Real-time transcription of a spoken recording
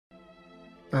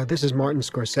This is Martin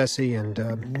Scorsese, and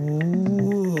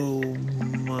Whoa,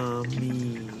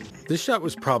 mommy. This shot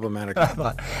was problematic. I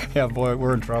thought, yeah, boy,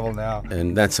 we're in trouble now.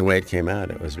 And that's the way it came out.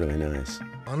 It was really nice.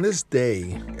 On this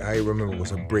day, I remember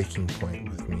was a breaking point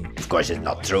with me. Of course, it's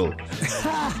not true.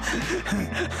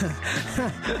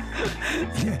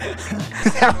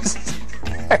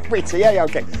 Wait, so yeah,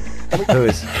 okay. Who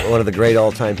is one of the great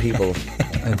all-time people.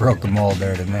 I broke the mold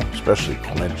there, didn't I? Especially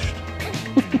clenched.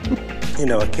 You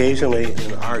know, occasionally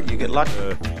in art you get lucky.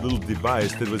 A little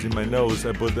device that was in my nose,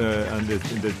 I put in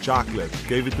the chocolate,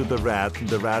 gave it to the rat, and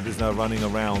the rat is now running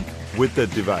around with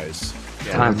that device.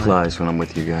 Time flies when I'm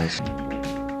with you guys.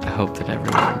 I hope that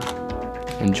everyone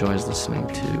enjoys listening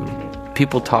to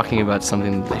people talking about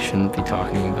something that they shouldn't be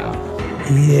talking about.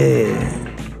 Yeah.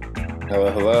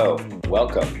 Hello.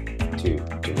 Welcome to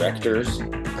Director's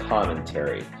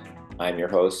Commentary. I'm your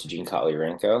host, Eugene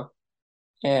Kotlyrenko,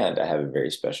 and I have a very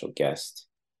special guest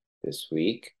this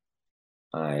week.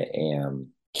 I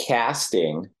am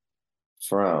casting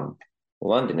from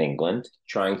London, England,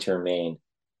 trying to remain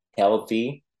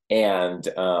healthy and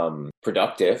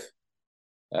productive.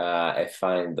 I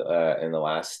find in the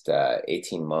last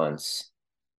 18 months,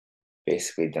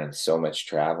 basically done so much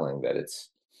traveling that it's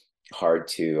hard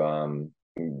to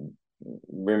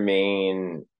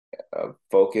remain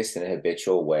focused in a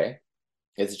habitual way.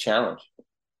 It's a challenge.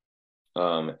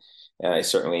 And I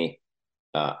certainly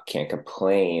can't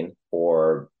complain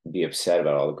or be upset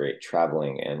about all the great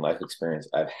traveling and life experience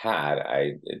I've had.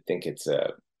 I think it's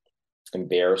a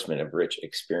embarrassment of rich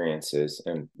experiences.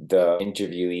 And the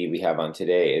interviewee we have on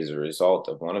today is a result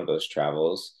of one of those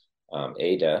travels,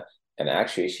 Ada. And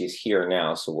actually, she's here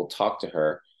now, so we'll talk to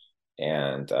her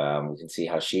and we can see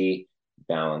how she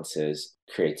balances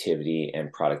creativity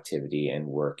and productivity and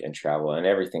work and travel and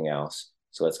everything else.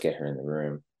 So let's get her in the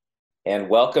room. And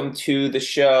welcome to the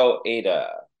show,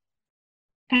 Ada.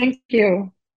 Thank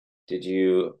you. Did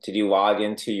you log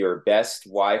into your best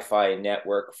Wi-Fi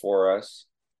network for us?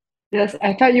 Yes,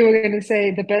 I thought you were going to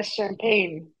say the best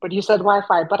champagne, but you said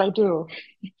Wi-Fi, but I do.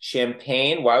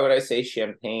 Champagne? Why would I say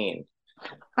champagne?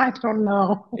 I don't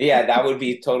know. Yeah, that would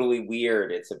be totally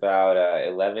weird. It's about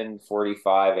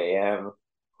 11:45 a.m.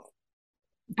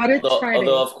 But it's Friday.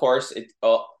 Although, of course,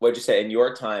 what'd you say? In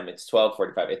your time, it's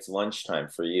 12:45. It's lunchtime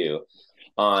for you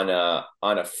on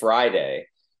a Friday.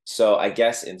 So I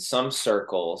guess in some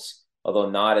circles, although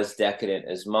not as decadent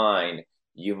as mine,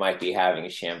 you might be having a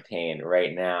champagne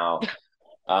right now.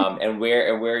 And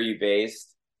where are you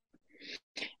based?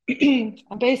 I'm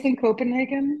based in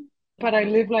Copenhagen, but I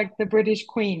live like the British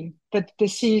Queen, the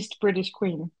deceased British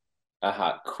Queen.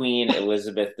 Queen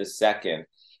Elizabeth II.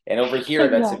 And over here,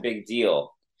 that's a big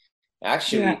deal.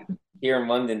 Actually, here in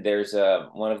London, there's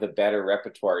one of the better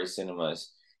repertory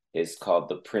cinemas is called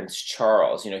the Prince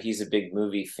Charles. You know, he's a big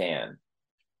movie fan.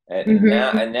 And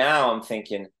now I'm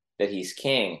thinking that he's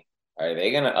king. Are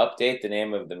they going to update the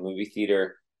name of the movie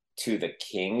theater to the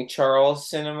King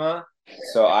Charles Cinema?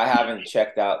 So I haven't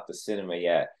checked out the cinema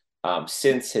yet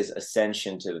since his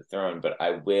ascension to the throne, but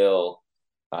I will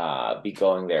be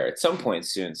going there at some point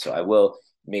soon. So I will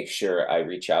make sure I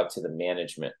reach out to the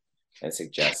management and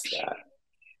suggest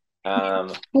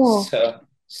that. Cool.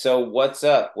 So what's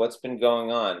up? What's been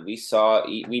going on? We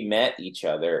met each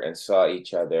other and saw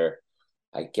each other,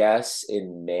 I guess,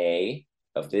 in May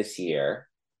of this year,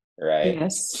 right?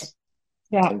 Yes.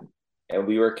 Yeah. And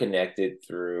we were connected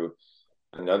through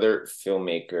another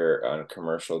filmmaker and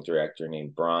commercial director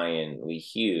named Brian Lee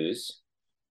Hughes,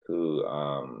 who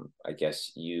I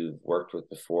guess you've worked with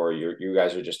before. You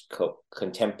guys are just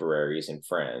contemporaries and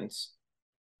friends.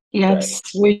 Yes,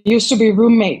 right? We used to be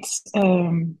roommates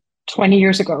 20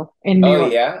 years ago in New York. Oh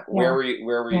yeah? Where were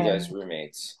you guys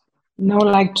roommates? No,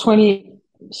 like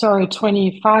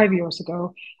 25 years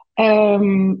ago.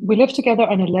 We lived together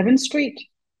on 11th Street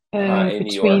in New York.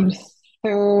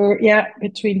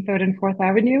 Between 3rd and 4th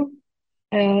Avenue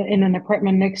in an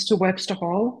apartment next to Webster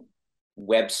Hall.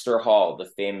 Webster Hall, the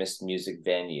famous music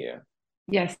venue.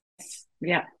 Yes,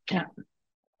 yeah.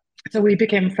 So we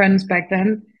became friends back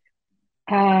then.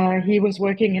 He was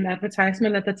working in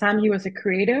advertisement at the time. He was a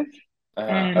creative,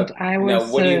 and I was.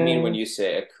 Now, what do you mean when you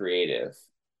say a creative?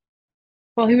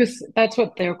 Well, that's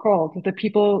what they're called, the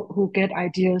people who get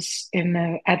ideas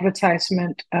in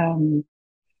advertisement.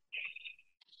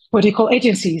 What do you call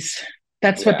agencies?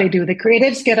 That's what they do. The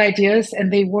creatives get ideas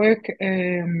and they work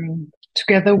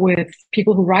together with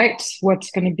people who write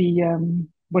what's going to be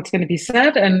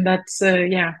said, and that's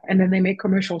and then they make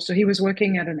commercials. So he was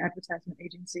working at an advertisement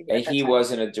agency. And he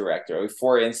wasn't a director.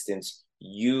 For instance,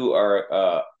 you are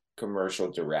a commercial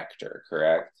director,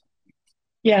 correct?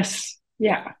 Yes.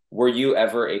 Yeah. Were you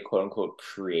ever a quote unquote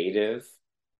creative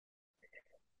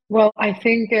Well, I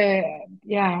think,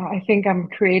 I think I'm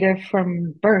creative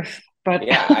from birth, but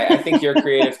Yeah, I think you're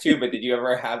creative too, but did you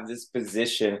ever have this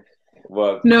position,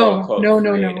 well, quote no, unquote no,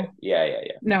 no, creative? no, Yeah, yeah,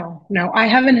 yeah. no, no. I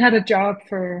haven't had a job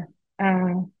for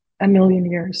a million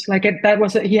years. Like that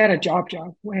was he had a job.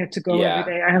 I had to go every Yeah.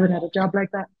 day. I haven't had a job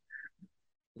like that.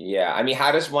 Yeah. I mean,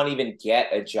 how does one even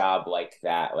get a job like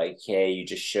that? Like, hey, you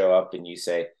just show up and you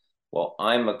say, well,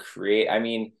 I'm a create. I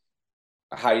mean,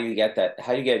 how do you get that?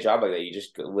 How do you get a job like that? You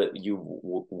just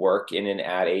work in an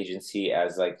ad agency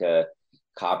as like a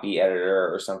copy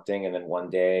editor or something, and then one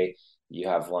day you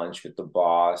have lunch with the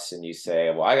boss and you say,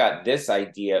 well, I got this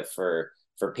idea for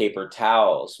paper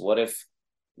towels. What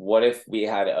if we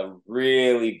had a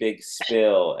really big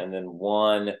spill and then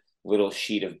one little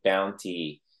sheet of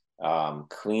Bounty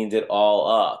cleaned it all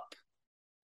up?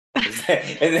 And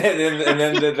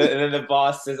then the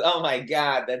boss says, "Oh my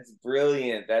God, that's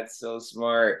brilliant! That's so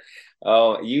smart.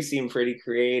 Oh, you seem pretty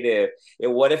creative.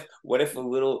 And what if a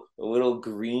little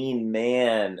green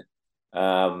man,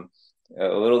 um, a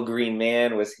little green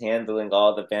man was handling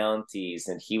all the bounties,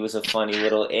 and he was a funny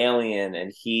little alien,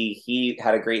 and he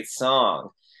had a great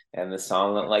song, and the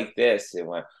song went like this. It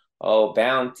went." Oh,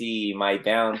 Bounty, my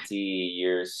Bounty,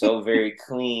 you're so very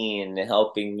clean,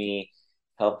 helping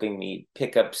me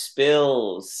pick up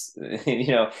spills, and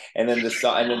then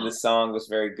the song was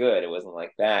very good. It wasn't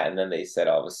like that. And then they said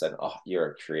all of a sudden, oh,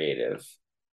 you're creative.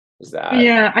 Is that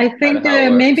Yeah, I kind of think how it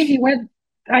maybe works? he went.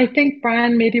 I think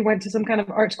Brian maybe went to some kind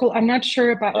of art school. I'm not sure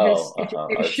about his Oh, arts.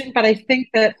 education, but I think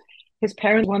that his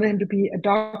parents wanted him to be a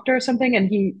doctor or something, and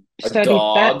he A studied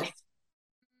that. dog.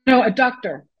 No, a Oh,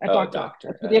 doctor, a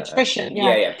doctor. pediatrician.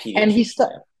 Yeah, Yeah, yeah, and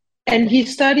pediatrician. Yeah. he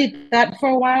studied that for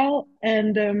a while,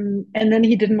 and then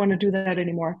he didn't want to do that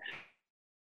anymore.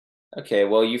 Okay,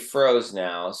 well, you froze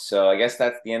now, so I guess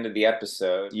that's the end of the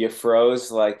episode. You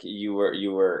froze like you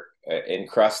were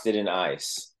encrusted in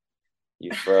ice.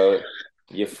 You froze.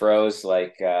 You froze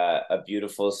like a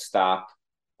beautiful stop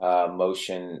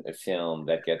motion film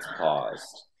that gets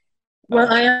paused. Well,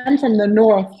 I am from the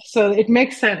north, so it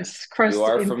makes sense. You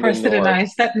are from the Encrusted in north.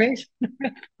 ice. That makes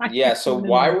I'm Yeah, so from the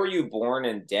why north. were you born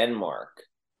in Denmark?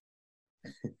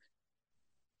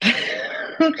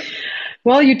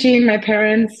 Well, Eugene, my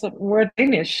parents were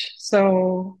Danish,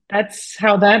 so that's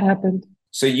how that happened.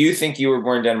 So you think you were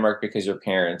born in Denmark because your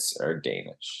parents are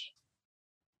Danish?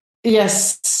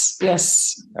 Yes,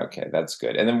 yes. Okay, that's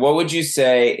good. And then what would you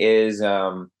say is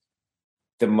the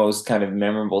most kind of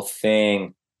memorable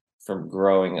thing from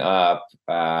growing up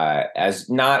as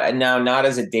not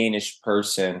as a Danish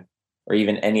person or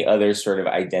even any other sort of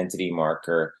identity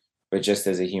marker, but just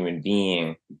as a human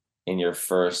being in your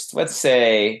first, let's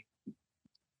say,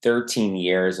 13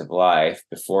 years of life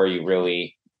before you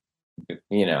really,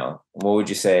 what would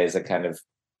you say is a kind of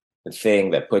the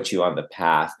thing that puts you on the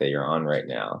path that you're on right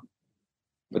now?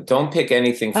 But don't pick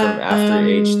anything from after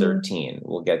age 13.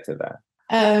 We'll get to that.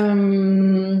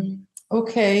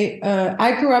 Okay.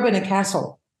 I grew up in a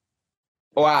castle.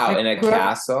 Wow, in a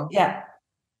castle? Yeah.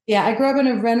 Yeah, I grew up in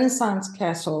a Renaissance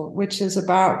castle, which is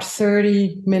about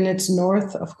 30 minutes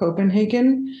north of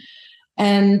Copenhagen.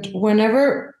 And when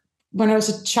I was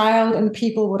a child and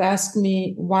people would ask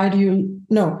me,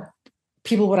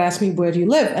 people would ask me, where do you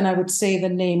live? And I would say the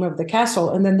name of the castle.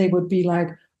 And then they would be like,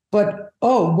 but,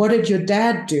 oh, what did your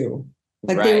dad do?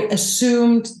 Like They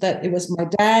assumed that it was my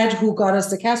dad who got us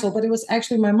the castle, but it was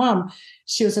actually my mom.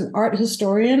 She was an art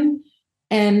historian,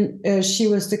 and she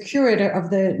was the curator of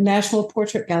the National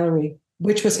Portrait Gallery,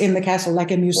 which was in the castle, like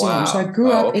a museum. Wow. So I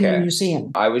grew up in a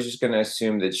museum. I was just going to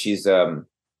assume that she's the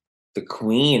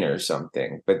queen or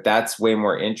something, but that's way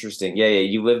more interesting. Yeah,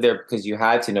 you lived there because you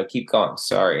had to. No, keep going.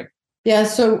 Sorry. Yeah,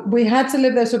 so we had to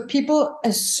live there. So people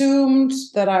assumed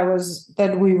that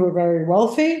we were very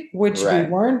wealthy, which we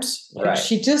weren't. Like,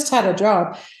 she just had a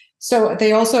job. So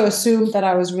they also assumed that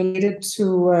I was related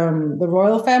to the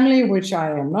royal family, which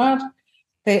I am not.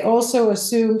 They also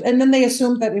assumed, and then they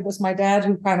assumed that it was my dad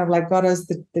who kind of like got us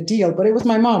the deal, but it was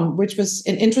my mom, which was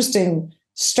an interesting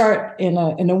start in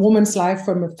a woman's life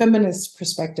from a feminist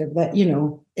perspective. That,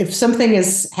 if something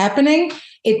is happening,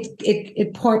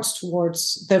 it points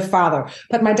towards the father.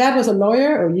 But my dad was a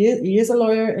lawyer, or he is a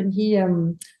lawyer, and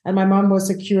and my mom was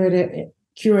a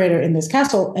curator in this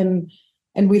castle,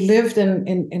 and we lived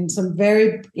in some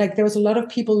very, like, there was a lot of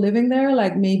people living there,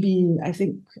 like maybe I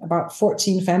think about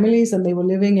 14 families, and they were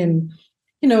living in,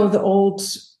 the old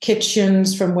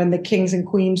kitchens from when the kings and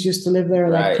queens used to live there,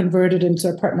 like converted into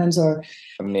apartments, or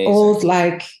old,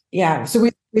 like, yeah. So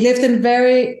we We lived in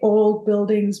very old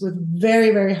buildings with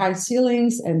very, very high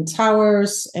ceilings and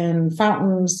towers and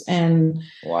fountains and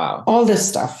wow, all this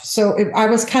stuff. So I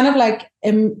was kind of like,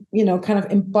 kind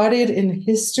of embodied in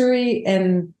history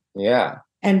and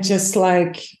just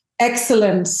like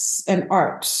excellence and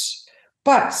art.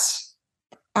 But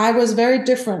I was very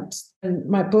different.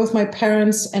 And both my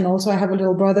parents, and also I have a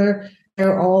little brother,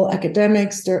 they're all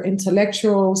academics, they're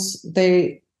intellectuals,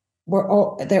 they're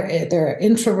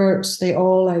introverts, they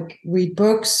all like read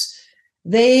books.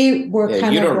 They were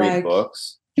kind of like read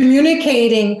books.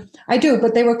 Communicating. I do,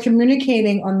 but they were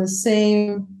communicating on the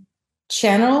same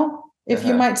channel, if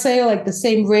you might say, like the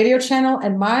same radio channel.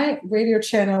 And my radio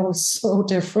channel was so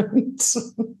different.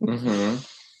 Mm-hmm.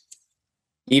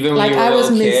 Even when like you were I was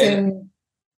missing. Kid?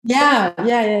 Yeah.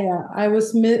 I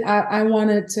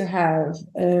wanted to have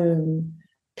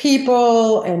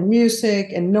people and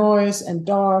music and noise and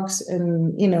dogs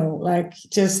and like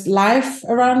just life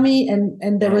around me,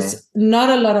 and there was not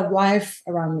a lot of life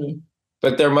around me.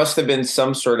 But there must have been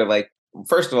some sort of like,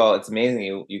 first of all, it's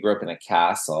amazing you grew up in a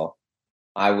castle.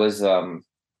 I was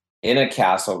in a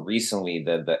castle recently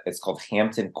that it's called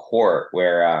Hampton Court,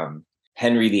 where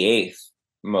Henry VIII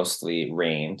mostly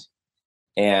reigned.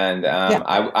 And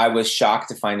I was shocked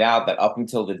to find out that up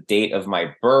until the date of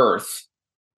my birth,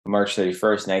 March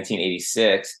 31st,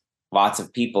 1986, lots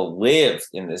of people lived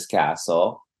in this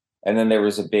castle. And then there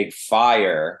was a big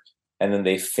fire, and then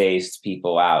they phased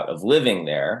people out of living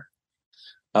there.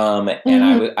 And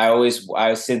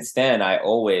since then,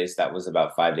 that was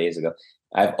about 5 days ago,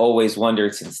 I've always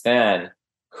wondered since then,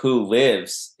 who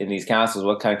lives in these castles,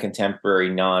 what kind of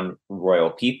contemporary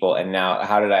non-royal people. And now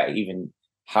how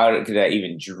could I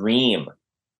even dream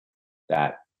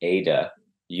that, Ada,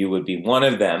 you would be one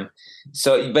of them?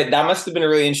 So, but that must have been a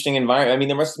really interesting environment. I mean,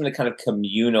 there must have been a kind of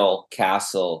communal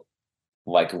castle,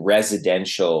 like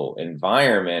residential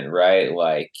environment, right?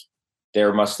 Like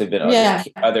there must have been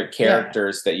other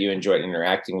characters that you enjoyed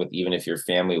interacting with, even if your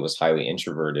family was highly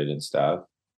introverted and stuff.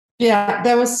 Yeah,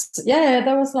 there was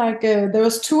like there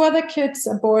was two other kids,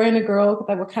 a boy and a girl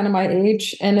that were kind of my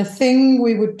age. And a thing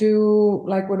we would do,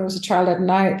 like when I was a child at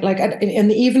night, like in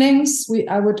the evenings,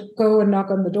 I would go and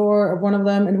knock on the door of one of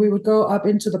them, and we would go up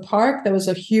into the park. There was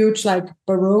a huge like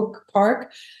Baroque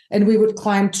park, and we would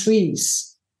climb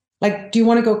trees. Like, do you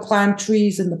want to go climb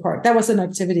trees in the park? That was an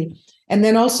activity. And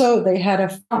then also they had a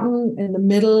fountain in the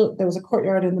middle. There was a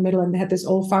courtyard in the middle, and they had this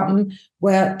old fountain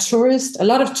where a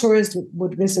lot of tourists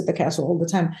would visit the castle all the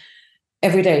time,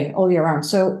 every day, all year round.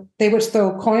 So they would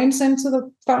throw coins into the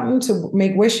fountain to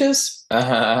make wishes.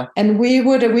 And we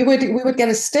would get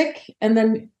a stick and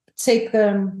then take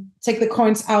the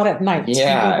coins out at night.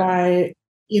 Yeah.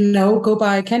 Go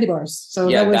buy candy bars. So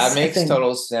yeah, that makes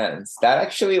total sense. That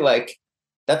actually,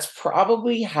 that's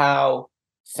probably how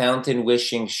fountain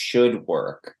wishing should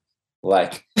work.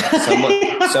 Like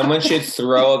someone should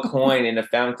throw a coin in a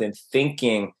fountain,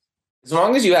 thinking, as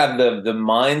long as you have the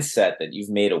mindset that you've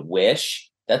made a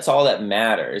wish, that's all that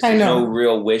matters. There's no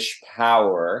real wish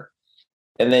power.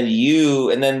 And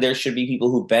then there should be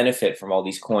people who benefit from all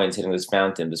these coins hitting this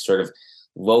fountain, the sort of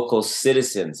local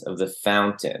citizens of the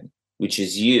fountain, which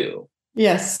is you.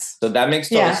 Yes. So that makes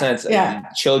total sense. Yeah.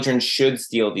 Children should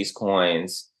steal these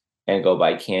coins and go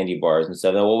buy candy bars and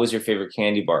stuff. Now, what was your favorite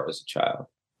candy bar as a child?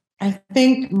 I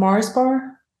think Mars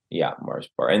bar. Yeah, Mars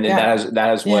bar. And then that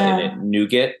has what in it?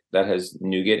 Nougat? That has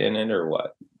nougat in it, or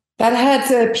what? That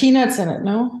had peanuts in it,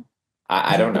 no?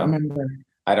 I don't know.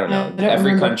 I don't know.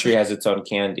 Every country has its own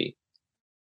candy.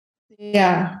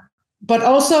 Yeah. But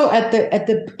also at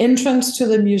the entrance to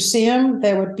the museum,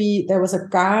 there was a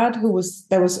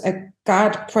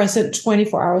guard present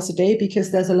 24 hours a day,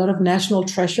 because there's a lot of national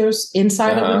treasures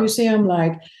inside of the museum,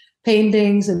 like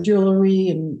paintings and jewelry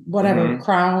and whatever,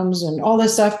 crowns and all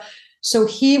this stuff. So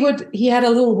he had a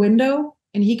little window,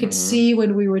 and he could see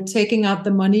when we were taking out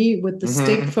the money with the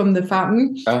stick from the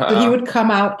fountain. So he would come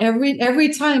out every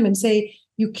time and say,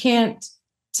 "You can't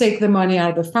take the money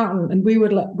out of the fountain." And we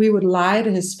would lie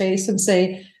to his face and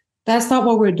say, "That's not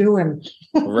what we're doing."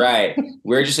 Right.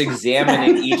 We're just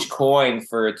examining each coin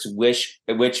for its wish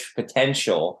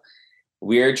potential.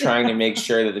 We're trying to make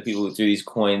sure that the people who threw these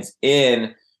coins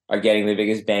in are getting the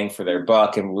biggest bang for their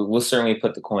buck, and we'll certainly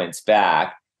put the coins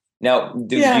back. Now,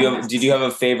 did you have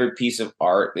a favorite piece of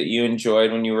art that you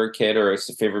enjoyed when you were a kid, or a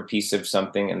favorite piece of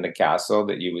something in the castle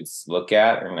that you would look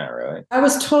at, or not really? I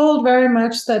was told very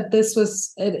much that this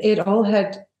was it all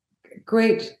had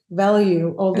great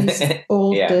value, all these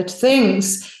old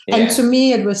things. And to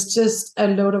me, it was just a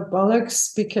load of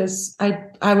bollocks, because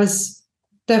I was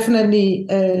definitely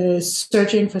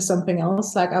searching for something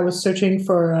else. Like I was searching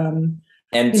for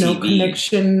MTV.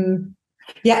 connection.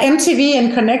 Yeah, MTV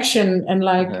and Connection, and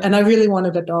like, and I really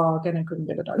wanted a dog, and I couldn't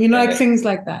get a dog. You know, like things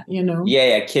like that. You know.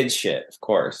 Yeah, kids shit, of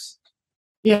course.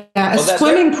 Yeah, a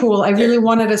swimming pool. I really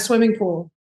wanted a swimming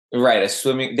pool. Right,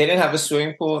 They didn't have a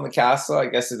swimming pool in the castle. I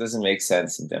guess it doesn't make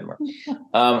sense in Denmark.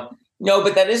 No,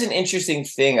 but that is an interesting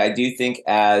thing. I do think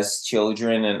as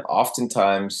children, and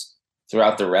oftentimes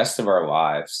throughout the rest of our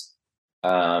lives,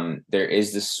 there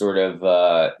is this sort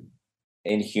of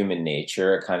in human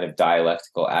nature, a kind of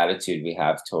dialectical attitude we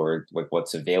have toward like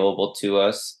what's available to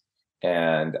us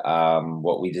and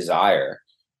what we desire,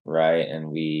 right?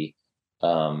 And we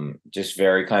just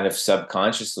very kind of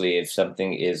subconsciously, if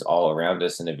something is all around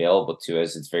us and available to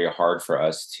us, it's very hard for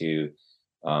us to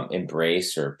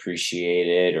embrace or appreciate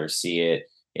it or see it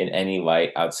in any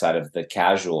light outside of the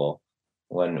casual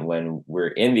when we're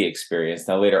in the experience.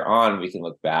 Now later on we can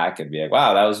look back and be like,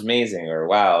 wow, that was amazing, or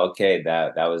wow, okay,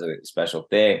 that was a special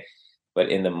thing. But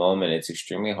in the moment it's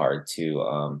extremely hard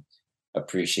to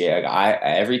appreciate. Like I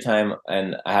every time,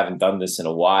 and I haven't done this in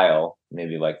a while,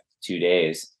 maybe like 2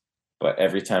 days, but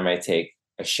every time I take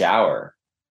a shower,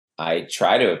 I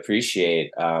try to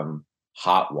appreciate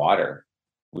hot water,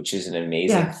 which is an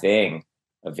amazing thing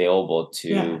available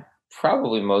to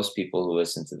probably most people who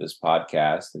listen to this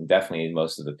podcast, and definitely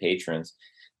most of the patrons.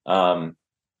 To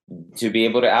be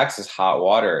able to access hot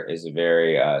water is a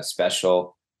very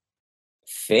special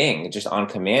thing. Just on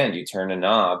command, you turn a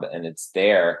knob and it's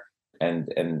there. And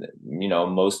you know,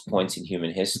 most points in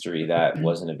human history that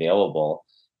wasn't available.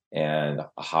 And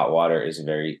hot water is a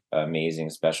very amazing,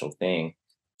 special thing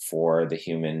for the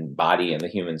human body and the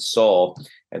human soul.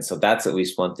 And so that's at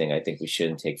least one thing I think we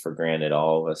shouldn't take for granted,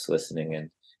 all of us listening and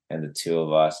the two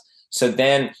of us. So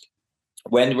then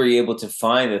when were you able to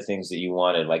find the things that you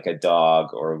wanted, like a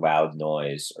dog or loud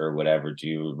noise or whatever? Do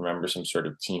you remember some sort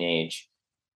of teenage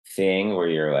thing where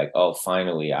you're like, oh,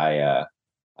 finally, I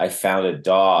found a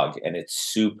dog and it's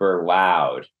super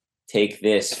loud. Take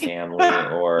this, family,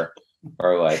 or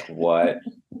like what?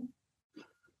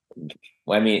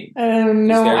 I mean,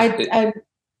 no,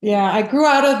 I grew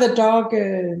out of the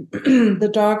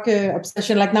dog,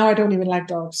 obsession. Like now, I don't even like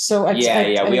dogs. So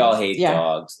we all hate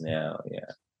dogs now.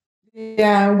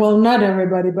 Yeah, well, not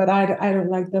everybody, but I don't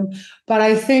like them. But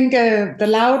I think the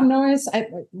loud noise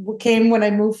came when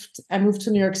I moved to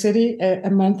New York City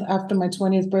a month after my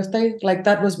 20th birthday. Like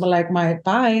that was my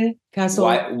bye castle.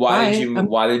 Why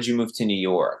did you move to New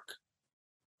York?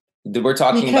 We're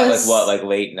talking about like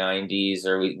late 90s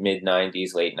or mid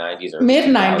 90s, late 90s, or mid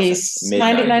 90s,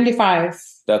 95.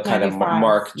 The kind of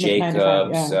Marc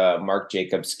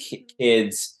Jacobs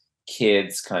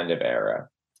kids kind of era.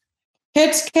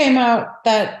 Kids came out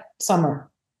that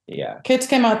summer. Yeah. Kids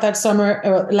came out that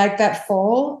summer, like that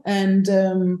fall. And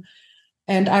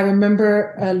I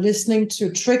remember listening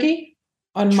to Tricky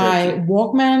on my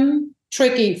Walkman.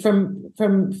 Tricky from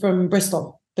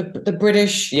Bristol. The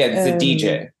British the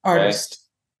DJ artist.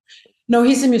 Right? No,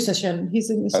 he's a musician.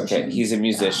 Okay, he's a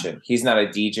musician. Yeah. He's not a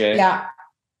DJ. Yeah.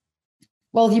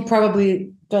 Well, he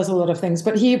probably does a lot of things,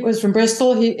 but he was from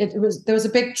Bristol. There was a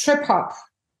big trip hop.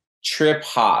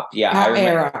 Yeah,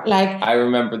 I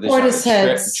remember this.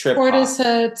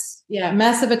 Portishead, yeah,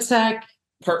 Massive Attack.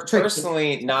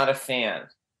 Personally, not a fan.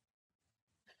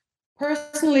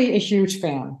 Personally, a huge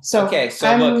fan. So okay,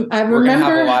 so look, we're gonna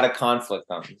have a lot of conflict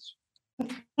on this.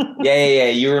 Yeah.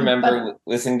 You remember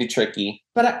listening to Tricky.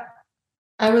 But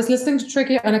I was listening to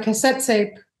Tricky on a cassette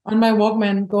tape on my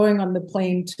Walkman going on the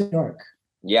plane to New York.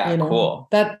 Yeah, cool.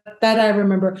 That I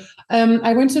remember.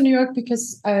 I went to New York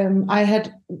because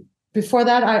before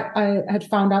that I had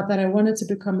found out that I wanted to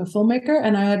become a filmmaker,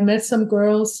 and I had met some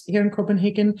girls here in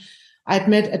Copenhagen. I'd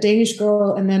met a Danish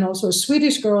girl and then also a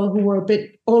Swedish girl who were a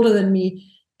bit older than me,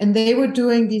 and they were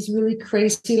doing these really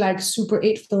crazy like Super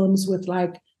 8 films with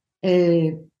like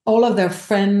all of their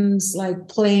friends like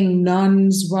playing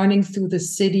nuns, running through the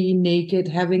city naked,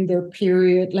 having their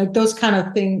period, like those kind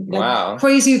of things, like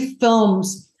crazy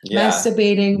films,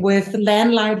 masturbating with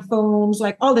landline phones,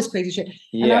 like all this crazy shit.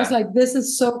 Yeah. And I was like, this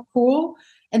is so cool.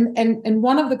 And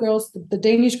one of the girls, the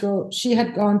Danish girl, she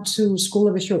had gone to School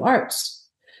of Visual Arts.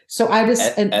 So I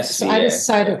decided,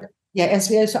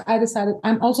 SVA. So I decided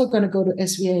I'm also going to go to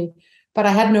SVA, but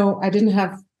I didn't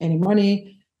have any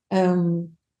money.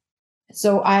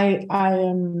 So I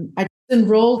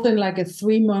enrolled in like a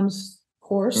 3-month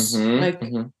course,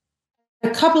 a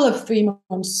couple of 3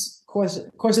 months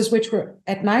courses, which were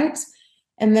at night.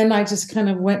 And then I just kind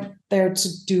of went there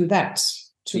to do that.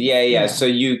 So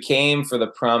you came for the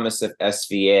promise of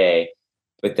SVA,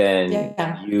 but then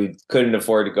you couldn't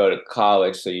afford to go to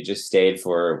college. So you just stayed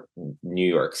for New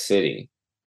York City.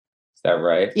 Is that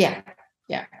right? Yeah.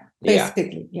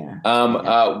 basically.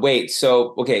 Yeah. Wait,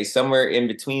 so, okay, somewhere in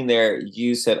between there,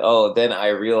 you said, oh, then I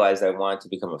realized I wanted to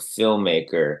become a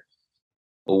filmmaker.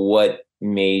 What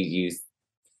made you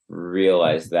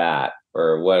realize that,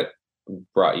 or what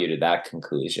brought you to that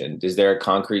conclusion? Is there a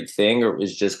concrete thing, or it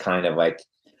was just kind of like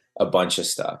a bunch of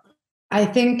stuff? I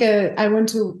think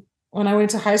when I went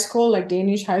to high school, like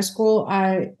Danish high school,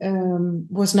 I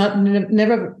was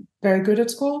never very good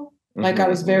at school. Like I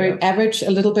was very average,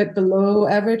 a little bit below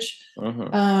average.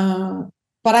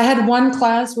 But I had one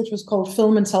class which was called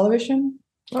film and television.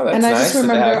 Oh, that's and I nice just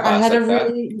remember I had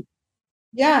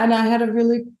and I had a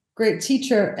really great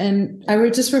teacher, and I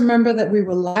would just remember that we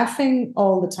were laughing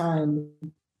all the time.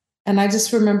 And I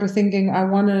just remember thinking,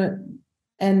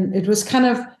 and it was kind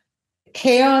of,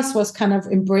 chaos was kind of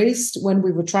embraced when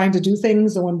we were trying to do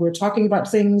things, or when we were talking about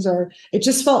things, or it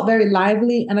just felt very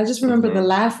lively. And I just remember the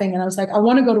laughing, and I was like, I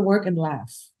want to go to work and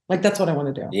laugh. Like, that's what I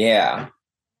want to do. Yeah.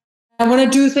 I want to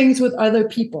do things with other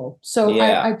people. So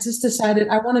I just decided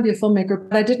I want to be a filmmaker,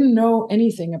 but I didn't know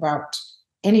anything about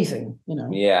anything,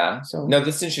 Yeah. So no,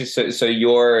 that's interesting. So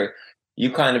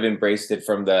you kind of embraced it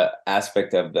from the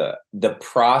aspect of the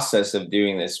process of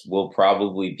doing this will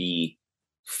probably be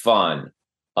fun,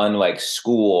 unlike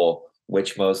school,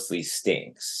 which mostly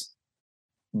stinks.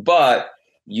 But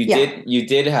you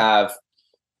did have,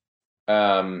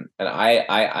 and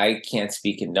I can't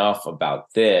speak enough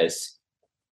about this.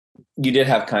 You did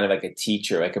have kind of like a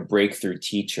teacher, like a breakthrough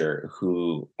teacher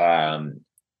who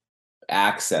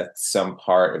accessed some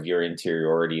part of your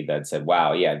interiority that said,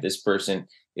 wow, yeah, this person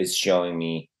is showing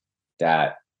me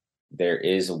that there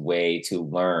is a way to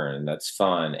learn that's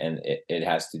fun, and it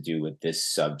has to do with this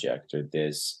subject or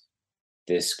this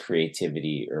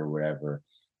creativity or whatever.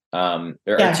 Are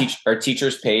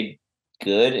teachers paid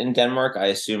good in Denmark? I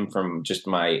assume from just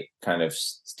my kind of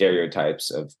stereotypes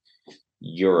of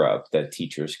Europe that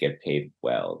teachers get paid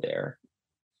well there,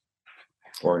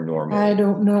 or normally. I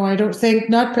don't know. I don't think,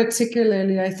 not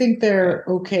particularly. I think they're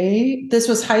okay. This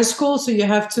was high school, so you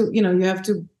have to,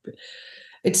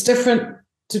 it's different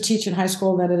to teach in high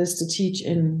school than it is to teach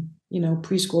in,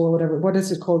 preschool or whatever. What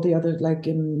is it called? The other, like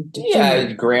in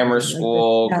grammar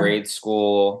school, grade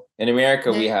school. In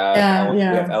America, we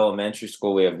have elementary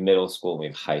school, we have middle school, we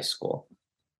have high school.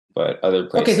 But other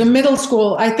places. Okay, so middle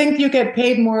school, I think you get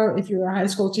paid more if you're a high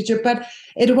school teacher, but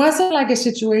it wasn't like a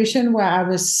situation where I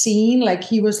was seen, like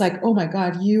he was like, oh my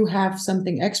God, you have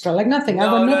something extra, like nothing.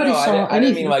 Nobody saw anything. I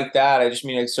didn't mean like that. I just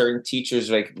mean like certain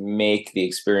teachers like make the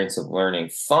experience of learning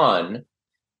fun,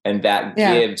 and that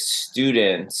gives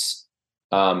students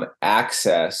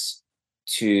access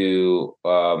to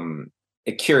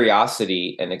a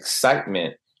curiosity and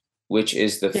excitement, which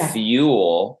is the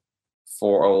fuel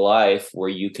for a life where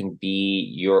you can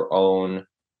be your own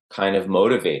kind of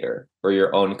motivator, or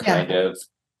your own kind of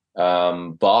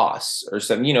boss or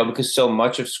something, because so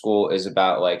much of school is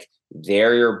about like,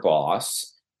 they're your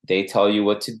boss. They tell you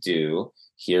what to do.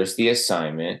 Here's the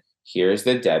assignment. Here's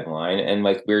the deadline. And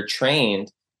like, we're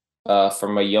trained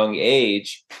from a young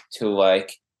age to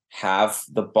like have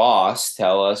the boss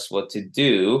tell us what to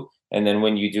do. And then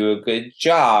when you do a good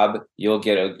job, you'll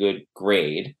get a good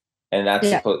grade. And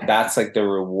that's like the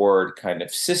reward kind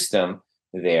of system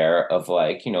there of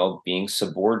like, being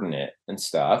subordinate and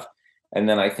stuff. And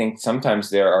then I think sometimes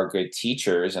there are good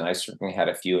teachers, and I certainly had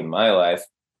a few in my life,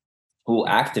 who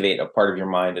activate a part of your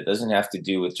mind that doesn't have to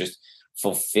do with just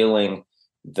fulfilling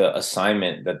the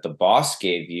assignment that the boss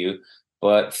gave you,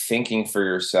 but thinking for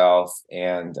yourself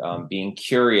and being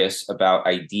curious about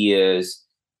ideas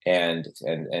and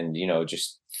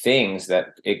just things that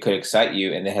it could excite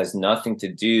you, and it has nothing to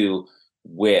do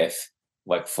with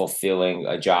like fulfilling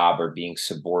a job or being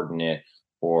subordinate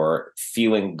or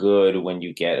feeling good when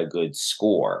you get a good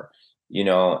score,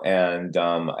 and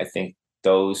I think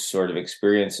those sort of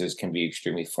experiences can be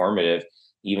extremely formative,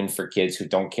 even for kids who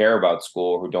don't care about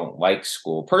school, who don't like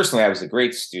school. Personally, I was a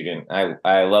great student.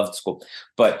 I loved school,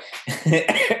 but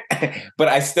but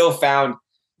I still found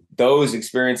those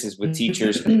experiences with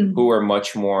teachers who are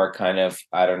much more kind of,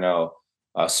 I don't know,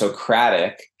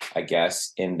 Socratic, I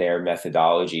guess, in their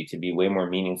methodology to be way more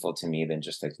meaningful to me than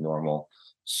just like normal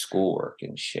schoolwork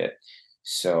and shit.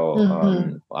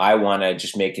 So I want to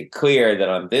just make it clear that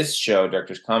on this show,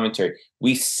 Director's Commentary,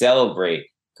 we celebrate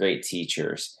great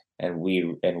teachers, and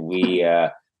we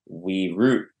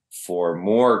root for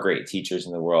more great teachers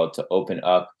in the world to open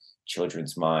up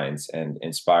children's minds and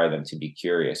inspire them to be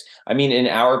curious. I mean, in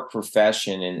our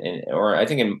profession, or I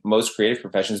think in most creative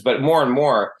professions, but more and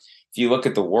more, if you look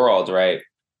at the world, right,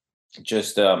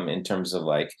 just in terms of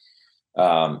like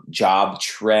job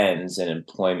trends and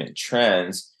employment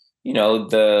trends,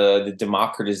 the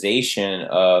democratization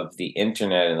of the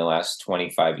internet in the last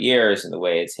 25 years and the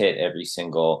way it's hit every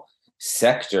single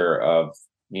sector of,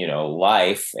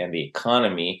 life and the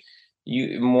economy,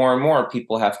 more and more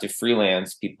people have to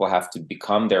freelance, people have to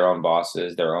become their own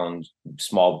bosses, their own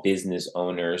small business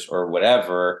owners or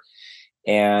whatever.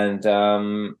 And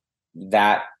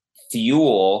that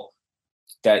fuel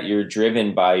that you're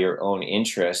driven by your own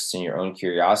interests and your own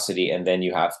curiosity, and then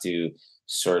you have to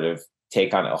sort of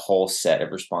take on a whole set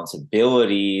of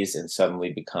responsibilities and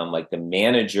suddenly become like the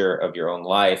manager of your own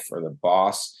life or the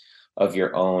boss of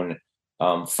your own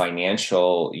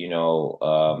financial,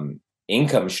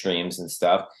 income streams and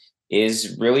stuff,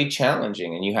 is really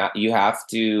challenging. And you have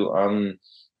to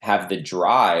have the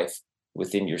drive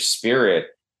within your spirit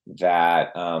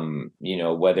that,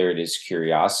 whether it is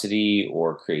curiosity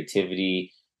or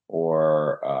creativity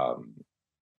or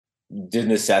the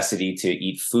necessity to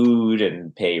eat food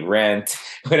and pay rent,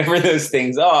 whatever those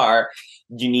things are,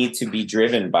 you need to be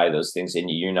driven by those things. And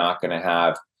you're not going to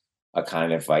have a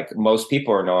kind of like, most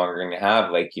people are no longer going to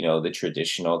have like, the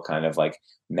traditional kind of like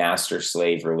master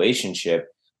slave relationship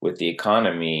with the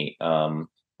economy. The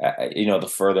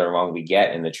further along we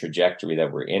get in the trajectory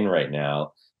that we're in right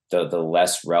now, the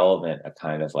less relevant a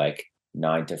kind of like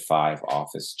 9-to-5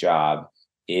 office job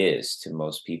is to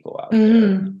most people out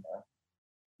there.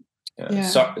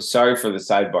 Sorry for the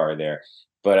sidebar there,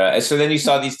 but so then you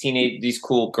saw these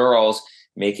cool girls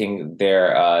making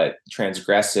their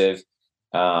transgressive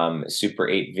Super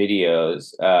 8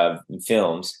 videos,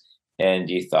 films, and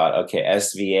you thought, okay,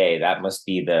 SVA, that must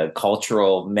be the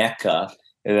cultural mecca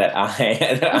that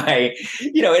I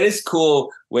it is cool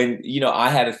when, I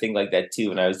had a thing like that too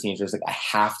when I was a teenager. I was like, I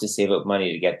have to save up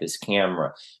money to get this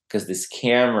camera because this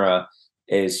camera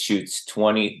shoots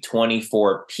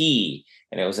 24p.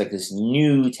 And it was like this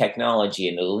new technology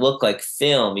and it'll look like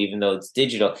film, even though it's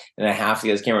digital. And I have to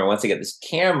get this camera. Once I get this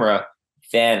camera,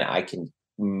 then I can,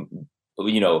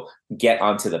 get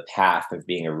onto the path of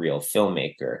being a real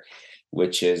filmmaker,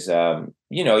 which is,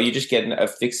 you just get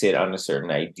fixated on a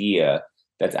certain idea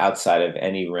that's outside of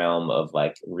any realm of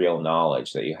like real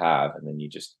knowledge that you have. And then you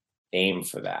just aim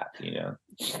for that,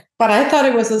 But I thought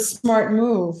it was a smart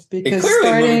move because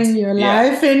starting your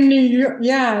life in New York,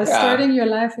 starting your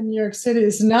life in New York City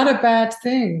is not a bad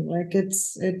thing. Like it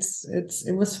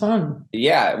was fun.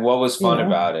 Yeah. What was fun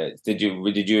about it? Did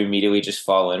you immediately just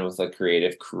fall in with a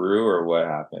creative crew or what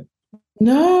happened?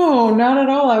 No, not at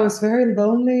all. I was very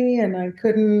lonely and I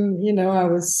couldn't, I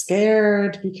was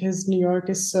scared because New York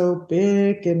is so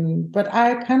big but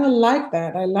I kind of like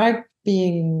that. I like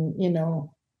being,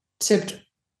 tipped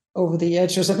over the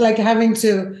edge or something, like having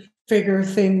to figure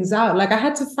things out. Like I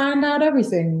had to find out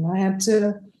everything. I had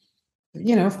to,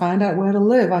 find out where to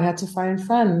live. I had to find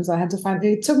friends.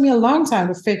 It took me a long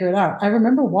time to figure it out. I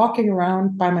remember walking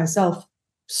around by myself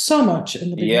so much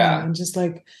in the beginning and just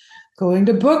like going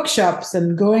to bookshops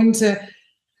and going to,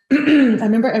 I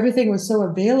remember everything was so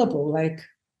available. Like,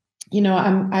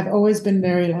 I've always been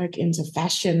very like into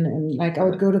fashion and like I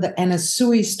would go to the Ada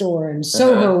Soby store in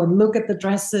Soho and look at the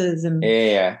dresses and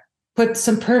put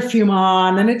some perfume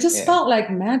on, and it just felt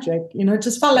like magic. It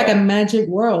just felt like a magic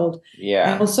world.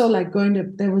 Yeah. And also like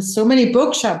there was so many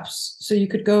bookshops, so you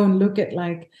could go and look at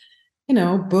like,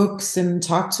 books and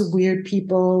talk to weird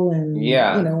people, and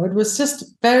it was just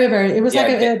very, very. It was like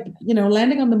a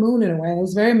landing on the moon in a way. It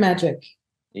was very magic.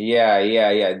 Yeah.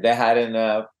 They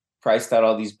hadn't priced out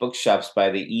all these bookshops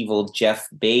by the evil Jeff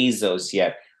Bezos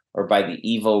yet, or by the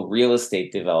evil real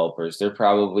estate developers. They're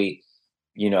probably,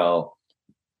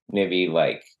 maybe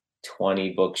like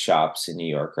 20 bookshops in New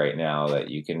York right now that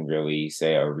you can really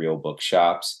say are real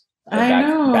bookshops. I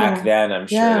know. Back then, I'm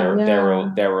sure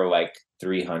there were like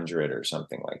 300 or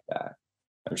something like that.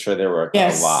 I'm sure there were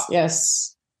a lot.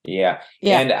 Yes. Yeah.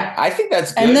 And I think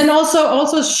that's good. And then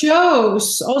also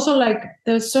shows, also like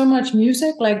there's so much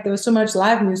music, like there was so much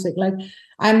live music. Like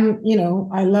I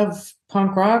love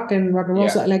punk rock and rock and roll.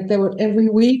 So like there were every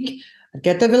week I'd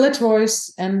get the Village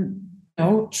Voice and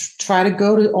try to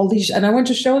go to all these, and I went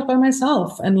to shows by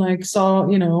myself and like saw,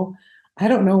 I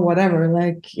don't know, whatever,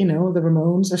 like, the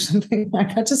Ramones or something.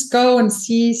 Like I just go and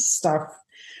see stuff.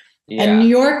 Yeah. And New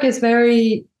York is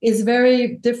very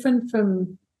different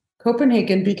from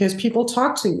Copenhagen because people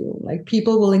talk to you, like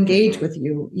people will engage with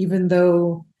you, even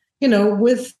though,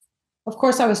 of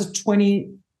course I was a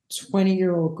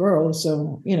 20-year-old girl.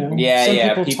 So, some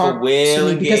people talk will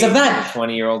to me because of that.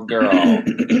 20-year-old girl.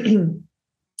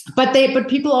 But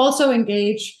people also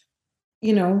engage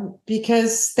you know,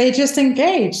 because they just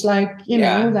engage, like, you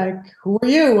know, like, who are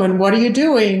you and what are you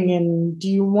doing and do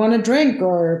you want to drink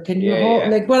or can you hold,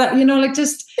 like, what, you know, like,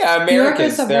 just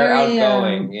Americans, they're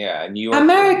outgoing. New York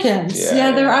Americans,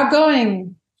 they're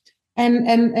outgoing.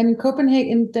 And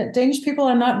Copenhagen, Danish people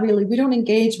are not really, we don't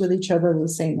engage with each other the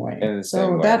same way.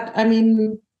 That, I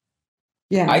mean,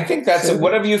 I think that's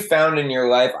what have you found in your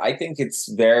life? I think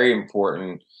it's very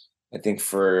important. I think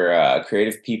for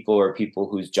creative people or people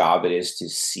whose job it is to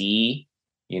see,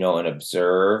 you know, and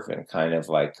observe and kind of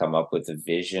like come up with a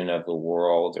vision of the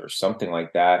world or something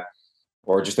like that,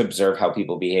 or just observe how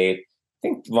people behave. I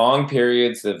think long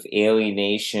periods of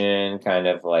alienation, kind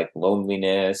of like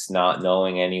loneliness, not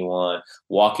knowing anyone,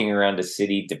 walking around a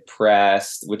city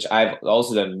depressed, which I've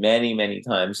also done many, many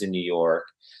times in New York,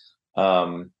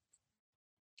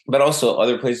 but also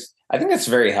other places. I think that's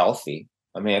very healthy.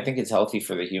 I mean, I think it's healthy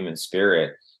for the human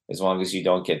spirit as long as you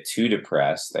don't get too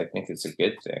depressed. I think it's a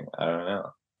good thing. I don't know.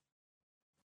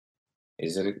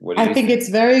 Is it? What do you think it's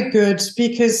very good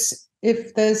because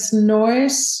if there's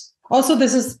noise, also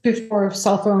this is before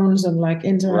cell phones and like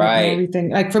internet and everything.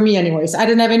 Like for me, anyways, I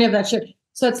didn't have any of that shit.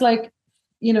 So it's like,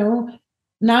 you know,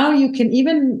 now you can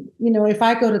even, you know, if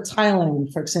I go to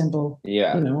Thailand, for example, you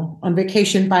know, on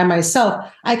vacation by myself,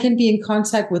 I can be in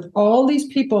contact with all these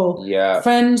people,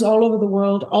 friends all over the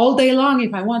world, all day long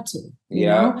if I want to, you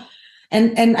know?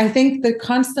 And I think the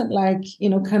constant, like, you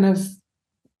know, kind of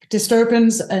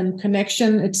disturbance and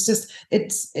connection, it's just,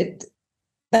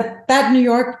 that New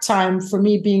York time for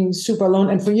me being super alone,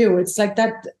 and for you, it's like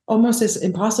that almost is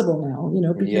impossible now, you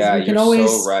know, because we can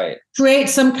always create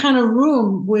some kind of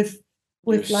room with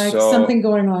like something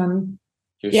going on.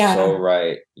 You're so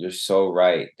right. You're so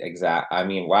right. Exactly. I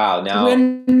mean, wow. Now we're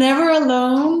never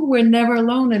alone. We're never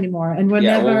alone anymore, and we're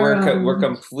never.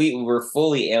 Well, we're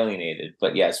fully alienated.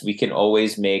 But yes, we can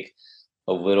always make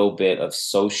a little bit of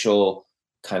social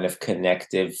kind of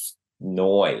connective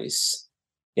noise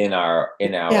in our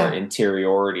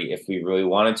interiority if we really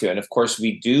wanted to, and of course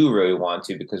we do really want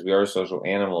to because we are social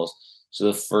animals. So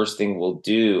the first thing we'll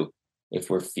do, if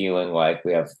we're feeling like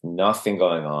we have nothing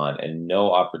going on and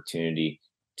no opportunity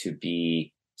to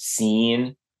be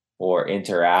seen or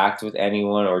interact with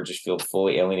anyone or just feel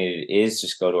fully alienated, is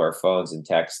just go to our phones and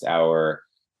text our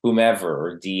whomever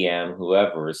or DM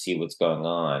whoever or see what's going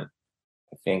on.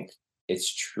 I think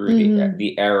it's true.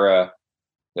 The era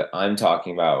that I'm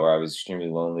talking about where I was extremely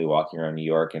lonely walking around New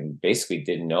York and basically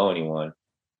didn't know anyone,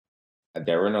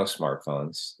 there were no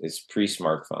smartphones. It's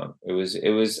pre-smartphone. It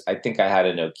was, I think I had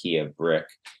a Nokia brick.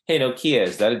 Hey, Nokia,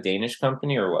 is that a Danish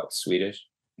company or what? Swedish?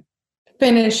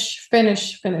 Finnish.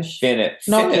 Nokia.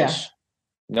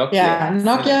 Yeah,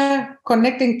 Nokia Finnish.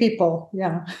 Connecting people.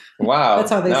 Yeah. Wow.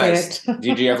 That's how they say it.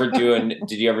 Did you ever do a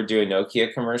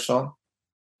Nokia commercial?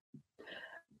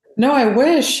 No, I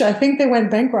wish. I think they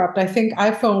went bankrupt. I think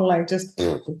iPhone like just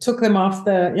took them off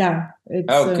the.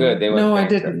 Good. They went bankrupt. I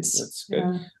didn't. That's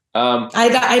good. Yeah.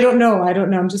 I don't know.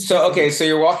 I'm just so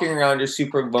you're walking around. You're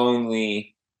super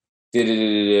lonely.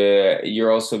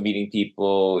 You're also meeting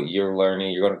people. You're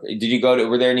learning. You're going. Did you go to?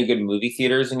 Were there any good movie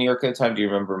theaters in New York at the time? Do you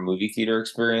remember movie theater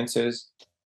experiences?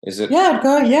 Is it? Yeah, I'd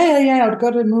go. Yeah. I'd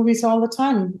go to movies all the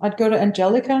time. I'd go to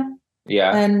Angelica.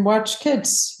 Yeah. And watch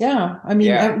kids. Yeah. I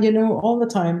mean, you know, all the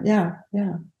time. Yeah.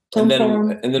 And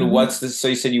then what's the, so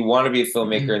you said you want to be a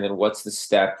filmmaker, and then what's the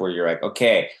step where you're like,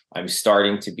 okay, I'm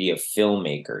starting to be a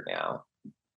filmmaker now?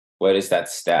 What is that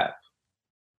step?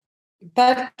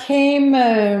 That came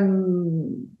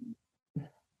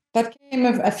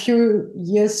a few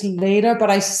years later, but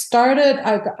I started,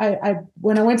 I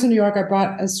when I went to New York, I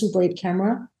brought a Super 8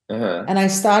 camera. And I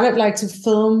started like to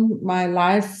film my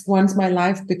life once my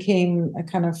life became a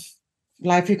kind of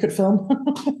life you could film.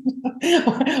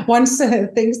 Once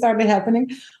things started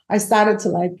happening, I started to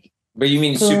like. But you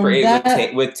mean Super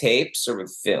 8 with tapes or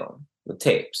with film? With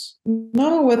tapes?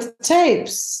 No, with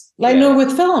tapes. Like no,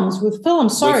 with films.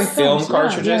 Sorry, with film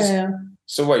cartridges. Yeah.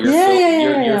 So what?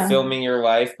 You're filming your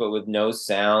life, but with no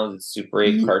sound. It's Super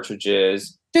 8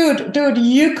 cartridges. Dude,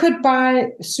 you could buy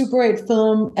Super 8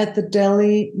 film at the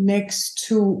deli next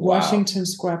to Washington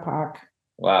Square Park.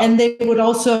 Wow. And they would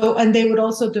also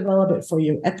develop it for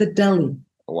you at the deli.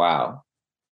 Wow.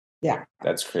 Yeah.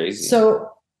 That's crazy. So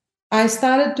I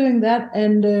started doing that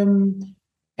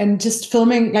and just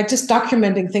filming, like just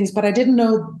documenting things, but I didn't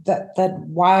know that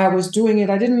why I was doing it.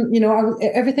 I didn't, you know,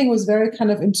 everything was very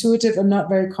kind of intuitive and not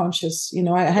very conscious. You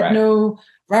know, I had no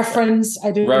reference.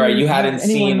 I didn't. Right. You hadn't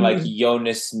seen like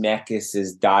Jonas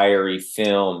Mekkis's diary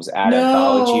films at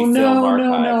Anthology Film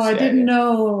Archives. No. I didn't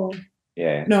know.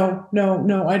 Yeah.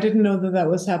 No. I didn't know that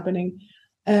was happening.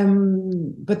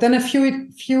 But then a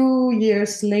few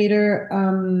years later,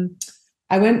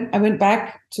 I went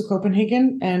back to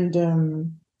Copenhagen, and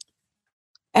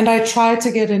I tried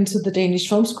to get into the Danish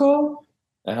film school,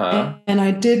 and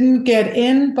I didn't get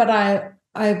in, but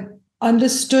I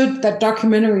understood that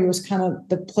documentary was kind of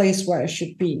the place where I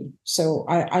should be. So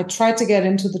I tried to get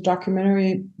into the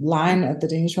documentary line at the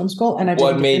Danish film school, and I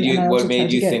didn't. What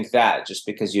made you think that? Just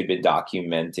because you'd been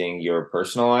documenting your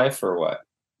personal life, or what?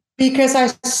 Because I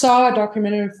saw a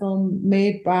documentary film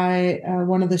made by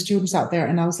one of the students out there,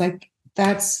 and I was like,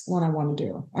 that's what I want to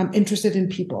do. I'm interested in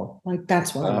people. Like,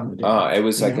 that's what I want to do. It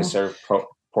was like a sort of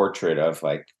portrait of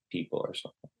like people or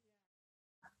something.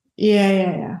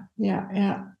 Yeah.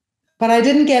 But I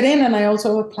didn't get in, and I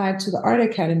also applied to the Art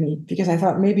Academy because I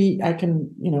thought maybe I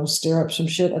can, stir up some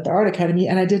shit at the Art Academy,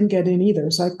 and I didn't get in either.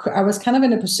 So I was kind of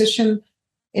in a position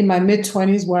in my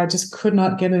mid-20s where I just could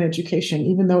not get an education,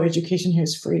 even though education here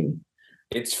is free.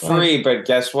 It's free, but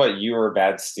guess what? You were a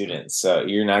bad student, so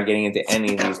you're not getting into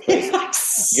any of these places.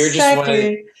 You're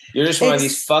just one of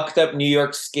these fucked up New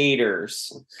York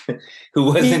skaters who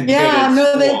wasn't good at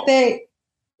school. And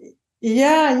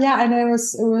it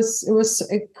was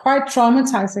quite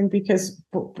traumatizing because,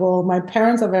 well, my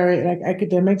parents are very like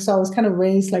academic, so I was kind of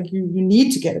raised like you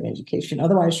need to get an education,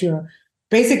 otherwise you're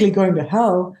basically going to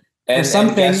hell. And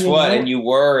guess what? And you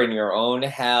were in your own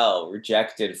hell,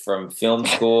 rejected from film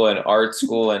school and art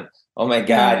school, and oh my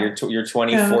God, you're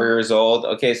 24 years old.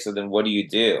 Okay, so then what do you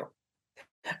do?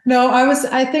 No,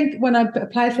 I think when I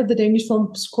applied for the Danish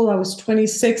film school, I was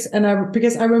 26,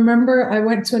 because I remember I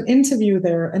went to an interview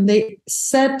there, and they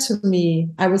said to me,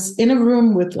 I was in a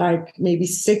room with like maybe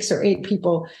 6 or 8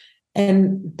 people,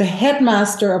 and the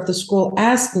headmaster of the school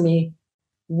asked me,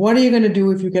 "What are you going to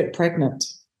do if you get pregnant?"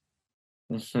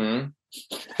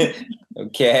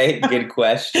 Okay, good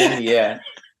question. Yeah.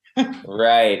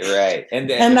 Right.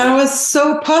 And I was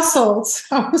so puzzled.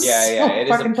 It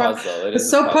is a puzzle. It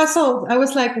is so puzzled. I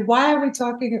was like, why are we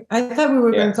talking? I thought we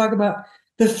were going to talk about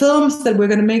the films that we're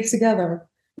going to make together.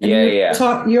 And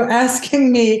you're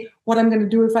asking me what I'm going to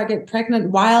do if I get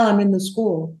pregnant while I'm in the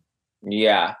school.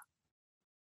 Yeah.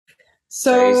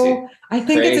 So crazy. I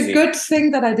think it's a good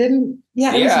thing that I didn't.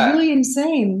 Yeah, it was really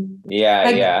insane.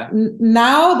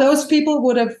 Now those people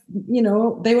would have,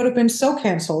 they would have been so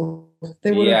canceled.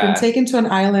 They would have been taken to an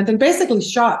island and basically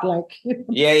shot. Like, If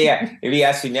he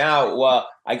asks you now, well,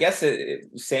 I guess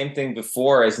same thing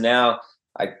before as now.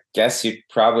 I guess you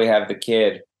probably have the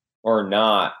kid or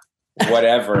not.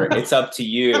 Whatever, it's up to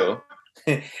you.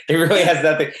 It really has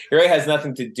nothing. It really has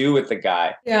nothing to do with the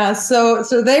guy. Yeah. So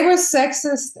they were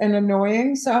sexist and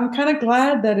annoying. So I'm kind of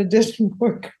glad that it didn't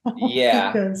work out.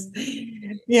 Yeah. Because,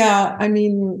 I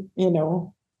mean,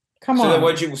 come on. So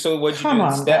what'd you do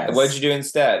instead? What'd you do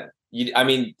instead?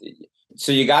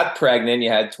 So you got pregnant. You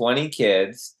had 20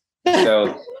 kids.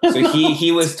 So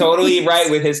he was totally right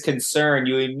with his concern.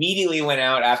 You immediately went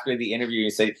out after the interview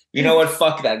and said, "You know what?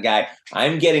 Fuck that guy.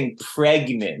 I'm getting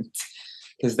pregnant."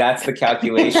 Because that's the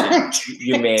calculation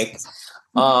you make.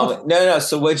 No.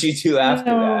 So what'd you do after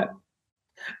that?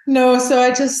 No, so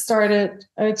I just started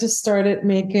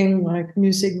making like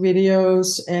music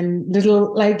videos and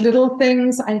little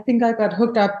things. I think I got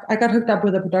hooked up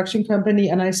with a production company,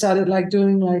 and I started like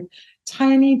doing like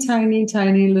tiny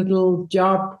little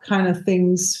job kind of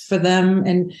things for them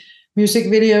and music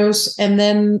videos. And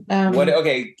then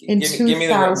give me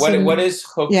the word. What is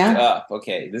hooked up?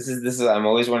 Okay, this is I'm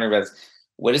always wondering about this.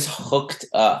 What is hooked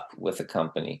up with a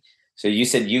company? So you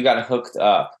said you got hooked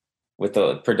up with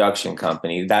a production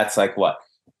company. That's like what?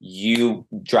 You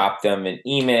dropped them an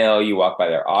email, you walked by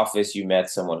their office, you met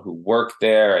someone who worked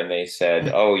there, and they said,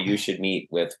 "Oh, you should meet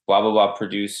with blah, blah, blah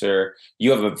producer.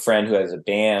 You have a friend who has a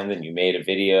band," and you made a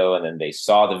video, and then they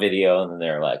saw the video, and then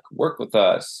they're like, "Work with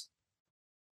us."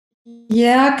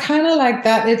 Yeah, kind of like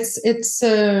that. It's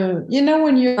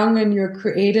when you're young and you're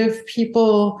creative,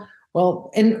 people...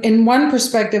 Well, in one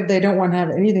perspective, they don't want to have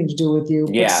anything to do with you.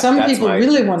 But some people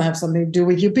really want to have something to do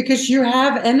with you because you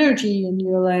have energy and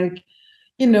you're like,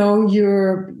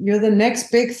 you're the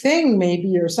next big thing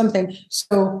maybe or something.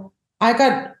 So I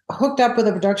got hooked up with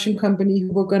a production company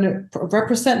who were going to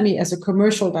represent me as a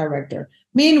commercial director.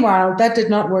 Meanwhile, that did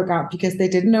not work out because they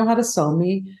didn't know how to sell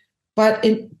me. But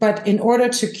in order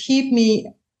to keep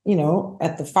me,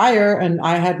 at the fire, and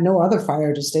I had no other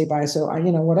fire to stay by, so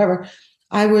whatever.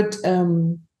 I would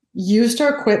use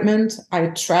their equipment. I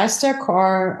trashed their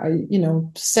car. I,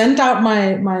 sent out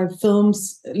my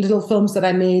films, little films that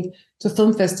I made to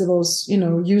film festivals,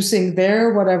 using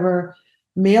their whatever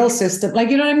mail system. Like,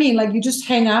 you know what I mean? Like you just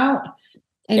hang out.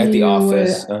 And at the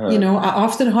office. I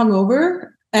often hung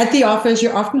over at the office,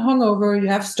 you're often hungover, you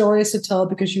have stories to tell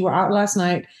because you were out last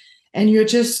night, and you're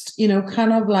just,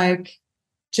 kind of like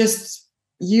just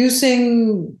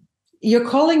you're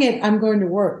calling it I'm going to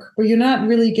work, but you're not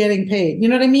really getting paid. You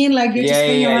know what I mean? Like you're just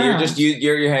hanging around.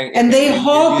 You're hanging, and they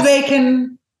hope they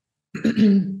can.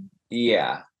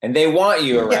 Yeah, and they want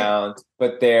you around,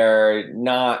 but they're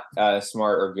not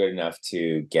smart or good enough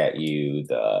to get you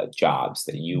the jobs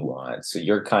that you want. So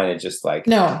you're kind of just like,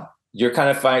 no, you're kind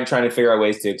of trying to figure out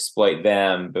ways to exploit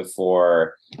them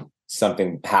before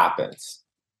something happens.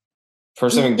 For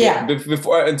something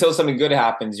before until something good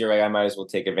happens, you're like, I might as well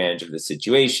take advantage of the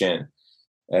situation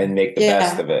and make the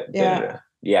best of it. Yeah.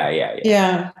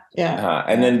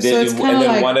 And then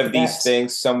one of these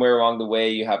things, somewhere along the way,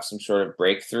 you have some sort of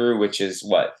breakthrough, which is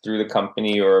what, through the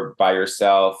company or by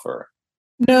yourself, or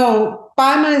no,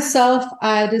 by myself.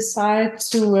 I decide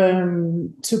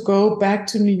to go back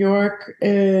to New York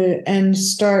and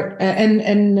start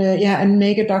and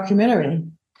make a documentary.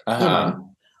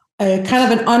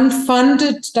 Kind of an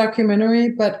unfunded documentary,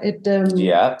 but it.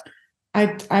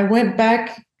 I went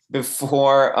back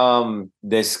before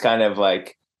this kind of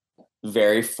like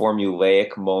very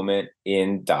formulaic moment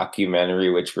in documentary,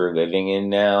 which we're living in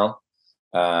now.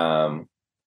 Where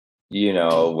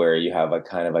you have a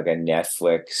kind of like a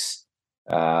Netflix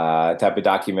type of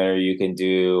documentary you can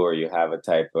do, or you have a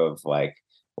type of like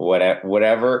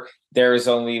whatever. There's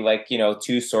only like,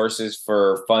 two sources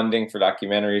for funding for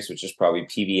documentaries, which is probably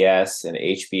PBS and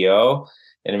HBO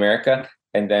in America.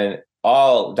 And then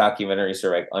all documentaries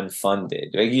are like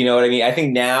unfunded. Like, you know what I mean? I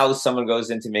think now someone goes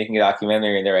into making a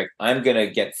documentary and they're like, I'm going to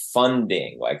get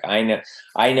funding. Like I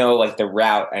know like the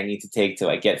route I need to take to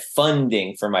like get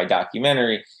funding for my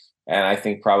documentary. And I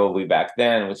think probably back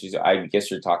then, which is, I guess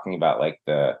you're talking about like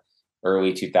the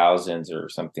early 2000s or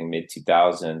something, mid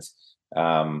 2000s.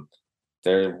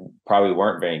 There probably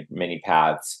weren't very many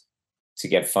paths to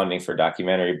get funding for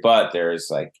documentary, but there's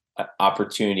like an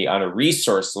opportunity on a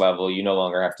resource level. You no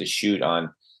longer have to shoot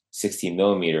on 16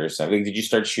 millimeters. So, did you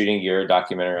start shooting your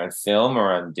documentary on film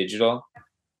or on digital?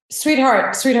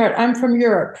 Sweetheart, I'm from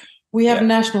Europe. We have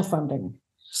national funding.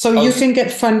 So you can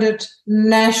get funded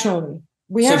nationally.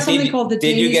 We have something called the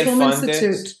Danish Film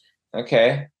Institute.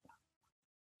 Okay.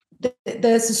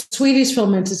 There's the Swedish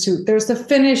Film Institute. There's the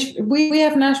Finnish. We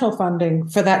have national funding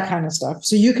for that kind of stuff.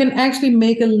 So you can actually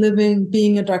make a living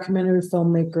being a documentary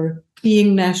filmmaker,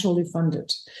 being nationally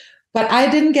funded. But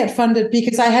I didn't get funded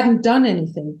because I hadn't done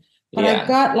anything. But I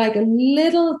got like a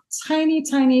little tiny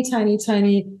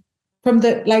from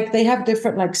the, like they have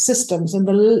different like systems, and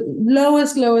the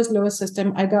lowest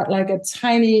system, I got like a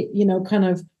tiny, kind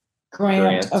of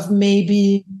grant of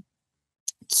maybe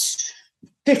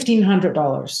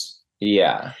 $1,500.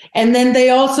 Yeah. And then they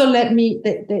also let me,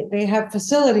 they have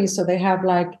facilities. So they have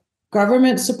like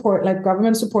government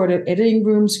supported editing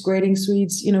rooms, grading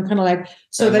suites, kind of like,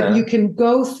 so that you can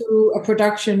go through a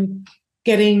production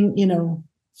getting,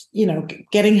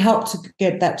 getting help to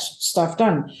get that stuff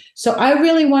done. So I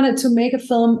really wanted to make a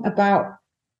film about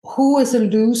who is a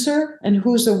loser and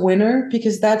who's a winner,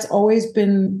 because that's always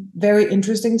been very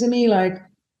interesting to me. Like,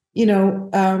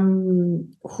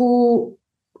 who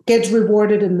gets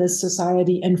rewarded in this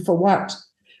society and for what?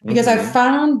 Because I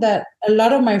found that a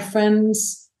lot of my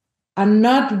friends are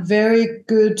not very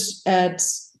good at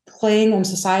playing on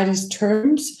society's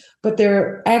terms, but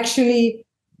they're actually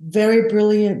very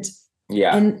brilliant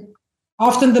and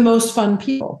often the most fun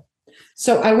people.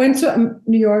 So I went to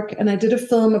New York and I did a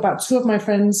film about two of my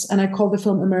friends, and I called the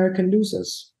film American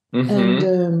Losers.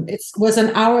 And it was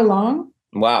an hour long.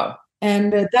 Wow.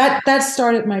 And that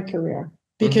started my career,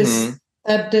 because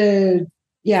that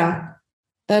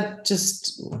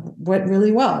just went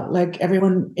really well. Like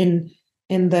everyone in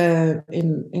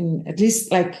at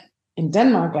least like in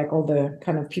Denmark, like all the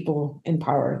kind of people in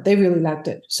power, they really liked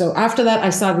it. So after that,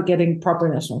 I started getting proper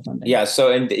national funding. Yeah.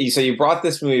 So you brought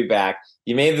this movie back.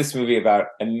 You made this movie about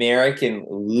American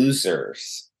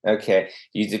losers. Okay.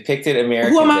 You depicted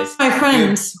Americans. Who are my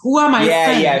friends? Who are my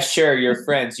friends? Yeah, sure. Your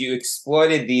friends. You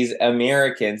exploited these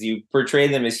Americans. You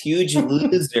portrayed them as huge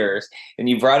losers, and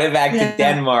you brought it back to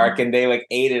Denmark, and they like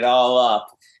ate it all up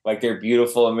like their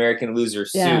beautiful American loser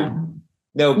soup.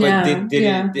 No, but did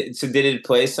it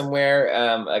play somewhere?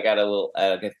 Like at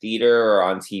like a theater or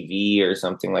on TV or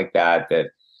something like that,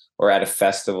 or at a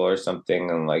festival or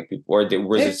something, and like, or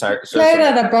was it played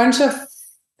at a bunch of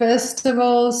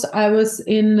festivals. I was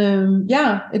in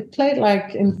it played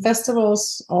like in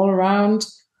festivals all around.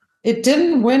 It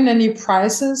didn't win any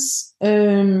prizes,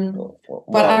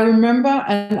 but I remember,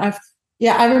 and I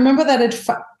remember that it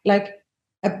like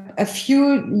a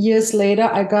few years later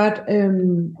I got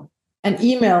an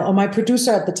email, or my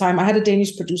producer at the time, I had a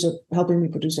Danish producer helping me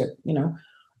produce it,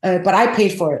 but I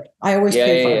paid for it. I always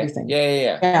pay for everything.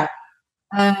 Yeah.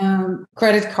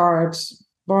 Credit cards,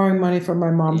 borrowing money from my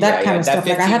mom, that kind of stuff.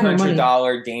 Like I had no money.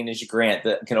 $1,500 Danish grant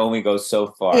that can only go so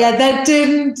far. Yeah, that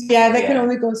can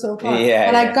only go so far.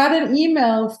 I got an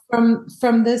email from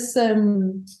this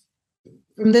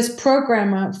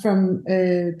programmer from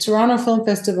Toronto Film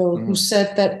Festival who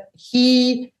said that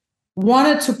he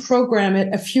wanted to program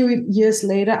it a few years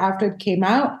later after it came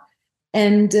out,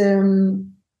 and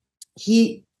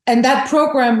that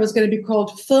program was going to be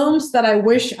called Films That I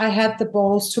Wish I Had the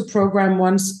Balls to Program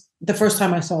Once the first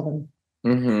time I saw them.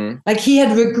 Like he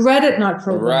had regretted not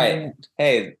programming it.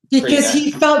 Hey, because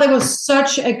he felt it was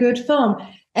such a good film.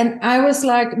 And I was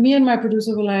like, me and my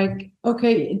producer were like,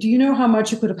 okay, do you know how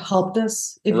much you could have helped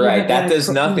us? If that does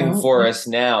nothing for us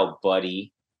now,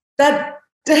 buddy. No,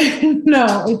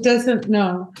 it doesn't.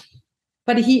 No.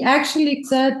 But he actually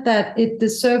said that it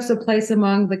deserves a place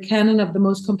among the canon of the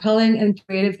most compelling and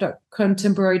creative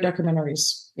contemporary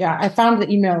documentaries. Yeah, I found the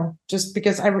email just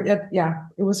because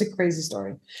it was a crazy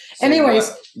story. So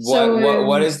anyways,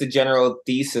 what is the general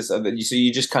thesis of it? So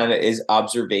you just kind of is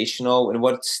observational, and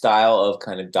what style of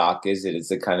kind of doc is it?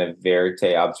 Is it kind of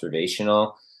verite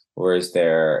observational, or is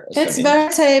there? It's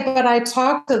verite, but I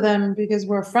talk to them because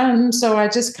we're friends, so I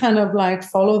just kind of like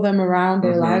follow them around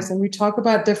their lives, and we talk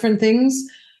about different things.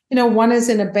 One is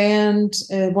in a band,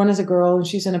 one is a girl and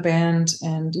she's in a band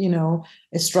and,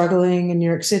 is struggling in New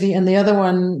York City. And the other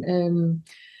one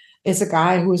is a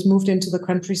guy who has moved into the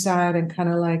countryside and kind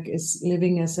of like is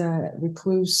living as a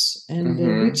recluse.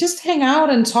 And we just hang out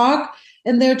and talk.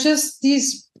 And they're just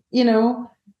these,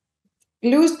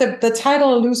 the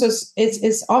title Losers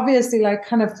is obviously like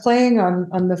kind of playing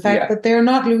on the fact that they're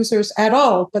not losers at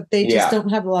all, but they just don't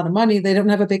have a lot of money. They don't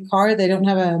have a big car. They don't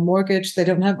have a mortgage. They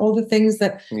don't have all the things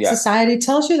that society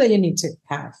tells you that you need to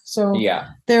have. So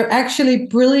they're actually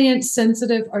brilliant,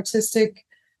 sensitive, artistic,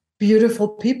 beautiful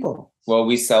people. Well,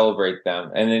 we celebrate them.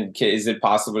 And then is it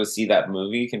possible to see that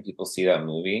movie? Can people see that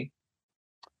movie?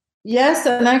 Yes.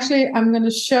 And actually, I'm going to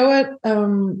show it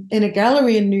in a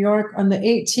gallery in New York on the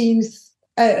 18th.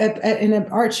 In an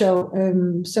art show,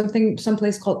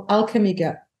 someplace called Alchemy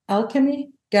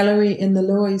Gallery in the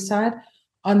Lower East Side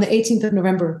on the 18th of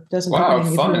November. Doesn't fun.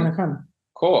 If you want to come.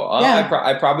 Cool.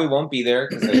 I probably won't be there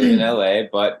because I live in LA,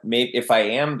 but maybe if I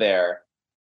am there,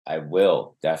 I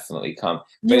will definitely come.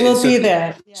 You will be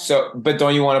there. Yeah. So, but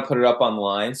don't you want to put it up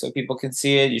online so people can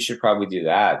see it? You should probably do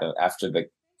that after the.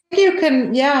 You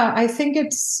can. Yeah, I think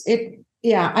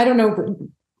Yeah, I don't know.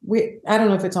 I don't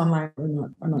know if it's online or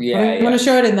not. Yeah, I'm going to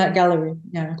show it in that gallery.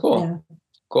 Yeah. Cool. Yeah.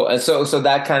 Cool. And so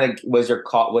that kind of was your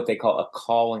what they call a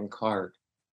calling card.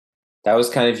 That was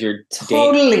kind of your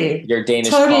your Danish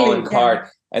calling card.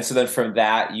 And so then from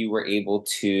that you were able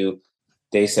to.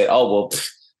 They said, "Oh well,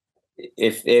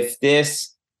 if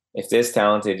this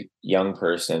talented young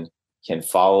person can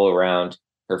follow around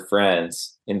her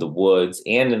friends in the woods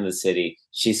and in the city,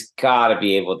 she's got to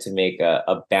be able to make a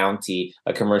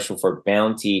commercial for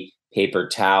Bounty paper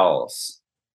towels."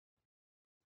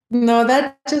 No,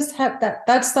 that just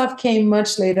that stuff came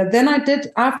much later. Then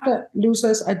after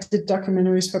Losers, I did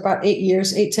documentaries for about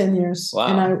 10 years. Wow.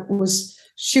 And I was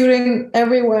shooting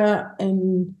everywhere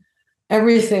and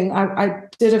everything. I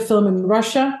did a film in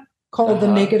Russia called The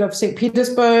Naked of St.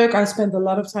 Petersburg. I spent a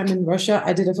lot of time in Russia.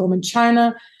 I did a film in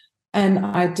China. And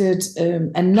I did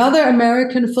another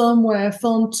American film where I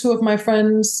filmed two of my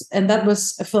friends. And that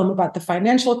was a film about the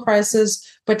financial crisis,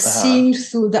 but seen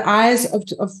through the eyes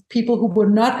of people who were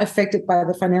not affected by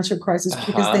the financial crisis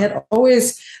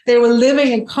because they were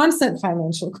living in constant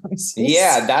financial crisis.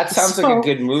 Yeah, that sounds like a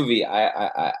good movie.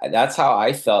 I that's how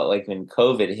I felt like when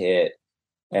COVID hit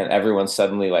and everyone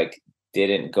suddenly like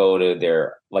didn't go to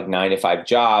their like 9-to-5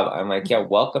 job. I'm like, yeah,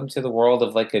 welcome to the world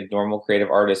of like a normal creative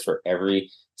artist where every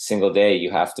single day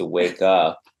you have to wake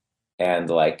up and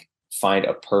like find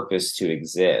a purpose to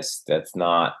exist that's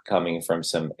not coming from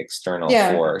some external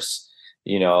force,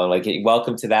 like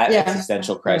welcome to that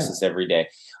existential crisis every day.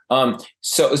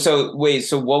 So wait,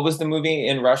 so what was the movie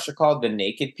in Russia called? The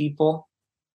Naked People?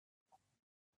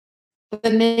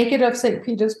 The Naked of St.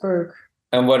 Petersburg.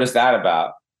 And what is that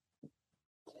about?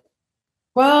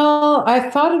 Well, I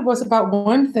thought it was about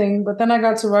one thing, but then I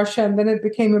got to Russia and then it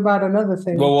became about another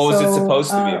thing. Well, what was it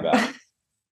supposed to be about?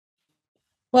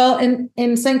 Well,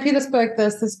 in St. Petersburg,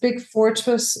 there's this big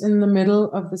fortress in the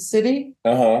middle of the city.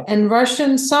 And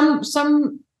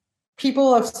some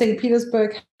people of St.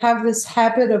 Petersburg have this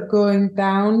habit of going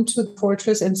down to the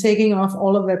fortress and taking off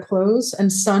all of their clothes and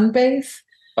sunbathe.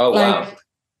 Oh, wow. Like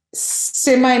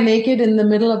semi-naked in the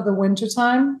middle of the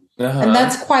wintertime. And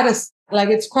that's quite a like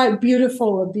it's quite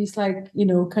beautiful of these like, you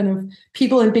know, kind of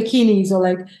people in bikinis or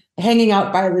like hanging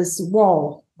out by this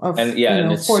wall of, and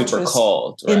it's super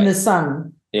cold, right? In the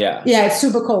sun. Yeah, it's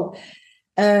super cold.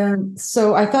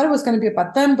 So I thought it was going to be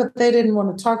about them, but they didn't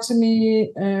want to talk to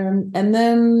me. And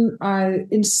then I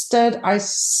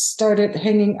started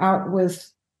hanging out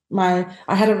with I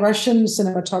had a Russian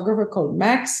cinematographer called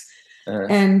Max,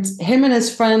 and him and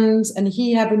his friends, and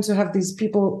he happened to have these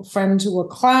friends who were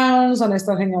clowns, and I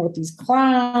started hanging out with these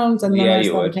clowns, and then I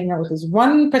started hanging out with this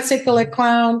one particular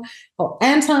clown called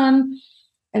Anton.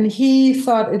 And he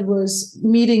thought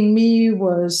meeting me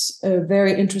was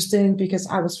very interesting because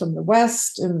I was from the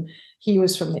West and he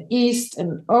was from the East.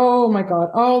 And oh my God,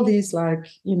 all these like,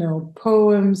 you know,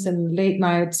 poems and late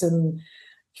nights and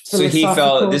so he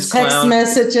felt text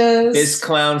messages. This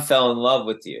clown fell in love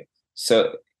with you.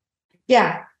 So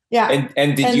yeah.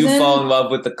 And did you fall in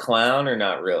love with the clown or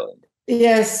not really?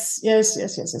 Yes. And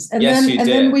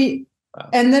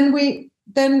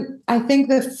then I think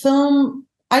the film,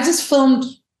 I just filmed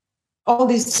all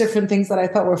these different things that I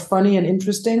thought were funny and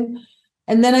interesting.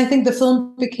 And then I think the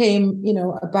film became, you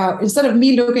know, about, instead of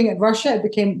me looking at Russia, it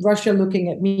became Russia looking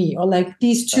at me, or like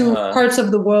these two parts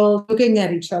of the world looking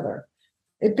at each other.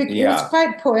 It was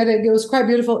quite poetic. It was quite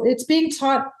beautiful. It's being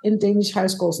taught in Danish high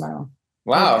schools now.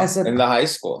 Wow. Like in the high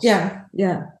schools. Yeah.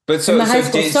 But some high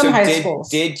schools.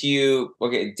 Did you,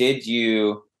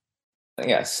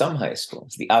 some high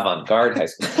schools, the avant-garde high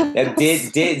schools.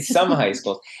 did some high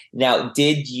schools. Now,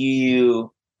 did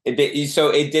you? So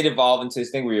it did evolve into this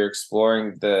thing where you're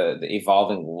exploring the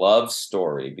evolving love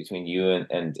story between you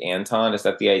and Anton. Is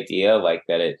that the idea? Like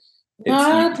that it's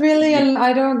not really.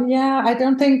 I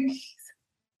don't think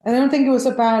it was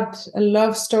about a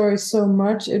love story so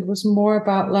much. It was more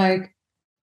about like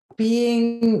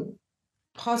being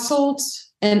puzzled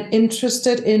and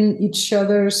interested in each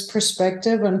other's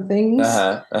perspective on things.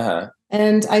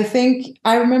 And I think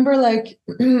I remember like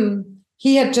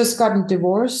he had just gotten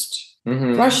divorced.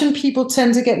 Russian people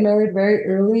tend to get married very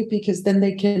early because then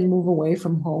they can move away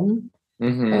from home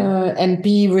and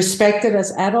be respected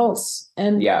as adults.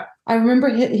 And I remember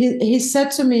he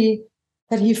said to me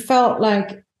that he felt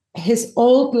like his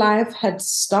old life had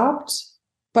stopped,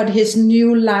 but his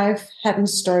new life hadn't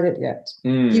started yet.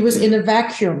 He was in a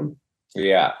vacuum.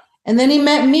 Yeah. And then he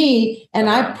met me and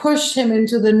I pushed him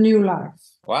into the new life.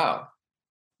 Wow.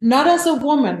 Not as a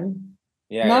woman.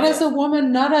 As a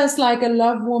woman, not as like a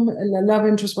love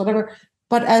interest, whatever,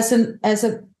 but as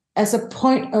a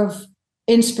point of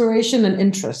inspiration and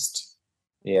interest.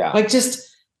 Yeah. Like just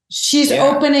she's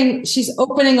opening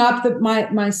up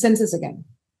my senses again.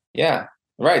 Yeah.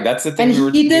 Right. That's the thing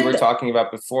we were talking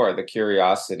about before, the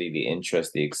curiosity, the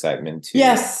interest, the excitement to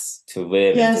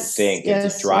live and to think and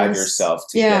to drive yourself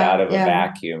to get out of a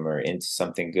vacuum or into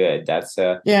something good. That's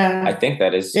I think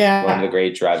that is one of the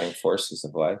great driving forces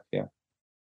of life. Yeah.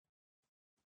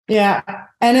 Yeah.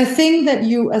 And I think that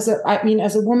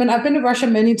as a woman, I've been to Russia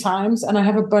many times and I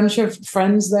have a bunch of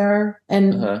friends there.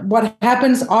 And what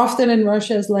happens often in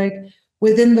Russia is like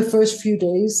within the first few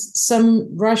days, some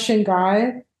Russian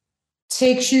guy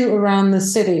takes you around the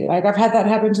city. Like I've had that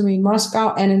happen to me in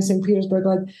Moscow and in St. Petersburg.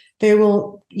 Like they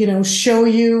will, you know, show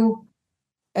you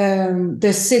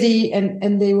the city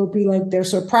and they will be like, they're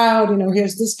so proud, you know,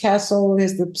 here's this castle,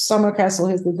 here's the summer castle,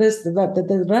 here's the this, the that,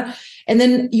 the. And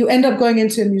then you end up going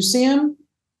into a museum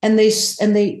and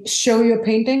they show you a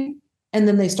painting and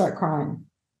then they start crying.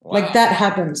 Wow. Like that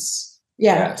happens.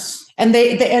 Yeah. Yes. And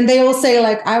they will say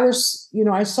like, I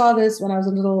saw this when I was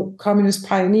a little communist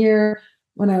pioneer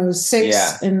when I was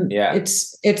 6 and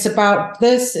it's about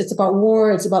this, it's about war,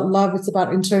 it's about love, it's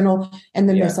about internal, and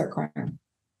then they start crying.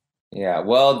 Yeah,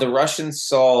 well, the Russian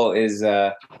soul is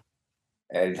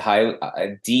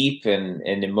deep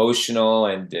and emotional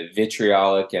and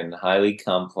vitriolic and highly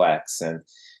complex, and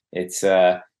it's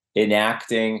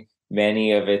enacting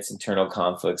many of its internal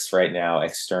conflicts right now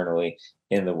externally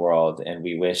in the world. And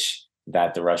we wish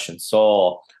that the Russian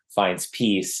soul finds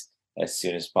peace as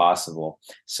soon as possible,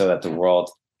 so that the world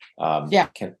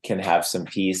can have some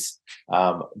peace.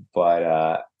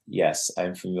 But yes,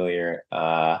 I'm familiar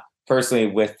personally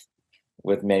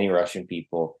with many Russian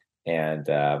people, and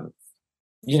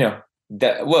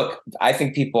look, I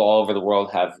think people all over the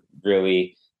world have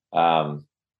really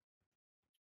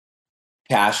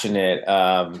passionate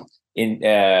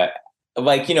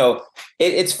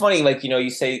it's funny, like, you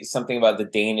say something about the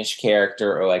Danish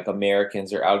character, or like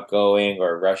Americans are outgoing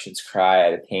or Russians cry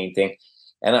at a painting,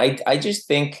 and I just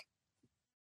think,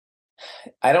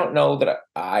 I don't know that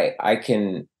I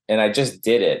can I just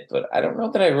did it, but I don't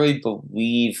know that I really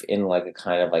believe in like a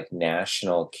kind of like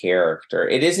national character.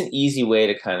 It is an easy way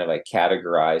to kind of like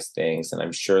categorize things. And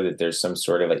I'm sure that there's some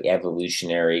sort of like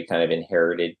evolutionary kind of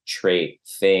inherited trait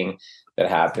thing that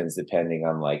happens depending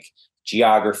on like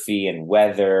geography and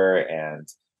weather and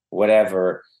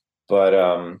whatever. But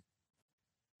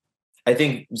I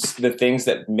think the things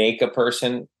that make a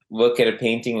person look at a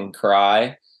painting and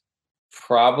cry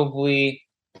probably,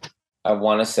 I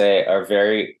want to say, are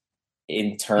very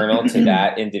internal to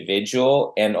that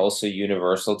individual and also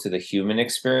universal to the human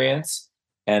experience,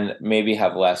 and maybe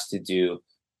have less to do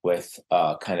with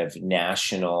kind of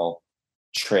national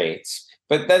traits.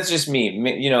 But that's just me.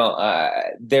 You know,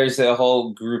 there's a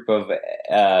whole group of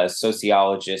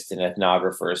sociologists and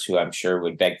ethnographers who I'm sure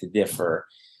would beg to differ.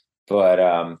 But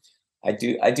I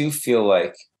do feel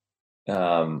like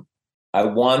I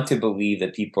want to believe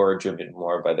that people are driven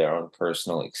more by their own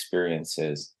personal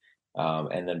experiences,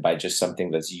 and then by just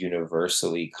something that's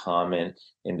universally common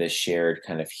in the shared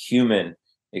kind of human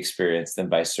experience than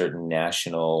by certain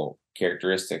national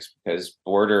characteristics, because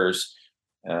borders,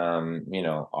 you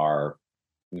know, are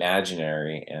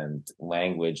imaginary and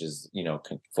language is, you know,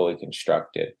 fully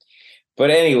constructed. But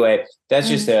anyway, that's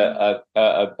just a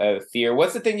fear.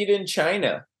 What's the thing you did in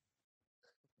China?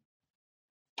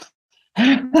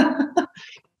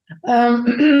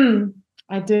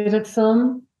 I did a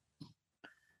film,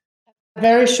 a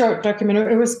very short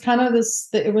documentary. It was kind of this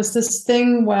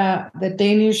thing where the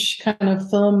Danish kind of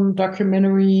film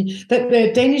documentary,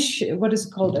 the Danish, what is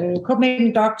it called?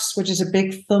 Copenhagen Docs, which is a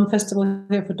big film festival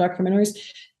here for documentaries.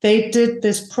 They did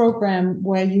this program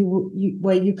where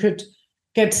you could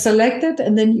get selected,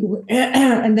 and then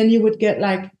you would get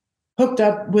like hooked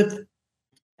up with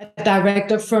a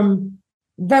director from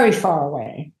very far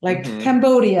away, like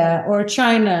Cambodia or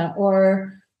China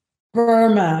or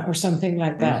Burma or something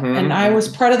like that. And I was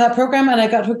part of that program, and I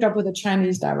got hooked up with a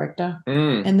Chinese director.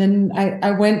 And then I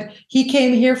went, he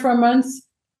came here for a month,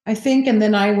 I think, and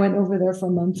then I went over there for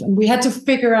a month, and we had to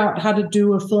figure out how to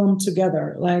do a film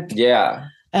together. Like,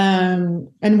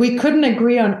 and we couldn't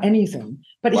agree on anything.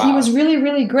 But he was really,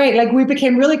 really great. Like, we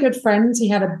became really good friends. He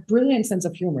had a brilliant sense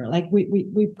of humor. Like,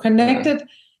 we connected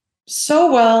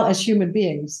so well as human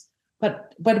beings.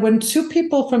 But when two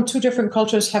people from two different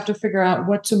cultures have to figure out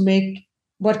what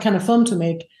kind of film to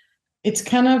make, it's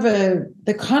kind of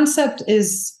the concept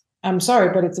is, I'm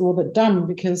sorry, but it's a little bit dumb,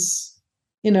 because,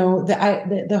 you know,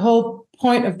 the whole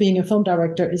point of being a film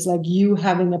director is like you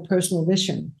having a personal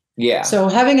vision. Yeah. So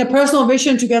having a personal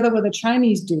vision together with a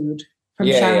Chinese dude from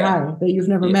Shanghai that you've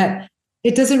never met,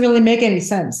 it doesn't really make any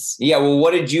sense. Yeah. Well,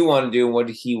 what did you want to do, and what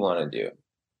did he want to do?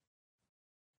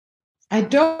 I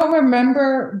don't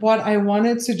remember what I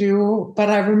wanted to do, but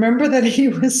I remember that he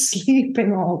was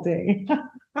sleeping all day.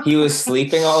 He was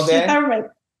sleeping all day?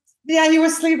 Yeah, he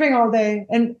was sleeping all day.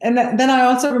 And then I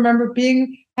also remember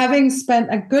having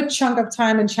spent a good chunk of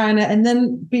time in China, and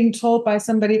then being told by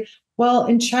somebody, well,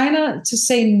 in China, to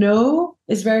say no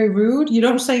is very rude. You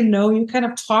don't say no, you kind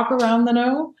of talk around the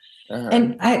no.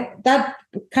 And that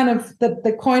kind of,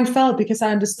 the coin fell, because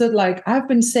I understood, like, I've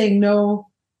been saying no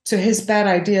to his bad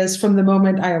ideas from the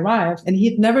moment I arrived, and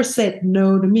he'd never said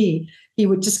no to me. He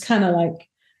would just kind of like,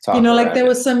 talk, you know, like there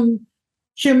was some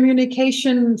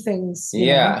communication things.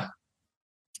 Yeah.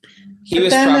 He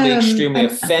was probably extremely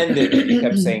offended that you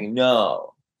kept saying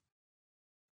no.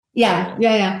 Yeah.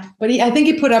 But I think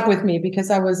he put up with me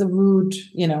because I was a rude,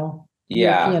 you know,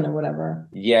 European or whatever.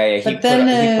 Yeah. He put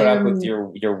up with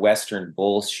your Western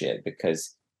bullshit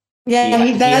because that's what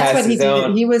he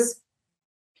did.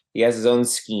 He has his own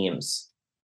schemes.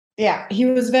 Yeah, he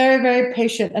was very, very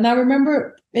patient. And I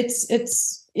remember I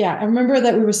remember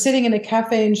that we were sitting in a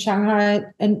cafe in Shanghai,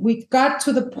 and we got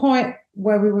to the point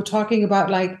where we were talking about,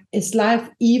 like, is life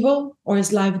evil or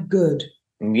is life good?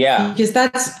 Yeah. Because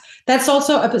that's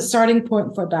also a starting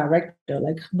point for a director.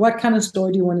 Like, what kind of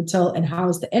story do you want to tell, and how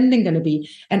is the ending going to be?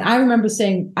 And I remember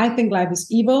saying, I think life is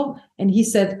evil. And he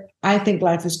said, I think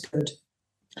life is good.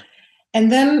 And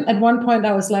then at one point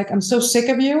I was like, I'm so sick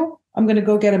of you. I'm going to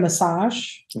go get a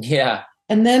massage. Yeah.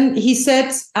 And then he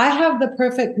said, I have the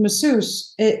perfect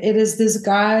masseuse. It is this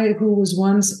guy who was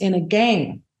once in a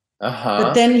gang.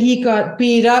 But then he got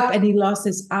beat up and he lost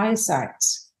his eyesight.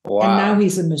 Wow. And now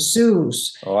he's a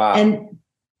masseuse. Wow. And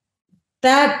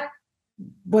that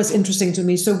was interesting to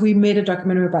me. So we made a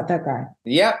documentary about that guy.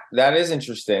 Yeah, that is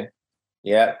interesting.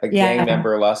 Yeah. A gang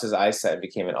member lost his eyesight and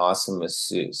became an awesome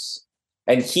masseuse.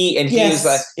 And he's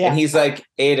like,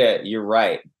 Ada, you're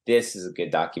right. This is a good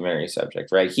documentary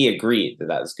subject, right? He agreed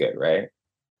that was good, right?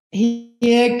 He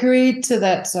agreed to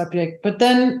that subject. But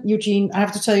then, Eugene, I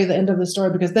have to tell you the end of the story,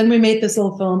 because then we made this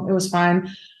little film. It was fine.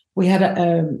 we had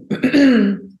a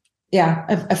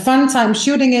fun time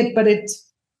shooting it, but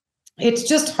it's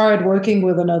just hard working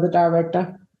with another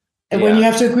director and when you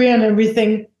have to agree on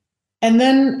everything. And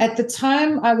then at the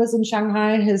time I was in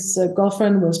Shanghai, his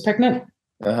girlfriend was pregnant.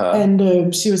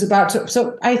 And she was about to.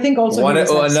 So I think also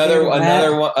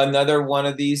another one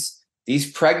of these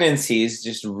pregnancies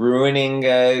just ruining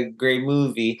a great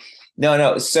movie.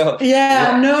 No. So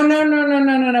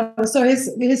no. So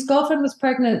his girlfriend was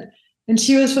pregnant, and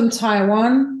she was from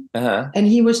Taiwan, and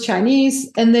he was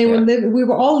Chinese, and they were we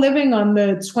were all living on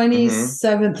the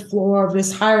 27th floor of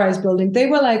this high-rise building. They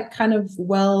were like kind of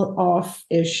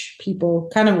well-off-ish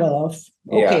people, kind of well-off.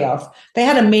 Okay, off. They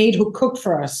had a maid who cooked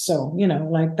for us, so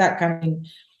like that kind of thing.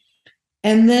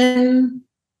 And then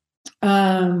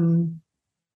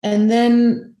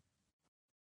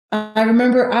I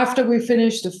remember after we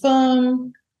finished the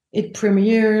film, it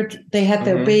premiered. They had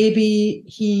their baby.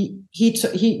 He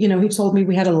told me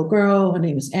we had a little girl. Her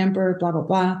name is Amber. Blah blah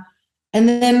blah. And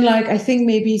then, like I think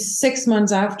maybe 6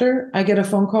 months after, I get a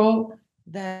phone call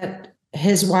that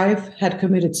his wife had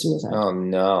committed suicide. Oh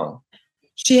no.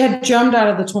 She had jumped out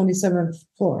of the 27th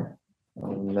floor.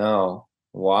 Oh no.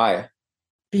 Why?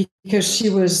 Because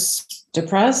she was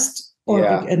depressed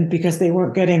and because they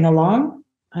weren't getting along.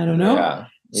 I don't know.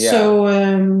 Yeah.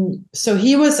 So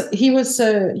he was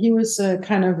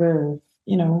kind of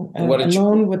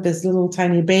alone with this little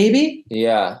tiny baby.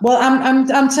 Yeah. Well,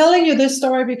 I'm telling you this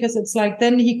story because it's like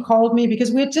then he called me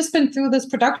because we had just been through this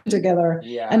production together.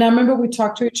 Yeah. And I remember we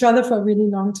talked to each other for a really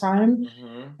long time.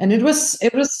 And it was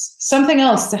something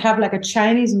else to have like a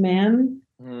Chinese man,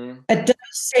 a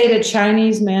devastated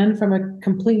Chinese man from a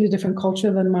completely different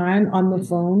culture than mine on the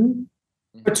phone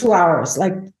for 2 hours,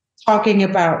 like talking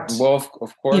about. Well,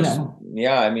 of course.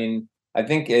 Yeah. I mean, I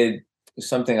think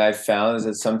something I've found is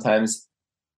that sometimes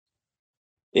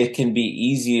it can be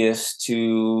easiest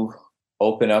to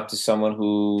open up to someone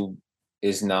who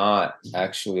is not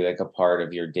actually like a part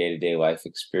of your day-to-day life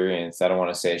experience. I don't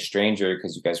want to say a stranger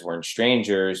because you guys weren't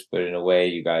strangers, but in a way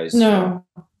you guys your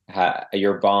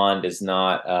bond is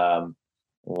not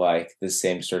like the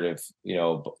same sort of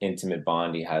intimate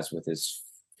bond he has with his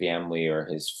family or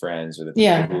his friends or the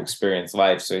people who experience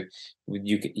life. So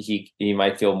he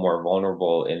might feel more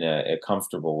vulnerable in a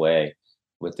comfortable way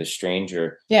with a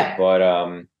stranger. Yeah.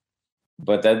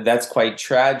 But that's quite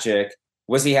tragic.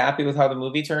 Was he happy with how the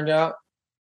movie turned out?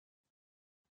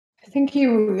 I think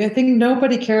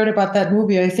nobody cared about that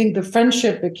movie. I think the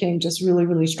friendship became just really,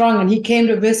 really strong. And he came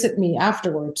to visit me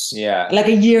afterwards. Yeah. Like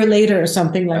a year later or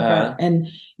something like that. And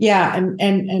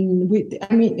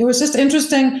it was just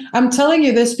interesting. I'm telling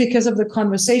you this because of the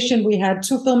conversation we had.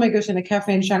 Two filmmakers in a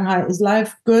cafe in Shanghai. Is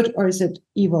life good or is it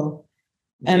evil?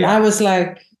 And I was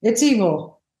like, it's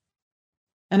evil.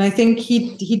 And I think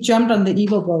he jumped on the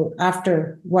evil boat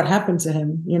after what happened to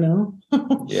him,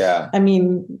 Yeah. I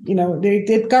mean,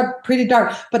 it got pretty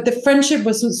dark, but the friendship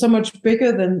was so much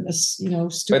bigger than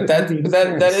stupid. But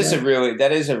that is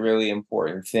a really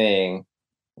important thing.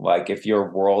 Like if your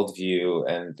worldview,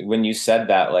 and when you said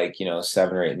that,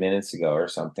 7 or 8 minutes ago or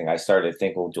something, I started to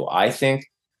think, well, do I think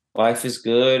life is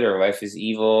good or life is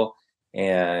evil?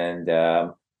 And I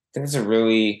think it's a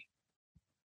really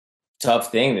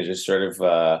tough thing to just sort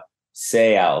of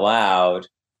say out loud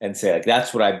and say, like,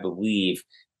 that's what I believe,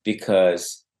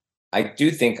 because I do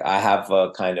think I have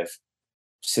a kind of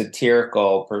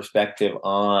satirical perspective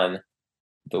on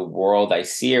the world I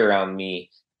see around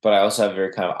me, but I also have a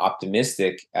very kind of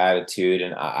optimistic attitude,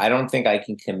 and I don't think I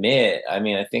can commit. I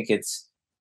mean,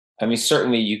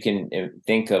 certainly you can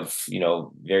think of,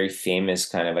 very famous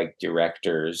kind of like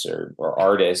directors or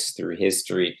artists through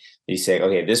history. You say,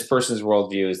 okay, this person's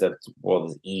worldview is that the world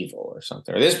is evil or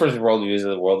something, or this person's worldview is that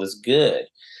the world is good.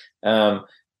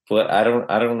 But I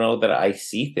don't know that I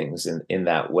see things in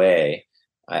that way.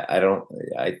 I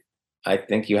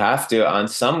think you have to, on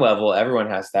some level, everyone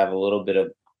has to have a little bit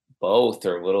of both,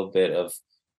 or a little bit of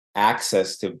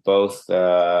access to both,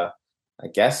 I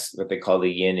guess what they call the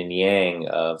yin and yang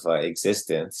of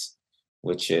existence,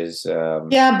 which is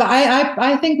but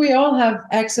I think we all have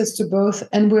access to both,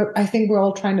 and I think we're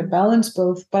all trying to balance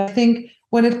both. But I think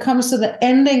when it comes to the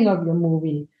ending of your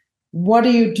movie, what do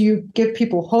you give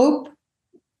people hope,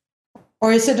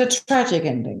 or is it a tragic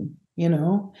ending?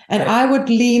 And I would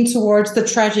lean towards the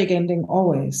tragic ending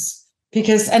always,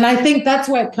 and I think that's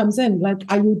where it comes in. Like,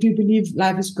 do you believe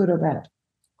life is good or bad?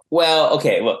 Well,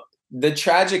 okay, look. The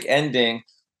tragic ending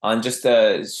on just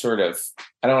a sort of,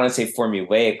 I don't want to say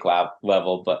formulaic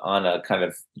level, but on a kind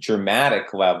of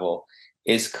dramatic level,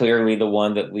 is clearly the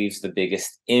one that leaves the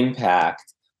biggest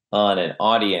impact on an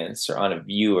audience or on a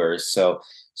viewer. So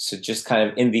just kind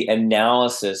of in the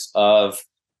analysis of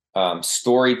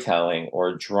storytelling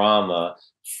or drama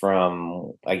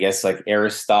from, I guess, like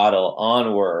Aristotle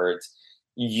onwards,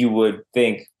 you would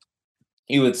say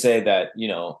that,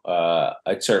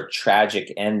 a sort of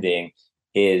tragic ending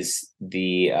is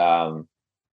the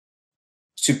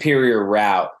superior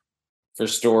route for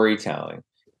storytelling.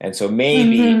 And so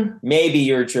maybe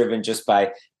you're driven just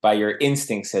by your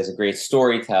instincts as a great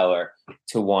storyteller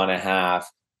to want to have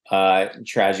a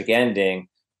tragic ending.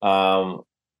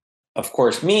 Of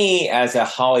course, me as a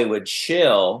Hollywood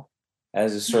shill,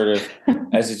 as a sort of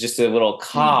just a little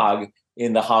cog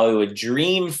in the Hollywood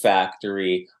dream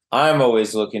factory, I'm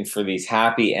always looking for these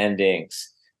happy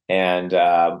endings and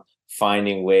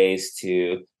finding ways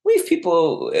to leave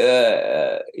people,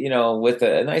 with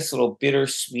a nice little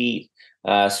bittersweet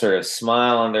sort of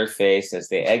smile on their face as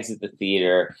they exit the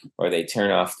theater or they turn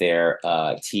off their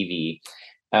TV.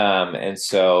 And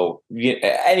so,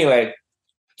 anyway,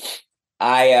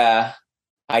 I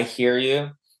hear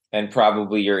you, and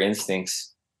probably your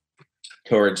instincts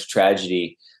towards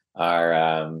tragedy are,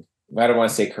 I don't want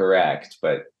to say correct,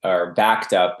 but are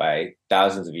backed up by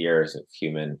thousands of years of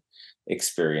human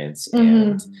experience.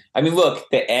 And I mean, look,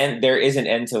 there is an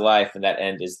end to life, and that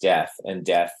end is death, and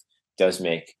death does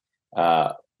make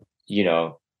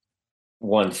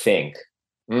one think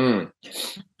and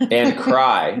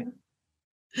cry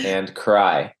and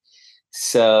cry.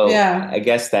 So I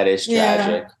guess that is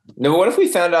tragic. No, what if we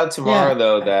found out tomorrow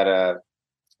though that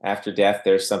after death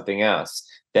there's something else?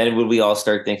 Then would we all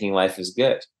start thinking life is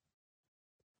good?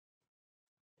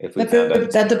 If we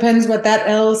that depends what that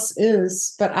else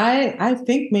is. But I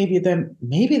think maybe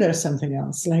there's something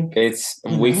else. Like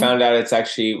we found out it's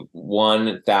actually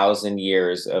 1,000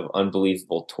 years of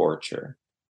unbelievable torture.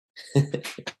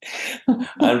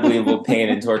 Unbelievable pain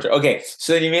and torture. Okay,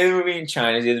 so then you made a movie in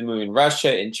China, you did a movie in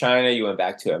Russia, in China, you went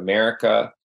back to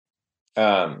America.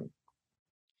 And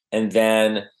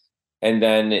then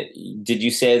did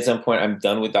you say at some point, I'm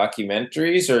done with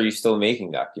documentaries, or are you still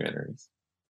making documentaries?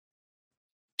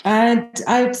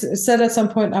 I said at some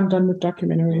point I'm done with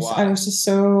documentaries. Why? I was just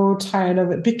so tired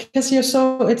of it because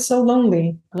it's so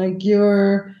lonely. Like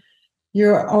you're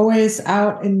always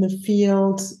out in the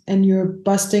field and you're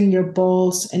busting your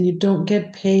balls and you don't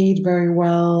get paid very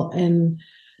well.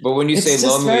 But when you say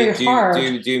lonely,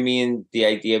 do you mean the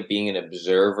idea of being an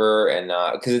observer and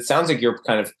not, because it sounds like you're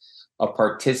kind of a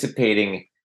participating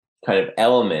kind of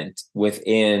element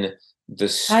within the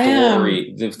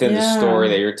story, the story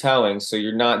that you're telling. So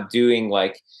you're not doing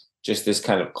like just this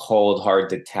kind of cold, hard,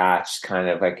 detached kind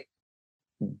of like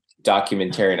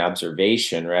documentarian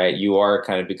observation, right? You are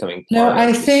kind of becoming part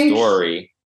of the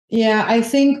story. Yeah, I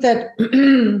think that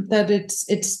that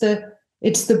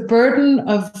it's the burden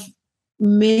of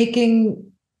making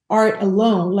art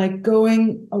alone, like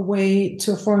going away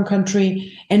to a foreign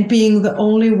country and being the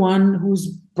only one whose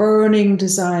burning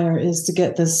desire is to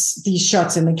get these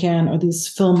shots in the can or this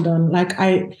film done. Like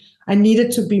I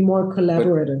needed to be more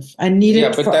collaborative. I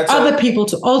needed for other people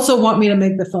to also want me to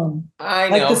make the film. I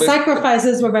know, the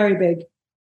sacrifices were very big.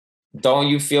 Don't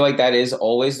you feel like that is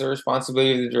always the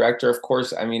responsibility of the director? Of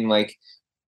course, I mean, like,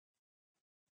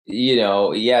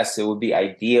 yes, it would be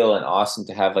ideal and awesome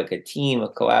to have like a team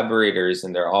of collaborators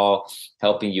and they're all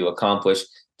helping you accomplish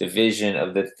the vision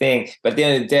of the thing. But at the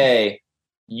end of the day,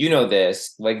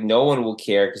 this, like, no one will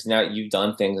care because now you've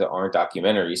done things that aren't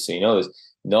documentaries. So this,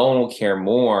 no one will care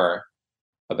more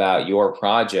about your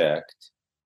project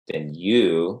than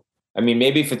you. I mean,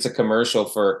 maybe if it's a commercial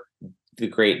for the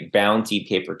great Bounty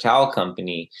paper towel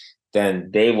company, then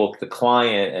the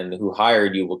client and who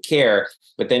hired you will care.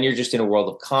 But then you're just in a world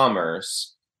of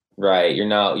commerce, right? You're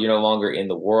no longer in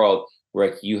the world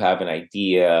where you have an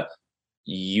idea,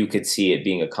 you could see it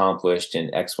being accomplished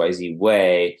in XYZ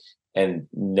way, and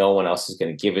no one else is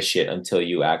going to give a shit until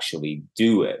you actually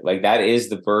do it. Like that is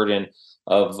the burden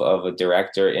of a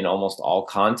director in almost all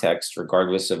contexts,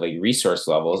 regardless of like resource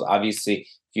levels. Obviously,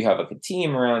 if you have like a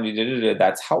team around you,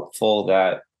 that's helpful.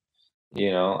 That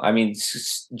I mean,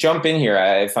 jump in here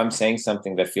if I'm saying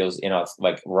something that feels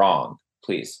like wrong,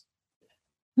 please.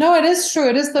 No, it is true.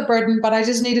 It is the burden, but I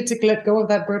just needed to let go of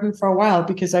that burden for a while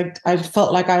because I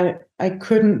felt like I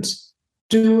couldn't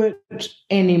do it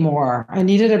anymore. I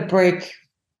needed a break,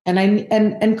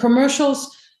 and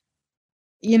commercials.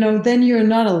 Then you're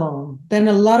not alone. Then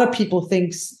a lot of people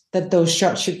think that those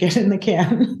shots should get in the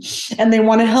can and they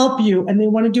want to help you and they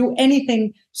want to do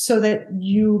anything so that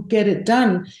you get it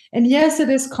done. And yes, it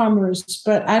is commerce,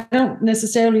 but I don't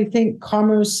necessarily think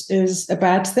commerce is a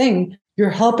bad thing.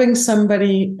 You're helping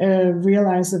somebody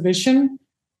realize a vision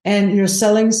and you're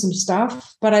selling some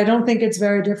stuff, but I don't think it's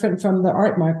very different from the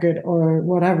art market or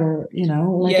whatever, you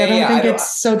know, like, I don't think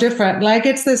it's so different. Like,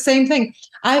 it's the same thing.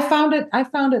 I found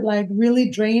it like really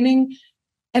draining.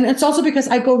 And it's also because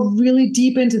I go really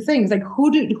deep into things. Like,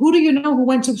 who do you know who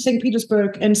went to St.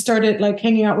 Petersburg and started like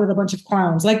hanging out with a bunch of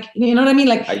clowns? Like, you know what I mean?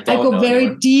 Like, I go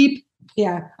very deep.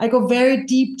 Yeah, I go very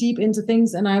deep into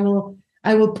things, and I will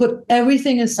put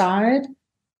everything aside.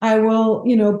 I will,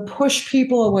 you know, push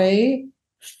people away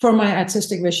for my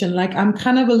artistic vision. Like, I'm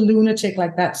kind of a lunatic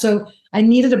like that. So I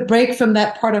needed a break from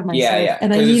that part of myself,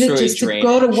 and I needed really just to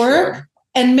go to work.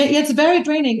 And it's very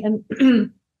draining,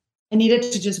 and I needed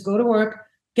to just go to work,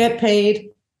 get paid,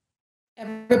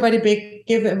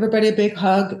 give everybody a big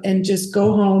hug, and just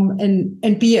go home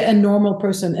and be a normal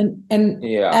person. And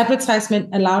advertisement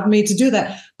allowed me to do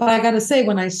that. But I got to say,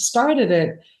 when I started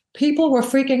it, people were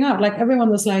freaking out. Like, everyone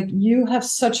was like, you have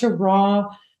such a raw,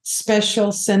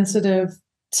 special, sensitive,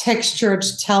 textured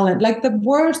talent. Like, the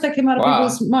words that came out of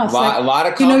people's mouths. A lot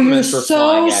of compliments were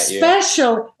flying at you. You're so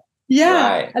special.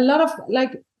 Yeah. A lot of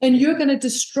like, and you're going to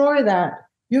destroy that.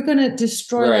 You're going to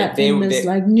destroy that in this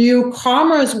like new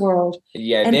commerce world.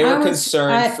 Yeah, and they were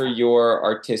concerned for your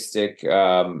artistic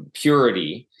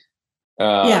purity,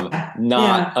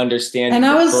 not understanding. And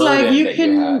I was like,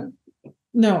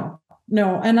 no.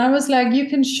 And I was like, you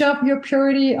can shove your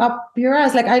purity up your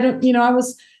ass. Like, I don't, you know, I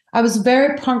was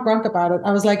very punk rock about it.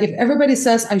 I was like, if everybody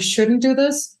says I shouldn't do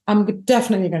this, I'm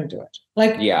definitely going to do it.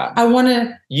 Like, I want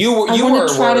to. You were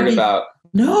worried about.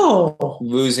 No.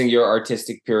 Losing your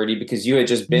artistic purity because you had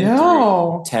just been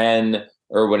through 10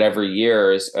 or whatever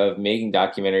years of making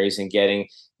documentaries and getting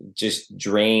just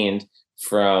drained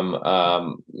from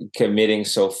committing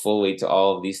so fully to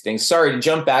all of these things. Sorry to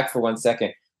jump back for 1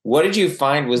 second. What did you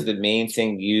find was the main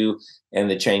thing you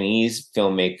and the Chinese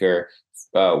filmmaker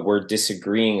were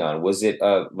disagreeing on? Was it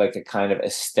like a kind of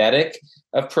aesthetic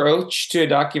approach to a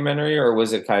documentary, or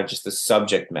was it kind of just the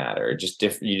subject matter? Just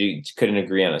different. You couldn't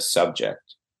agree on a subject.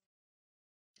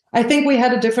 I think we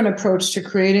had a different approach to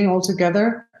creating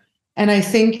altogether, and I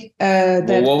think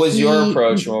that. What was your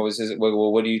approach, and what was his?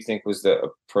 What do you think was the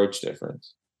approach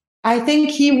difference? I think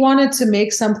he wanted to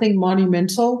make something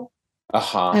monumental.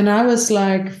 And I was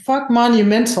like, "Fuck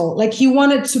monumental!" Like, he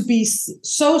wanted to be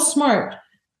so smart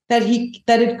that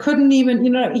it couldn't even.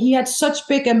 You know, he had such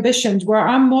big ambitions. Where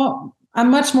I'm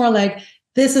much more like,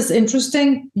 this is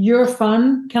interesting. You're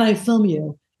fun. Can I film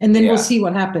you? And then we'll see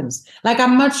what happens. Like,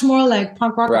 I'm much more like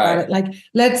punk rock about it. Like,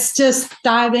 let's just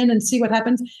dive in and see what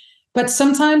happens. But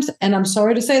sometimes, and I'm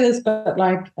sorry to say this, but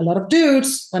like a lot of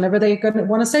dudes, whenever they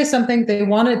want to say something, they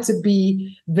want it to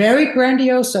be very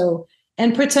grandiose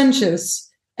and pretentious.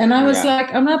 And I was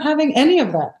like, I'm not having any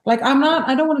of that. Like, I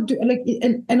don't want to do like,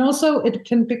 and also it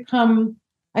can become,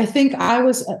 I think I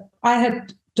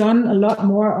had done a lot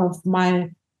more of my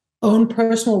own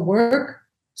personal work.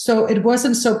 So it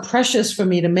wasn't so precious for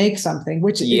me to make something,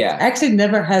 which it actually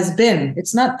never has been.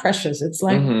 It's not precious. It's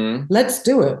like, let's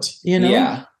do it, you know?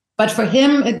 Yeah. But for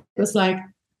him, it was like,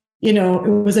 you know,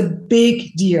 it was a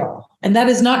big deal. And that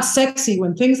is not sexy.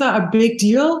 When things are a big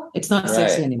deal, it's not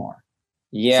sexy anymore.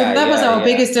 Yeah. So that was our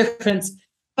biggest difference.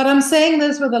 But I'm saying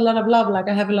this with a lot of love. Like,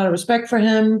 I have a lot of respect for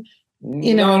him.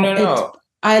 You know, no.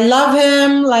 I love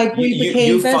him. Like, we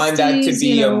became besties. Find that to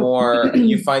be a more,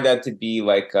 you find that to be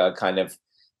like a kind of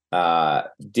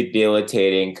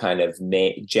debilitating kind of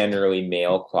generally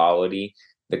male quality,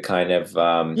 the kind of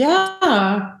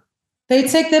they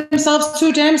take themselves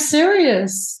too damn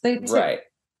serious. Right.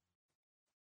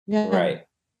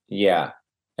 Yeah.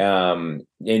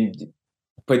 And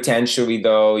potentially,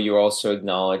 though, you're also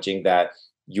acknowledging that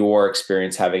your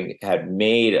experience having had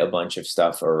made a bunch of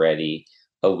stuff already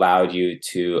allowed you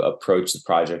to approach the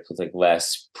project with like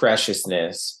less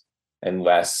preciousness and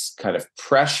less kind of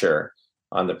pressure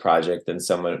on the project than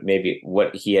someone maybe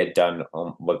what he had done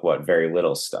with very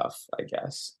little stuff, I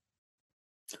guess.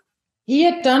 He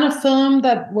had done a film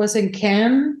that was in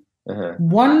Cannes,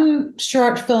 one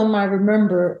short film I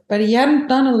remember, but he hadn't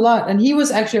done a lot. And he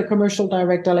was actually a commercial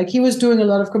director. Like, he was doing a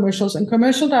lot of commercials, and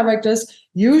commercial directors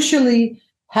usually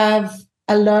have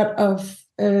a lot of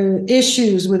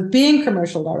issues with being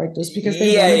commercial directors because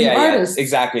they want to be artists.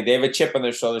 Exactly. They have a chip on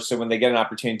their shoulder. So when they get an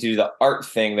opportunity to do the art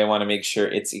thing, they want to make sure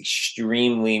it's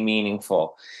extremely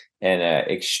meaningful and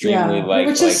extremely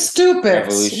which is stupid.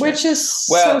 Which is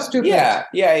so stupid. Yeah.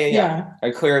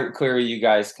 Clearly, you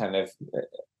guys kind of.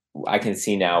 I can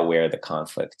see now where the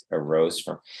conflict arose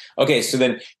from. Okay, so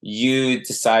then you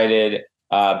decided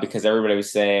because everybody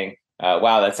was saying,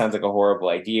 wow, that sounds like a horrible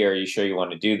idea. Are you sure you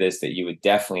want to do this? That you would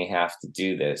definitely have to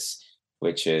do this,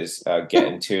 which is get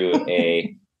into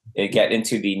a get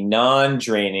into the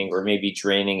non-draining or maybe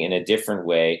draining in a different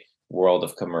way world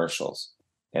of commercials.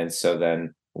 And so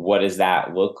then what does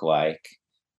that look like?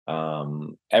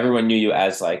 Everyone knew you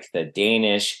as like the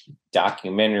Danish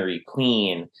documentary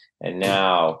queen, and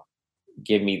now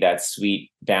give me that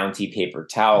sweet bounty paper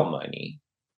towel money.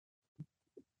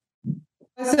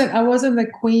 I wasn't the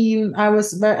queen. I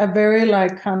was a very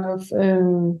like kind of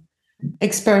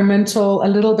experimental, a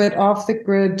little bit off the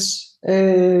grid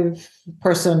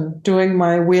person doing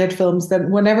my weird films. That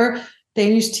whenever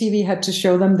Danish TV had to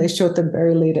show them, they showed them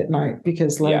very late at night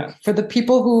because for the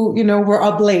people who, were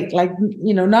up late, like,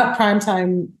 not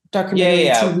primetime documentary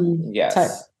TV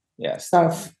type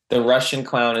stuff. The Russian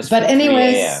clown is but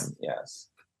anyways, 3 a.m. Yes.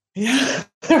 Yeah,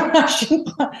 the Russian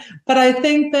clown. But I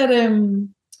think that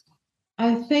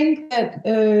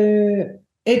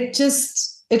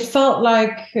it felt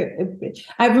like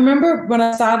I remember when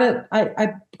I started,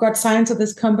 I got signed to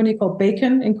this company called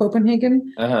Bacon in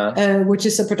Copenhagen, which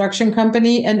is a production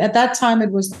company. And at that time,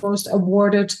 it was the most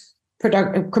awarded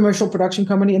commercial production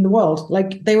company in the world.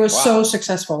 Like they were so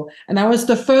successful. And I was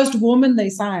the first woman they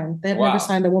signed. They had never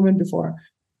signed a woman before.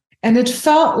 And it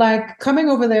felt like coming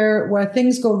over there where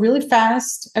things go really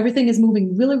fast. Everything is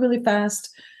moving really, really fast.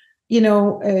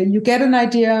 You get an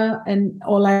idea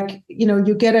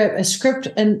you get a script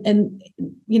and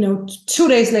 2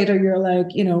 days later you're like,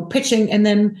 pitching, and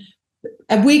then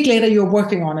a week later you're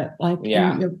working on it. Like,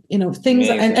 things,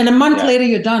 and a month later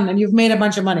you're done and you've made a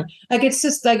bunch of money. Like, it's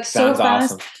just like so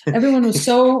fast. Awesome. Everyone was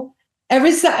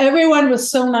everyone was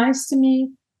so nice to me.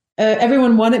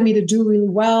 Everyone wanted me to do really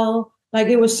well. Like,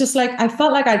 it was just like, I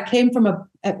felt like I came from a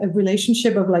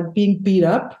relationship of like being beat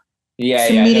up.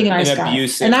 Meeting a nice guy.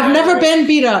 And I've never been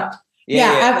beat up.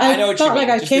 I know felt like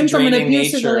I came from an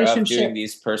abusive relationship. Doing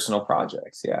these personal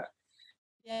projects.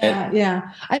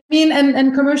 I mean,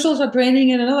 and commercials are draining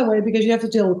in another way because you have to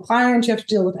deal with clients, you have to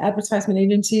deal with advertisement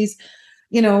agencies.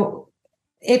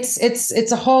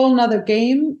 It's a whole nother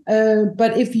game.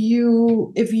 But if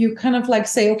you kind of like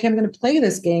say, okay, I'm going to play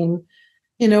this game,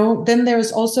 then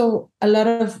there's also a lot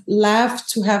of laugh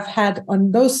to have had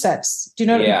on those sets.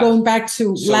 Going back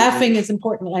to laughing is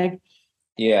important. Like,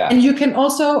 and you can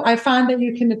also, I find that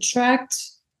you can attract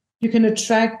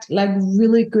like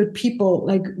really good people,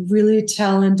 like really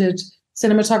talented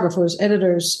cinematographers,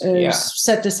 editors,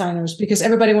 set designers, because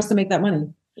everybody wants to make that money.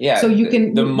 So you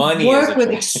can work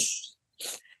with,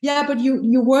 but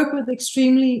you work with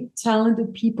extremely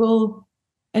talented people,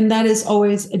 and that is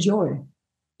always a joy.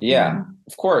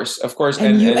 Of course. If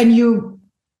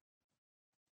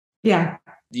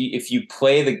you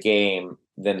play the game,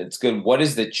 then it's good. What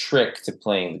is the trick to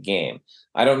playing the game?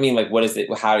 I don't mean like, what is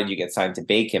it? How did you get signed to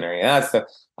Bacon or anything?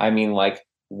 That's I mean, like,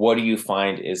 what do you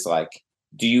find is like,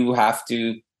 do you have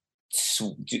to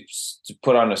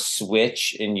put on a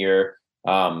switch in your,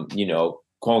 quote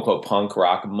unquote punk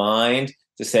rock mind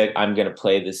to say, I'm going to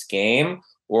play this game?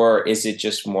 Or is it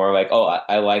just more like, oh,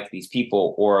 I like these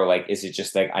people? Or like, is it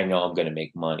just like, I know I'm going to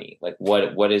make money? Like,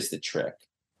 what is the trick?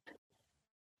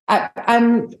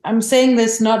 I'm saying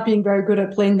this not being very good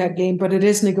at playing that game, but it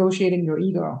is negotiating your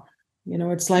ego.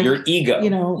 It's like your ego.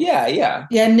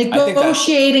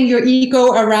 Negotiating your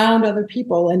ego around other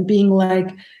people and being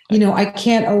like, I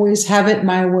can't always have it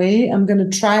my way. I'm going to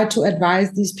try to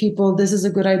advise these people. This is a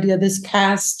good idea. This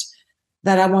cast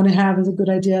that I want to have is a good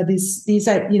idea. This is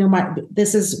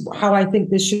how I think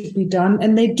this should be done.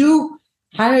 And they do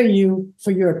hire you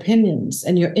for your opinions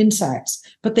and your insights,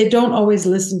 but they don't always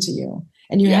listen to you.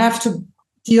 And you have to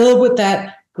deal with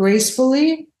that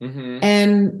gracefully.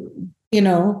 And,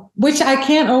 which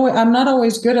I'm not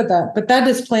always good at that, but that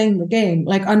is playing the game,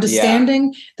 like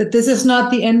understanding that this is not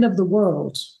the end of the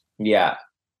world.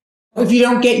 If you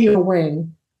don't get your way.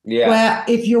 Where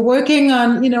if you're working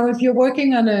on, a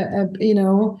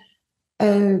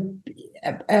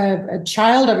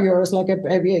child of yours, like a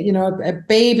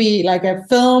baby, like a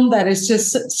film that is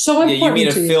just so important. You mean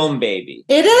a film baby?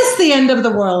 It is the end of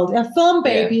the world. A film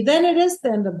baby, then it is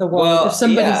the end of the world. Well, if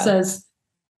somebody says,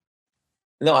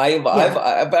 no,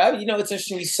 but it's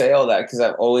interesting you say all that, because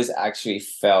I've always actually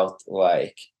felt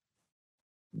like,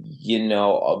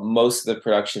 most of the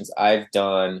productions I've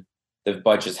done, the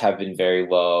budgets have been very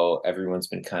low. Everyone's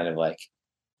been kind of like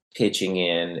pitching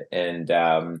in, and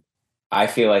I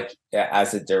feel like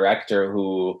as a director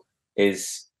who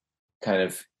is kind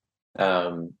of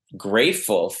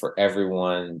grateful for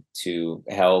everyone to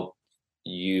help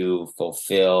you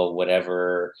fulfill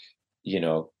whatever,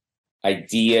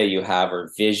 idea you have or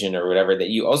vision or whatever, that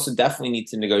you also definitely need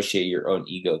to negotiate your own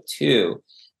ego too,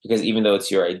 because even though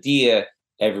it's your idea,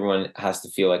 everyone has to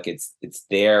feel like it's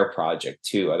their project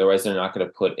too. Otherwise, they're not going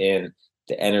to put in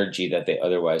the energy that they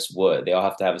otherwise would. They all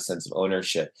have to have a sense of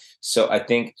ownership. So I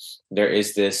think there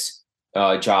is this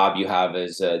job you have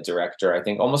as a director, I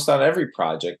think almost on every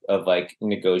project, of like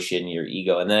negotiating your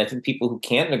ego. And then I think people who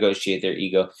can't negotiate their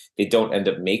ego, they don't end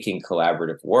up making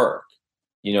collaborative work.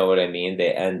 You know what I mean?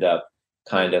 They end up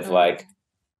kind of like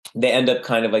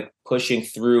pushing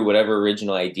through whatever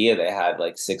original idea they had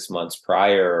like 6 months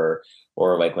prior,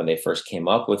 or like when they first came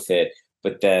up with it,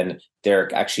 but then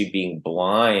they're actually being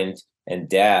blind and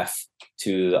deaf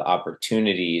to the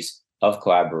opportunities of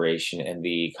collaboration and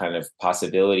the kind of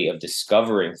possibility of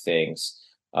discovering things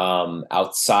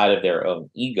outside of their own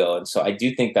ego. And so I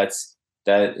do think that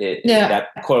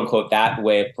quote unquote, that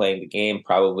way of playing the game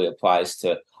probably applies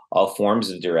to all forms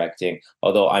of directing,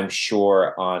 although I'm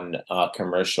sure on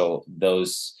commercial,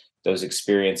 those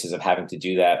experiences of having to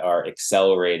do that are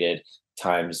accelerated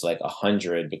times like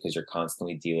 100, because you're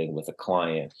constantly dealing with a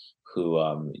client who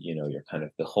you're kind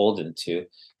of beholden to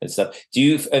and stuff. Do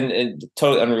you, and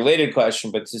totally unrelated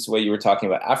question, but this is what you were talking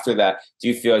about after that, do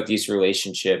you feel like these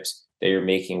relationships that you're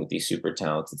making with these super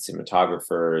talented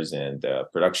cinematographers and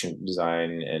production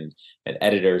design and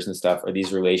editors and stuff, are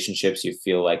these relationships you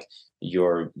feel like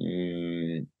you're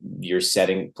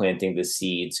planting the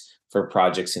seeds for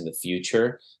projects in the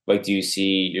future? Like, do you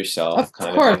see yourself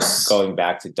kind of like going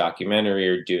back to documentary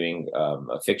or doing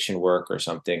a fiction work or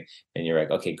something, and you're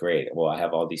like, okay, great, well, I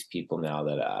have all these people now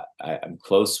that I'm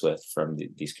close with from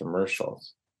these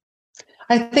commercials?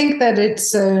 I think that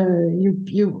it's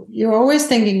you're always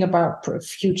thinking about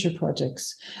future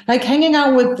projects, like hanging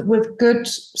out with good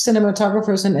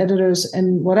cinematographers and editors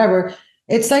and whatever.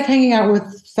 It's like hanging out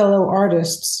with fellow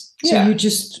artists. So you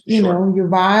just, you know, you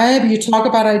vibe, you talk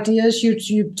about ideas,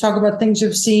 you talk about things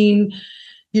you've seen,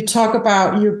 you talk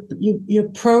about you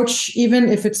approach, even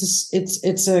if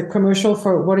it's a commercial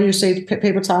for, what do you say,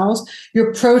 paper towels, you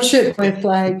approach it with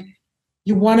like,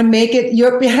 you want to make it,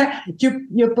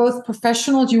 you're both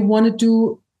professionals, you want to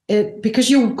do it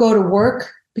because you go to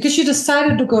work, because you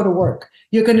decided to go to work.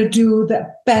 You're going to do the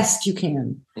best you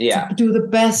can. Yeah. To do the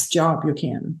best job you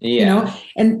can. Yeah. You know,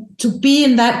 and to be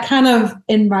in that kind of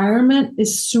environment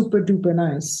is super duper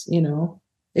nice. You know,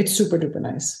 it's super duper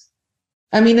nice.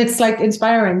 I mean, it's like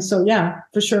inspiring. So yeah,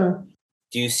 for sure.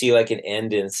 Do you see like an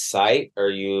end in sight? Or are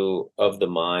you of the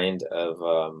mind of,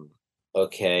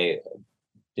 okay,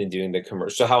 been doing the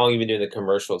commercial. So how long have you been doing the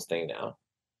commercials thing now?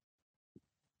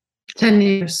 10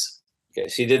 years. Okay,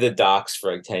 so you did the docs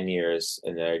for like 10 years,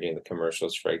 and now you're doing the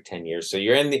commercials for like 10 years. So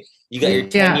you got your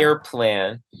 10-year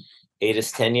plan,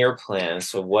 Ada's 10-year plan.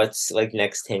 So what's like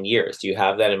next 10 years? Do you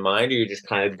have that in mind, or you're just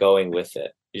kind of going with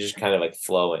it? You're just kind of like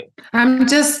flowing. I'm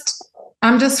just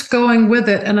going with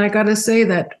it. And I got to say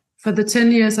that for the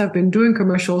 10 years I've been doing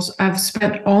commercials, I've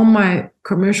spent all my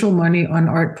commercial money on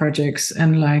art projects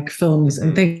and like films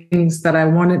and things that I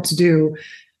wanted to do.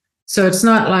 So it's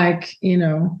not like, you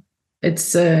know,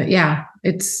 it's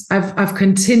I've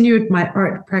continued my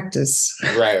art practice.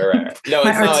 Right. No, my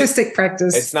it's not artistic like,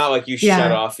 practice. It's not like you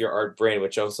shut off your art brain,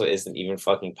 which also isn't even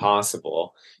fucking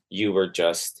possible. You were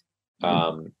just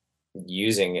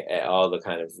using all the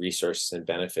kind of resources and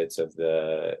benefits of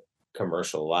the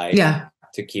commercial life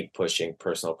to keep pushing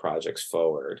personal projects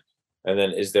forward. And then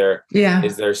is there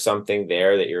something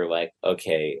there that you're like,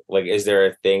 okay, like, is there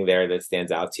a thing there that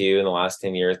stands out to you in the last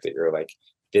 10 years that you're like,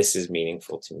 this is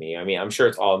meaningful to me? I mean, I'm sure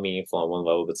it's all meaningful on one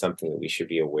level, but something that we should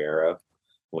be aware of,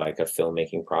 like a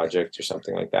filmmaking project or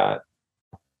something like that.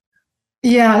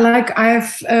 Yeah, like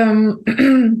I've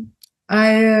during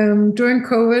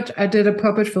COVID, I did a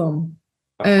puppet film,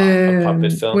 a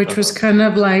puppet film, which was kind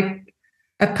of like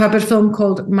a puppet film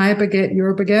called My Baguette,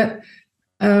 Your Baguette.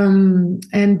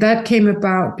 And that came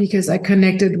about because I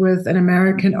connected with an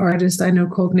American artist I know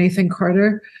called Nathan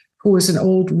Carter, who was an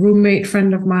old roommate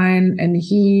friend of mine. And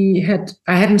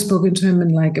I hadn't spoken to him in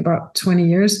like about 20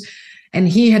 years. And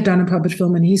he had done a puppet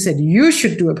film, and he said, you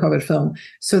should do a puppet film.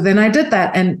 So then I did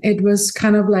that. And it was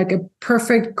kind of like a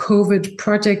perfect COVID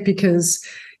project, because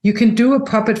you can do a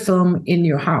puppet film in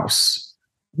your house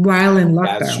while in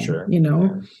lockdown. That's true. You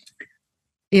know?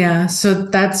 Yeah. So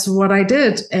that's what I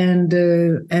did. And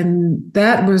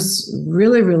that was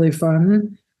really, really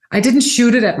fun. I didn't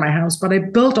shoot it at my house, but I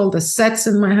built all the sets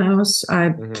in my house. I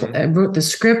wrote the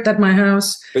script at my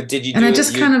house. But did you? And I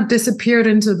just kind of disappeared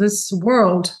into this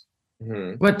world.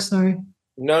 What? Sorry.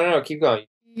 No, keep going.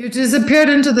 You disappeared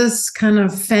into this kind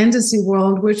of fantasy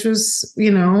world, which was,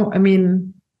 you know, I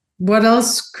mean, what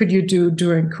else could you do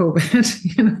during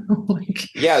COVID? You know, like.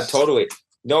 Yeah, totally.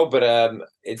 No, but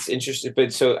it's interesting.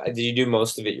 But so, did you do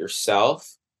most of it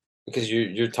yourself? because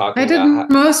you're talking I did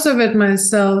most of it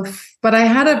myself, but I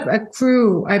had a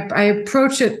crew. I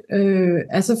approached it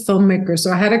as a filmmaker.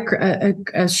 So I had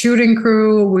a shooting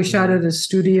crew. We shot at a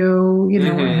studio. You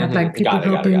know, I had like people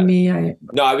helping me. I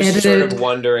was just sort of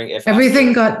wondering if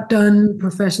everything got done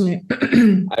professionally.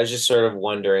 I was just sort of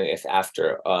wondering if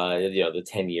after the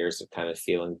 10 years of kind of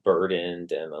feeling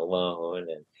burdened and alone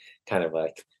and kind of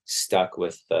like stuck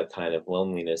with the kind of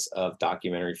loneliness of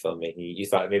documentary filmmaking, you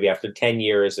thought maybe after 10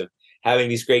 years of having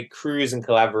these great crews and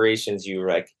collaborations, you were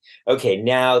like, okay,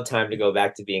 now time to go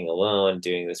back to being alone,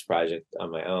 doing this project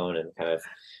on my own, and kind of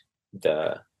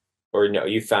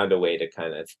you found a way to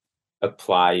kind of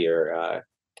apply your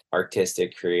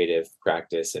artistic creative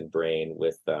practice and brain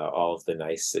with all of the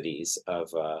niceties of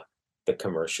the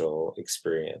commercial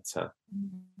experience, huh?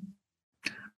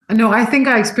 No, I think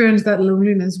I experienced that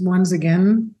loneliness once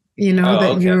again. You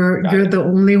know, you're the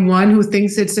only one who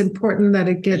thinks it's important that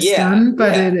it gets done,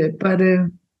 but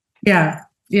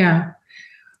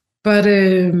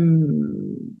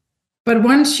but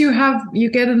once you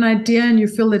get an idea and you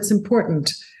feel it's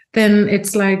important, then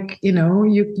it's like, you know,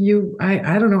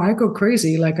 I don't know, I go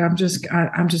crazy. Like I'm just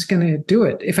gonna do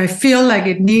it. If I feel like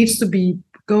it needs to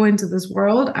go into this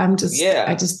world, I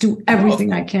just do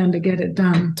everything I can to get it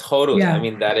done. Totally. I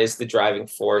mean, that is the driving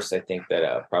force. I think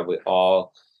that probably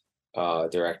all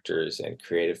directors and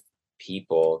creative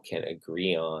people can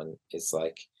agree on. Is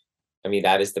like, I mean,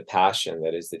 that is the passion,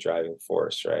 that is the driving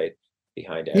force, right,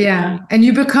 behind it. Yeah, and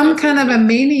you become kind of a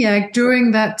maniac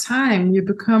during that time. You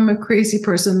become a crazy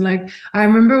person. Like I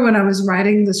remember when I was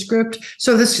writing the script.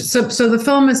 So the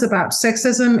film is about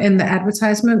sexism in the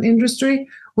advertisement industry,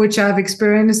 which I've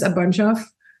experienced a bunch of.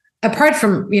 Apart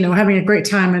from, you know, having a great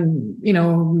time and, you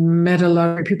know, met a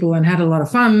lot of people and had a lot of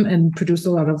fun and produced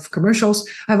a lot of commercials,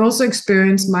 I've also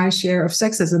experienced my share of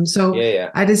sexism. So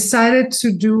I decided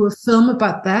to do a film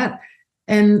about that.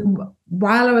 And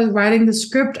while I was writing the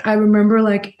script, I remember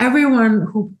like everyone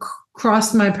who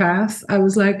crossed my path, I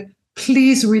was like,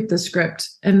 please read the script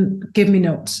and give me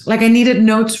notes. Like I needed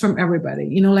notes from everybody,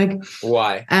 you know, like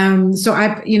why? So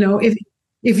I, you know,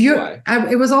 if you're,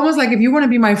 it was almost like if you want to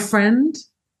be my friend,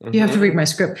 you have to read my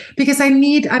script, because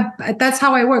that's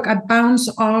how I work. I bounce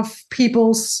off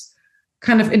people's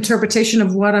kind of interpretation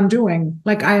of what I'm doing.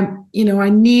 Like I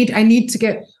need to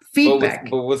get feedback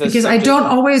because I don't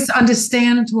always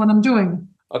understand what I'm doing.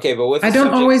 Okay, but I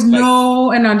don't always know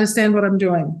and understand what I'm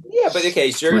doing. Yeah, but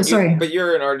okay, but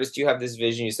you're an artist. You have this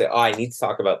vision. You say, oh, I need to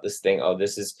talk about this thing. Oh,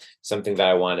 this is something that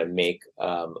I want to make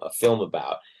a film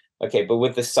about. Okay, but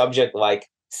with the subject like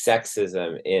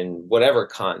sexism in whatever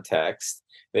context,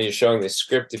 then you're showing the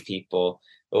script to people,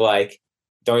 like,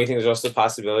 don't you think there's also a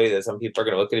possibility that some people are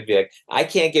going to look at it and be like, I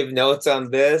can't give notes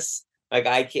on this. Like,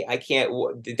 I can't,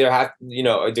 do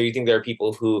you think there are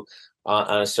people who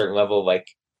on a certain level, like,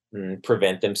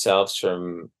 prevent themselves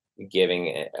from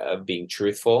being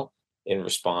truthful in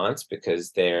response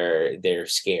because they're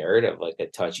scared of like a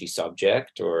touchy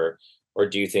subject, or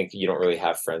do you think you don't really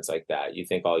have friends like that? You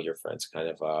think all your friends kind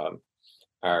of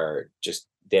are just,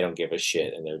 they don't give a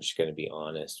shit and they're just going to be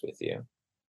honest with you?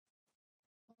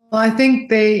 Well, I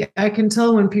think I can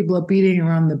tell when people are beating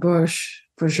around the bush,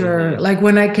 for sure. Like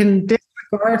when I can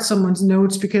disregard someone's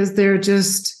notes because they're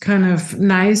just kind of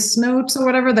nice notes or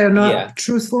whatever. They're not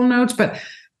truthful notes, but I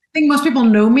think most people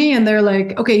know me and they're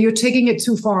like, okay, you're taking it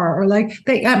too far, or like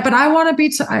but I want to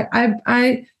be,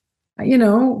 you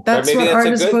know, that's what art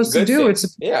is supposed to do.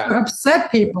 It's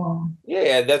upset people.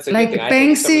 Yeah, that's a like good thing. Banksy, I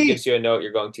think if someone gives you a note,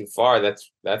 you're going too far. That's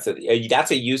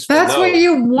a useful That's note. what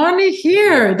you want to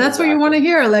hear. Yeah, that's what you want to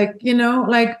hear. Like, you know,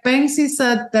 like Banksy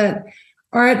said that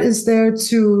art is there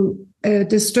to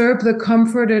disturb the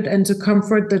comforted and to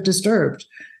comfort the disturbed.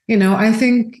 You know, I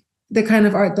think the kind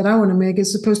of art that I want to make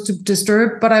is supposed to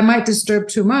disturb, but I might disturb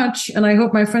too much. And I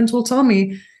hope my friends will tell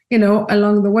me, you know,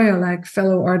 along the way, or like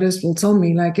fellow artists will tell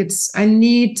me, like, I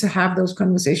need to have those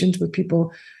conversations with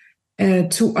people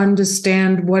to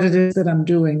understand what it is that I'm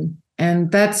doing.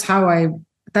 And that's how I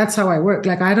work.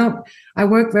 Like, I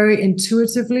work very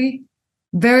intuitively,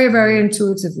 very, very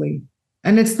intuitively.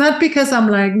 And it's not because I'm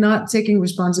like not taking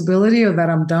responsibility or that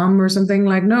I'm dumb or something,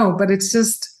 like, no, but it's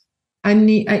just, I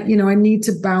need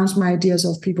to bounce my ideas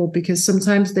off people, because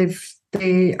sometimes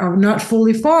they are not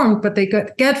fully formed, but they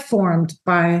get formed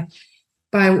by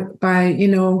you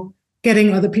know,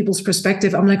 getting other people's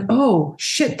perspective. I'm like, oh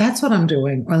shit, that's what I'm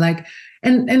doing. Or like,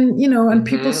 and you know, and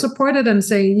people support it and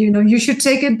say, you know, you should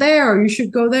take it there, or you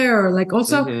should go there. Or like,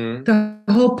 also the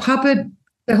whole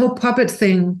puppet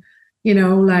thing, you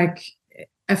know, like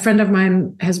a friend of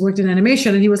mine has worked in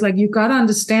animation, and he was like, you got to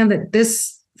understand that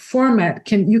this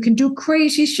format you can do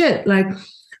crazy shit. Like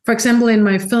for example, in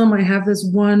my film, I have this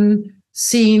one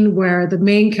scene where the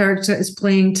main character is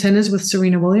playing tennis with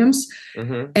Serena Williams,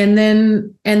 and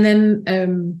then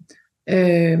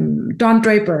Don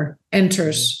Draper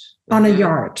enters on a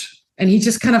yard, and he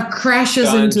just kind of crashes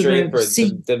Don into Draper, the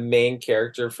scene. the main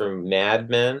character from Mad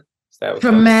Men.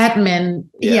 From Mad Men,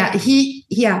 he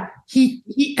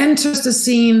enters the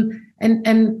scene,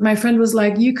 and my friend was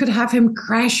like, you could have him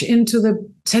crash into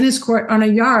the tennis court on a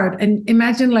yard, and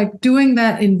imagine like doing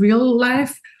that in real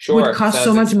life would cost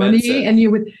so much money, and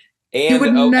you would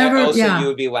never. Also, you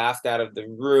would be laughed out of the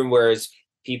room, whereas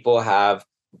people have.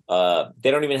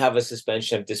 They don't even have a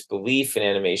suspension of disbelief in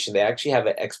animation. They actually have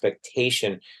an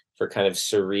expectation for kind of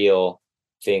surreal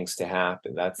things to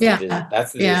happen. That's the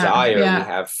desire we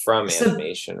have from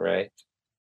animation, right?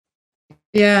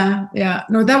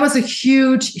 No, that was a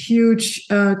huge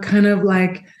kind of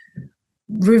like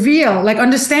reveal, like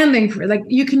understanding, like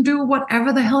you can do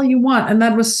whatever the hell you want, and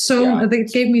that was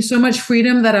it gave me so much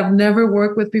freedom that I've never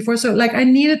worked with before. So like I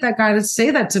needed that guy to say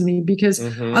that to me, because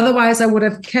otherwise I would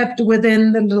have kept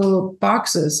within the little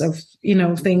boxes of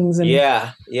things. And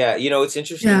it's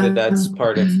interesting that's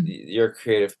part of your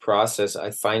creative process.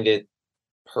 I find it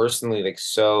personally like,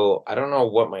 so I don't know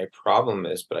what my problem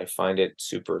is, but I find it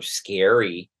super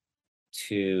scary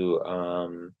to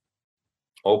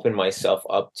open myself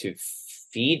up to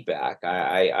feedback.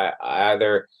 I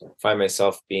either find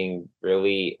myself being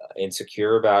really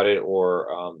insecure about it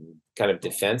or kind of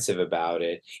defensive about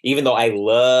it, even though I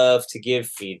love to give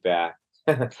feedback.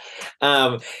 But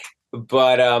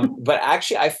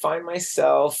actually I find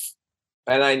myself,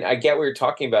 and I get what you're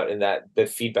talking about, in that the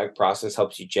feedback process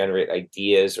helps you generate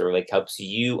ideas, or like helps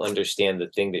you understand the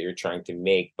thing that you're trying to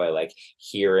make by like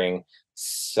hearing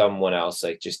someone else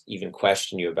like just even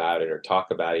question you about it or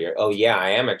talk about it. You're, oh yeah,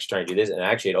 I am actually trying to do this, and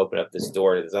actually it opened up this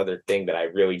door to this other thing that I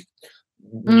really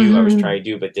knew I was trying to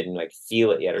do but didn't like feel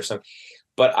it yet or something.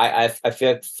 But I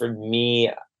feel like for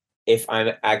me, if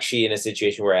I'm actually in a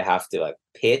situation where I have to like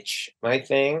pitch my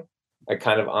thing, like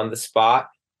kind of on the spot,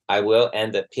 I will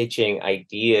end up pitching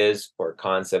ideas or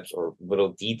concepts or little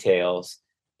details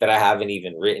that I haven't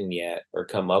even written yet or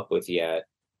come up with yet.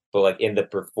 But like in the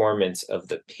performance of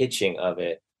the pitching of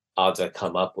it, I'll just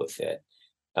come up with it.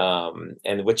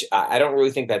 And which I don't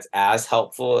really think that's as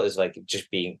helpful as like just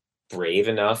being brave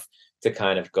enough to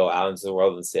kind of go out into the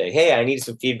world and say, hey, I need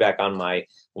some feedback on my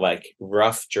like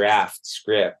rough draft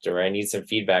script, or I need some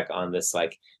feedback on this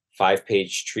like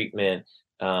 5-page treatment.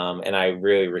 And I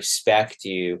really respect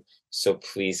you, so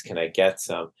please can I get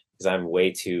some, because I'm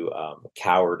way too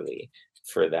cowardly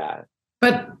for that.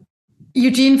 But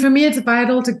Eugene, for me, it's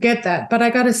vital to get that. But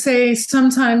I got to say,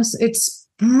 sometimes it's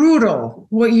brutal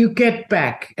what you get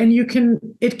back. And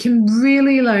it can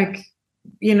really like,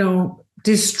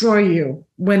 destroy you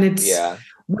when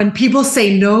when people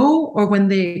say no, or when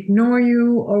they ignore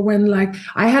you, or when like,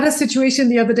 I had a situation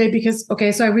the other day because,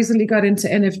 so I recently got into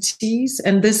NFTs,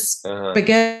 and this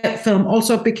Baguette film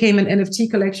also became an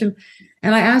NFT collection.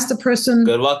 And I asked the person,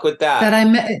 good luck with that. That I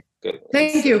met.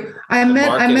 Thank you. I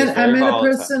met a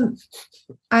person.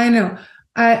 I know.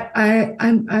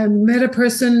 I met a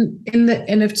person in the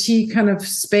NFT kind of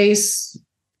space,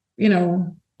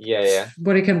 world.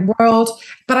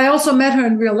 But I also met her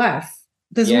in real life.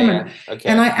 This woman. Yeah. Okay.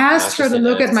 And I asked her to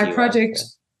look at my project.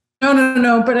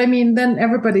 No. But I mean, then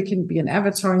everybody can be an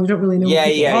avatar, and you don't really know who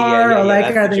people are, or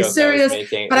like, are they serious?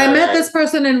 But I met this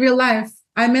person in real life.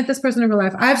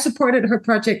 I've supported her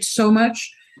project so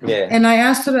much. Yeah. And I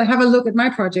asked her to have a look at my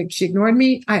project. She ignored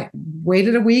me. I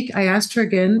waited a week. I asked her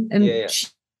again, and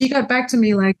she got back to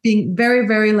me like being very,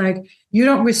 very like, you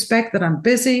don't respect that I'm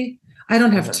busy. I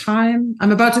don't have time.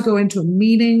 I'm about to go into a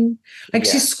meeting. Like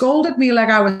she scolded me like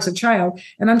I was a child.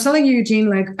 And I'm telling you, Eugene,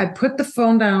 like I put the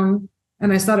phone down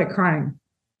and I started crying.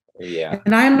 Yeah.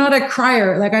 And I am not a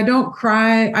crier. Like I don't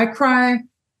cry. I cry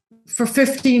for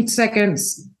 15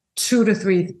 seconds 2 to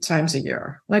 3 times a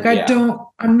year. Like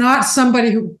I'm not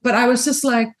somebody who, but I was just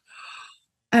like,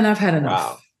 and I've had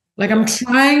enough. Wow. Like I'm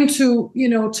trying to,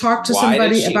 talk to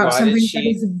somebody about something that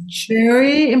is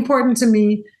very important to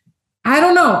me. I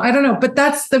don't know, but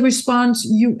that's the response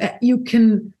you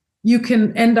can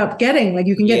end up getting. Like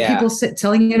you can get people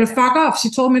telling you to fuck off. She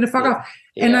told me to fuck off.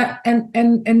 Yeah.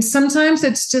 And sometimes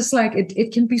it's just like,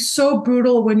 it can be so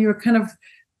brutal when you're kind of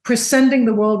presenting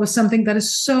the world with something that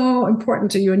is so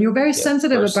important to you, and you're very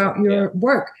sensitive about your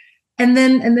work. And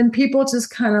then people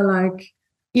just kind of like,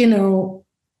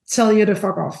 tell you to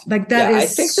fuck off. Like that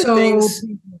is so.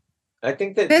 I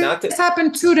think that this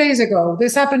happened 2 days ago.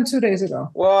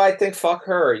 Well, I think fuck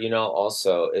her,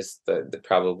 also is the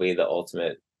probably the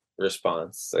ultimate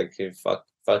response. Like fuck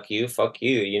you.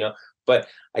 But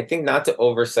I think not to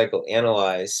over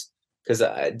psychoanalyze, because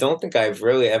I don't think I've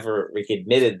really ever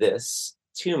admitted this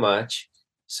too much.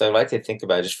 So I'd like to think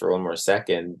about it just for one more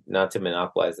second, not to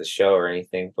monopolize the show or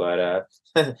anything, but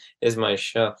is my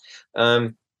show.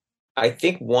 I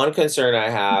think one concern I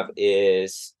have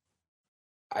is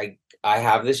I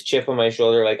have this chip on my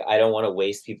shoulder, like I don't want to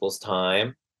waste people's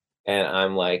time. And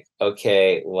I'm like,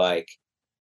 okay, like,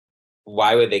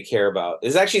 why would they care about?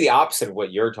 It's actually the opposite of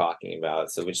what you're talking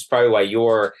about. So, which is probably why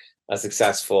you're a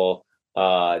successful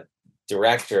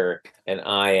director and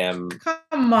I am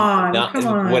come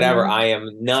on, whatever, I am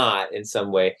not in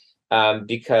some way,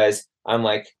 because I'm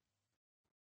like,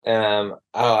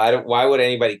 why would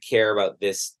anybody care about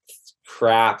this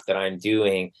crap that I'm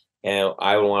doing? And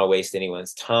I don't want to waste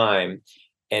anyone's time.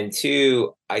 And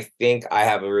two, I think I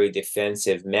have a really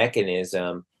defensive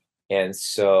mechanism. And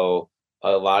so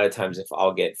a lot of times if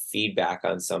I'll get feedback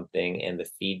on something and the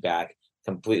feedback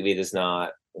completely does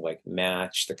not like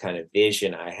match the kind of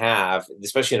vision I have,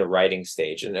 especially in a writing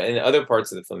stage, and in other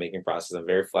parts of the filmmaking process, I'm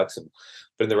very flexible,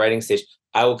 but in the writing stage,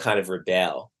 I will kind of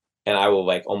rebel and I will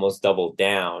like almost double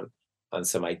down on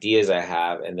some ideas I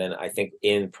have. And then I think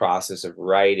in process of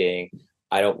writing,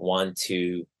 I don't want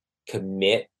to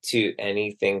commit to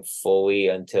anything fully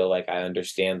until like I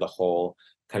understand the whole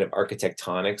kind of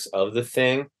architectonics of the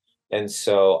thing. And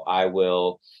so I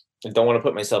don't want to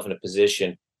put myself in a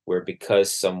position where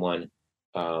because someone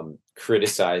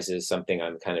criticizes something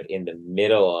I'm kind of in the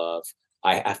middle of,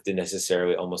 I have to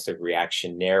necessarily almost like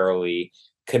reactionarily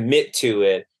commit to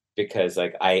it because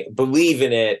like I believe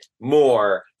in it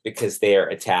more because they're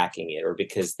attacking it or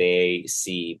because they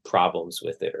see problems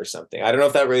with it or something. I don't know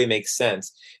if that really makes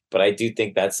sense, but I do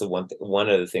think that's the one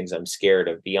of the things I'm scared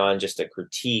of beyond just a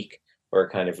critique or a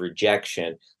kind of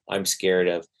rejection. I'm scared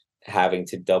of having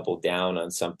to double down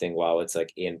on something while it's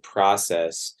like in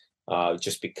process,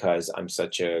 just because I'm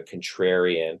such a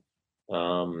contrarian.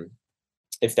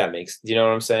 If that makes, do you know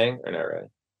what I'm saying or not really?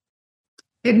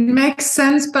 It makes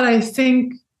sense, but I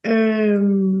think,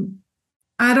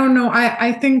 I don't know.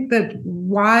 I think that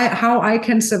how I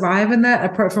can survive in that,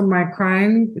 apart from my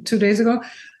crying 2 days ago,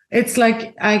 it's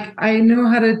like I know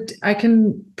I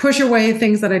can push away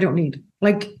things that I don't need.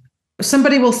 Like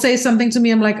somebody will say something to me,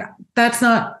 I'm like, that's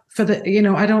not for the,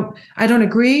 I don't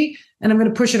agree, and I'm going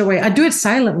to push it away. I do it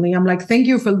silently. I'm like, thank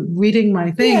you for reading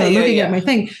my thing or looking at my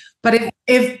thing. But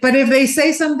if they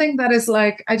say something that is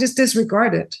like, I just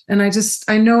disregard it, and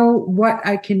I know what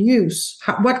I can use.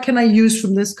 What can I use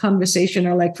from this conversation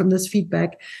or like from this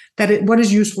feedback? What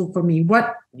is useful for me?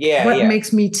 What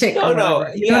makes me tick? You know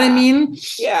what I mean?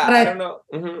 Yeah, I don't know.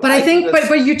 Mm-hmm. But I think, but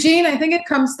Eugene, I think it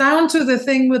comes down to the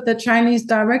thing with the Chinese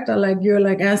director. Like you're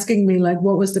like asking me, like,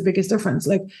 what was the biggest difference?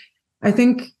 Like, I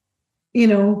think,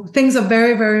 things are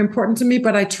very, very important to me,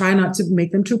 but I try not to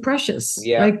make them too precious.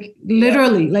 Yeah. Like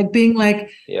literally, like being like,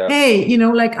 hey,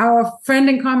 like our friend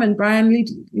in common, Brian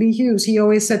Lee Hughes, he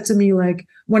always said to me, like,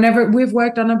 whenever we've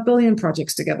worked on 1 billion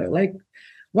projects together, like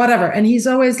whatever. And he's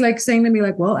always like saying to me,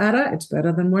 like, well, Ada, it's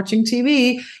better than watching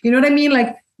TV. You know what I mean?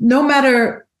 Like, no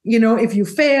matter, if you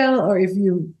fail or if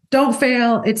you don't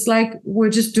fail, it's like we're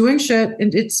just doing shit,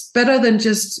 and it's better than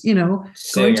just,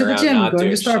 going to the gym, going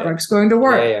to Starbucks, going to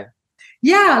work.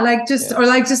 Yeah, like just or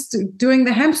like just doing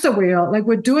the hamster wheel. Like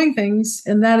we're doing things,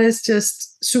 and that is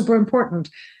just super important.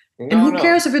 And who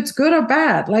cares if it's good or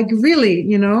bad? Like really,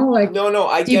 like no,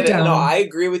 I get it. No, I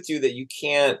agree with you that you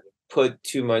can't put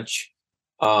too much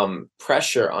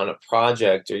pressure on a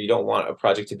project, or you don't want a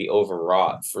project to be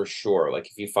overwrought for sure. Like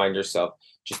if you find yourself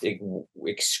just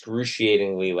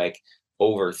excruciatingly like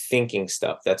overthinking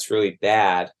stuff, that's really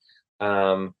bad.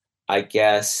 I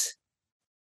guess.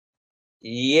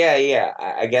 Yeah.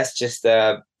 I guess just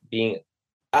being,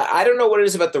 I don't know what it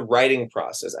is about the writing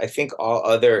process. I think all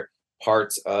other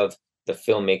parts of the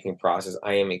filmmaking process,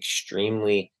 I am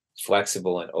extremely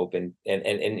flexible and open and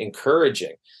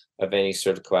encouraging of any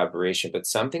sort of collaboration. But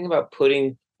something about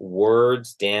putting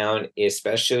words down,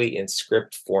 especially in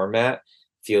script format,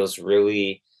 feels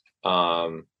really, I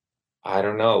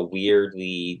don't know,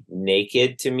 weirdly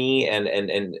naked to me.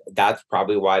 And that's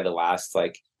probably why the last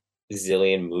like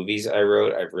zillion movies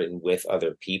I've written with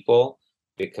other people,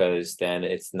 because then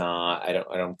it's not, I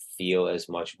don't feel as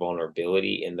much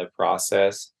vulnerability in the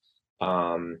process.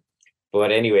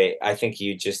 But anyway, I think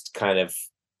you just kind of,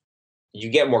 you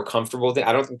get more comfortable with it.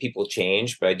 I don't think people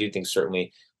change, but I do think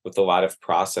certainly with a lot of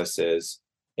processes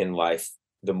in life,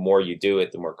 the more you do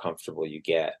it, the more comfortable you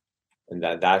get. And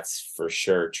that's for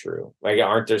sure true. Like,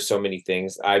 aren't there so many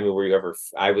things? I mean,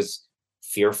 I was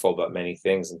fearful about many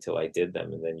things until I did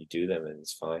them, and then you do them and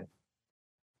it's fine.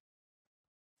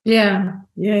 Yeah.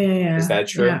 Is that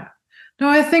true? Yeah. No,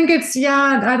 I think it's,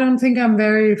 I don't think I'm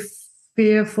very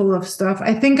fearful of stuff.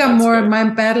 I think I'm more,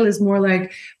 my battle is more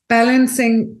like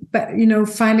balancing,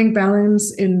 finding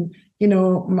balance in,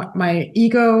 my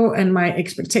ego and my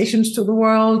expectations to the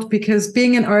world, because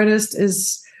being an artist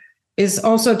is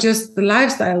also just, the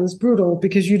lifestyle is brutal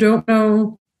because you don't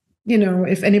know,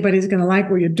 if anybody's going to like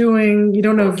what you're doing. You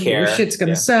don't know if your shit's going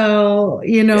to sell,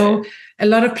 a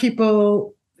lot of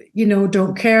people,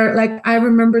 don't care. Like, I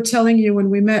remember telling you when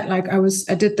we met, like I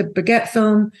did the Baguette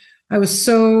film. I was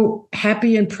so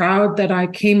happy and proud that I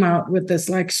came out with this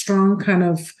like strong kind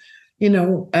of,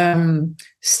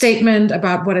 statement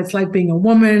about what it's like being a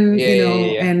woman,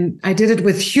 and I did it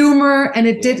with humor, and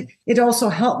it also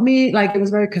helped me. Like, it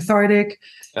was very cathartic.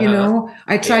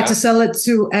 I tried to sell it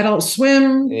to Adult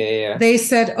Swim. They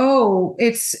said, oh,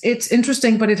 it's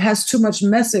interesting, but it has too much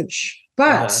message.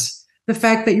 But the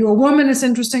fact that you're a woman is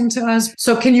interesting to us.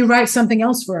 So can you write something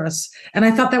else for us? And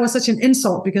I thought that was such an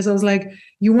insult, because I was like,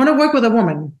 you want to work with a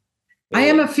woman? I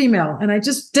am a female and I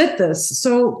just did this.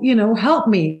 So, help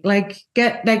me, like,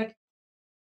 get like.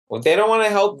 Well, they don't want to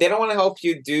help. They don't want to help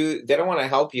you they don't want to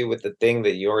help you with the thing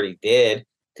that you already did,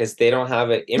 because they don't have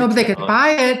an No, but they could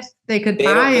buy it. They could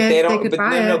buy it. They could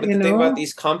buy it. But the thing about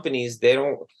these companies,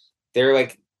 they're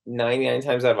like 99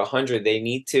 times out of 100, they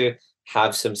need to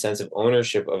have some sense of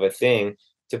ownership of a thing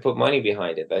to put money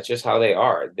behind it. That's just how they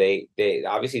are. They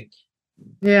obviously,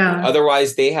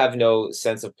 otherwise they have no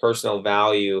sense of personal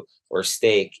value or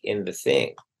stake in the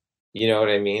thing. You know what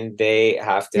I mean? They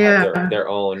have to have their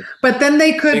own. But then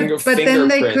they could. On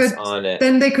it.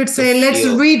 Then they could say, "Let's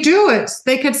redo it."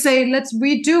 They could say, "Let's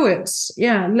redo it."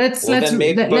 Yeah, let's see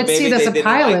it as a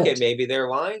pilot. Like it. Maybe they're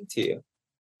lying to you.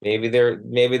 Maybe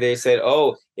they said,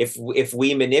 "Oh, if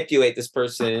we manipulate this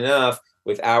person enough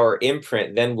with our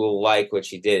imprint, then we'll like what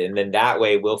she did, and then that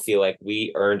way we'll feel like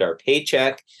we earned our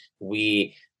paycheck.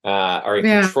 We are in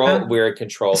control. We're in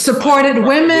control. Supported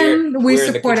women. We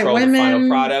supported women. The final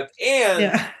product,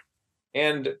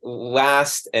 and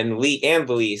last and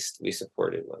least, we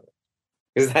supported women,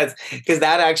 because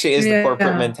that actually is the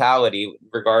corporate mentality,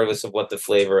 regardless of what the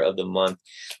flavor of the month,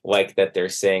 like that they're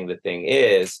saying the thing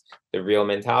is. The real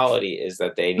mentality is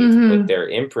that they need to put their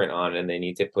imprint on, and they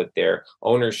need to put their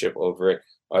ownership over it.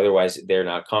 Otherwise, they're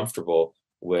not comfortable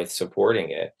with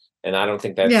supporting it. And I don't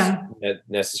think that's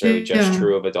necessarily just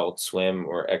true of Adult Swim,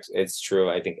 or it's true,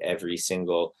 I think, every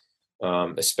single,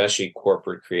 especially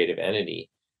corporate creative entity.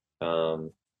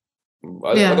 Otherwise,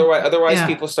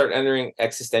 people start entering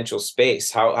existential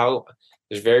space. How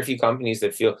there's very few companies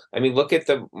that feel. I mean, look at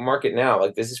the market now.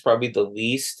 Like, this is probably the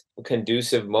least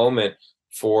conducive moment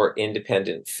for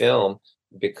independent film,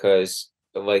 because,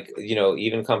 like,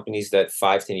 even companies that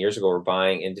 5-10 years ago were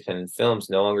buying independent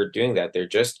films no longer doing that. They're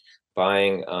just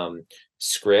buying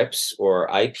scripts or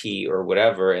IP or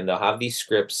whatever, and they'll have these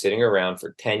scripts sitting around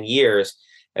for 10 years,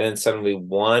 and then suddenly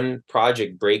one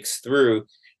project breaks through,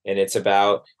 and it's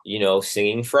about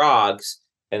singing frogs,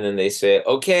 and then they say,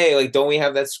 okay, like, don't we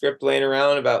have that script laying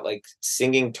around about like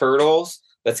singing turtles?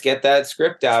 Let's get that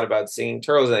script out about singing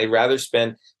turtles. And they'd rather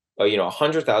spend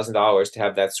 $100,000 to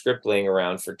have that script laying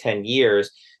around for 10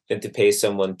 years than to pay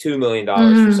someone $2 million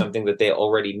for something that they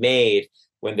already made,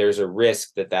 when there's a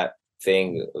risk that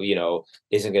thing,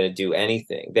 isn't going to do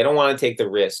anything. They don't want to take the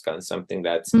risk on something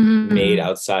that's made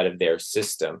outside of their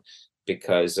system,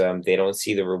 because they don't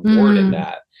see the reward in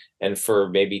that. And for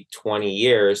maybe 20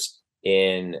 years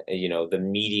in, the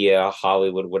media,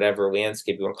 Hollywood, whatever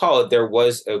landscape you want to call it, there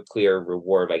was a clear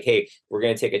reward. Like, hey, we're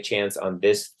going to take a chance on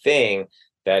this thing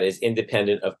that is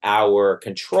independent of our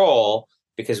control,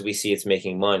 because we see it's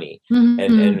making money.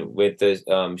 And with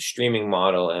the streaming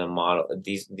model and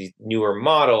these newer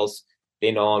models,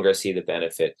 they no longer see the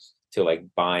benefit to like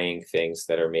buying things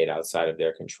that are made outside of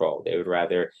their control. They would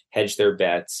rather hedge their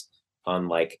bets on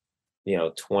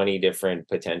 20 different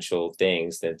potential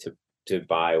things than to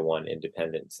buy one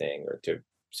independent thing, or to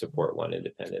support one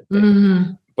independent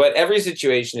thing. But every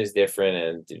situation is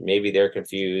different, and maybe they're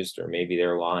confused, or maybe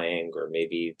they're lying, or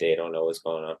maybe they don't know what's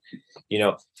going on.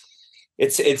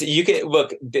 It's you can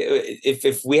look,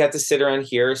 if we have to sit around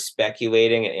here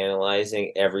speculating and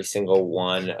analyzing every single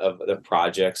one of the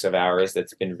projects of ours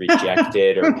that's been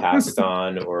rejected or passed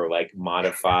on or like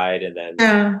modified and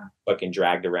then fucking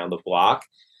dragged around the block,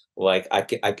 like I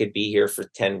could be here for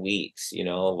 10 weeks,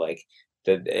 like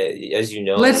as you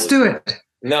know. Let's do it.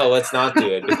 No, let's not do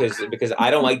it, because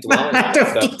I don't like dwelling on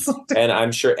that stuff. And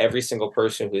I'm sure every single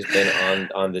person who's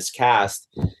been on this cast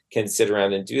can sit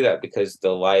around and do that, because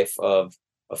the life of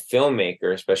a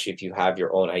filmmaker, especially if you have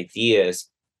your own ideas,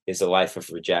 is a life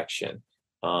of rejection.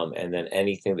 And then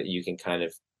anything that you can kind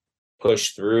of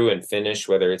push through and finish,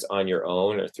 whether it's on your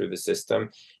own or through the system,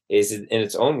 is in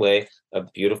its own way a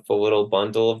beautiful little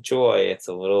bundle of joy. It's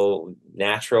a little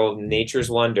nature's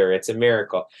wonder. It's a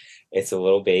miracle. It's a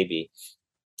little baby.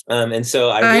 And so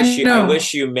I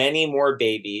wish you many more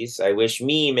babies. I wish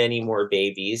me many more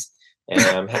babies.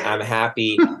 And I'm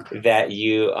happy that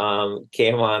you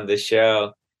came on the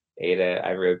show, Ada.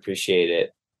 I really appreciate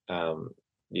it.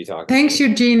 You talking. Thanks,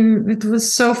 Eugene. It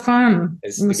was so fun.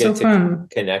 It was so fun.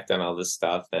 Connect on all this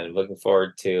stuff, and looking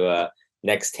forward to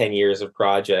next 10 years of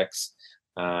projects.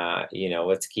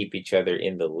 Let's keep each other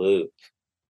in the loop.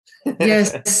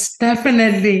 Yes,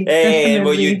 definitely. Hey, and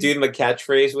will you do my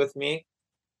catchphrase with me?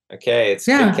 Okay, it's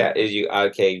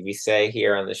okay. We say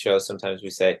here on the show, sometimes we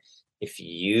say, if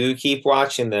you keep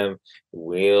watching them,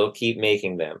 we'll keep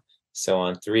making them. So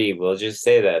on 3, we'll just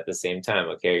say that at the same time.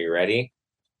 Okay, are you ready?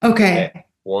 Okay.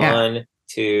 1,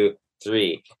 2,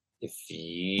 3. If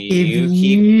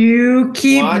you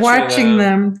keep watching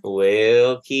them,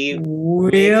 we'll keep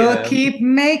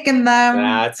making them.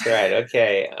 That's right.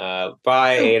 Okay.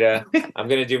 Bye, Ada. I'm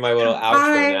gonna do my little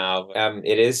outro now.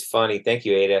 It is funny. Thank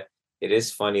you, Ada. It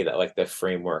is funny that like the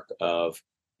framework of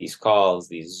these calls,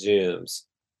 these Zooms,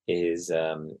 is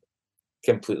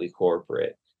completely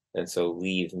corporate, and so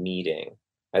leave meeting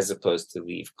as opposed to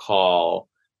leave call,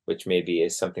 which maybe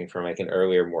is something from like an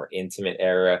earlier, more intimate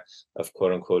era of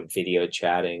quote unquote video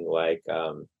chatting, like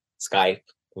Skype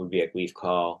would be like leave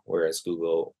call, whereas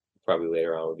Google probably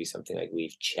later on would be something like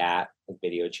leave chat, like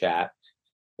video chat,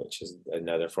 which is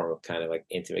another form of kind of like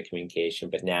intimate communication,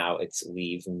 but now it's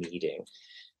leave meeting.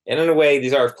 And in a way,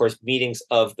 these are, of course, meetings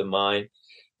of the mind.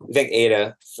 We thank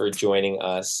Ada for joining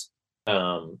us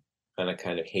on a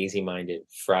kind of hazy-minded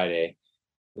Friday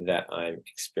that I'm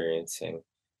experiencing.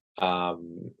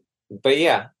 But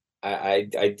yeah,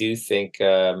 I do think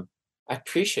I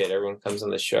appreciate everyone comes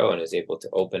on the show and is able to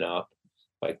open up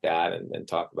like that and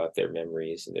talk about their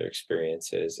memories and their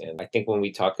experiences. And I think when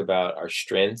we talk about our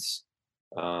strengths,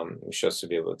 we should also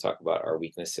be able to talk about our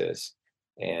weaknesses,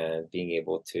 and being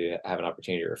able to have an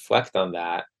opportunity to reflect on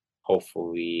that,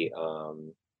 hopefully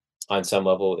on some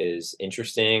level is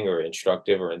interesting or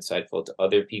instructive or insightful to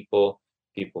other people.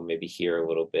 People maybe hear a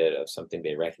little bit of something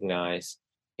they recognize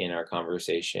in our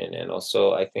conversation. And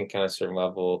also, I think on a certain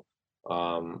level,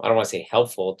 I don't want to say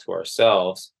helpful to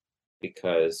ourselves,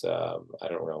 because I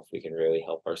don't know if we can really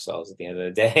help ourselves at the end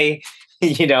of the day,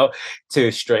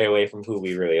 to stray away from who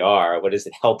we really are. What does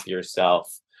it help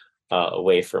yourself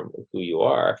away from who you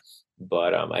are?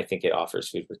 But I think it offers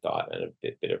food for thought and a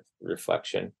bit of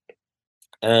reflection.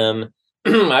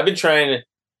 I've been trying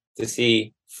to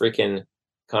see freaking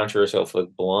Controversial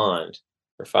Flick Blonde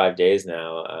for 5 days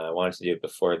now. I wanted to do it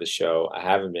before the show. I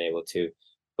haven't been able to,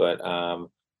 but I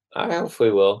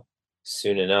hopefully will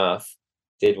soon enough.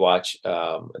 Did watch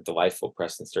a delightful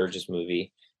Preston Sturges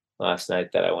movie last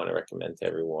night that I want to recommend to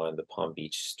everyone, The Palm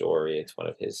Beach Story. It's one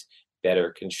of his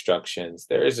better constructions.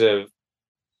 There's a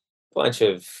bunch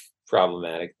of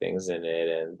problematic things in it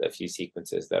and a few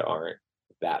sequences that aren't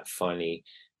that funny,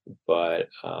 but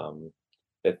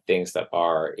the things that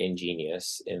are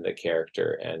ingenious in the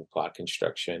character and plot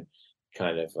construction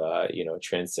kind of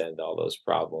transcend all those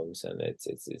problems, and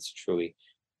it's truly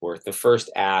worth the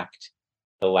first act,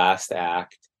 the last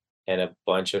act, and a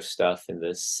bunch of stuff in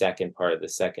the second part of the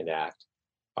second act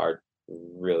are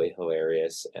really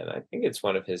hilarious. And I think it's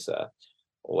one of his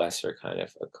lesser kind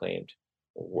of acclaimed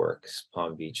works,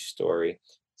 Palm Beach Story.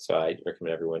 So I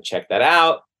recommend everyone check that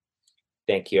out.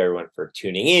 Thank you everyone for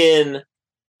tuning in.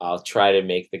 I'll try to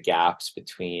make the gaps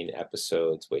between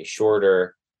episodes way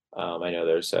shorter. I know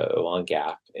there's a long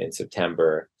gap in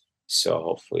September, so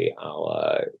hopefully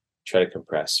I'll try to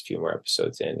compress a few more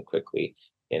episodes in quickly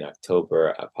in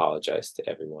October. I apologize to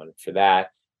everyone for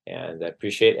that, and I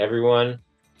appreciate everyone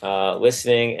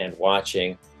listening and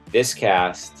watching this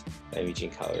cast. I'm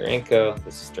Eugene Kolorenko.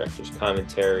 This is Director's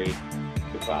Commentary.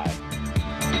 Goodbye.